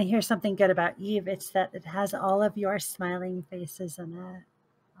 If you want to hear something good about Eve, it's that it has all of your smiling faces in it.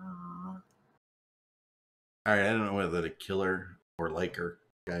 Aww. All right, I don't know whether to kill her or like her,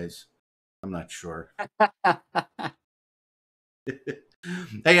 guys. I'm not sure.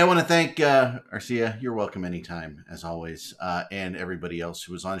 Hey, I want to thank Arcia. You're welcome anytime, as always, and everybody else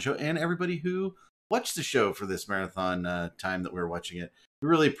who was on the show, and everybody who watched the show for this marathon time that we were watching it. We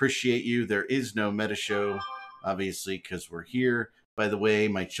really appreciate you. There is no meta show, obviously, because we're here. By the way,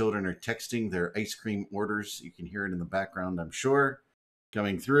 my children are texting their ice cream orders. You can hear it in the background, I'm sure,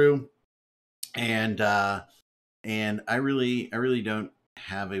 coming through. And I really don't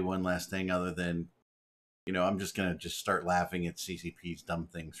have a one last thing other than, I'm just gonna start laughing at CCP's dumb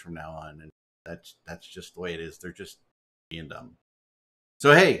things from now on, and that's just the way it is. They're just being dumb.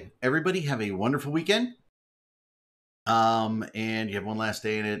 So hey, everybody, have a wonderful weekend. And you have one last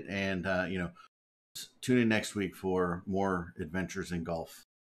day in it, and tune in next week for more adventures in golf,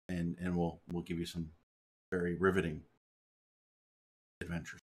 and we'll give you some very riveting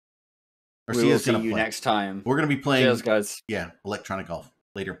adventures. We will see you next time. We're going to be playing. Cheers, guys. Yeah, electronic golf.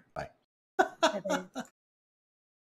 Later. Bye.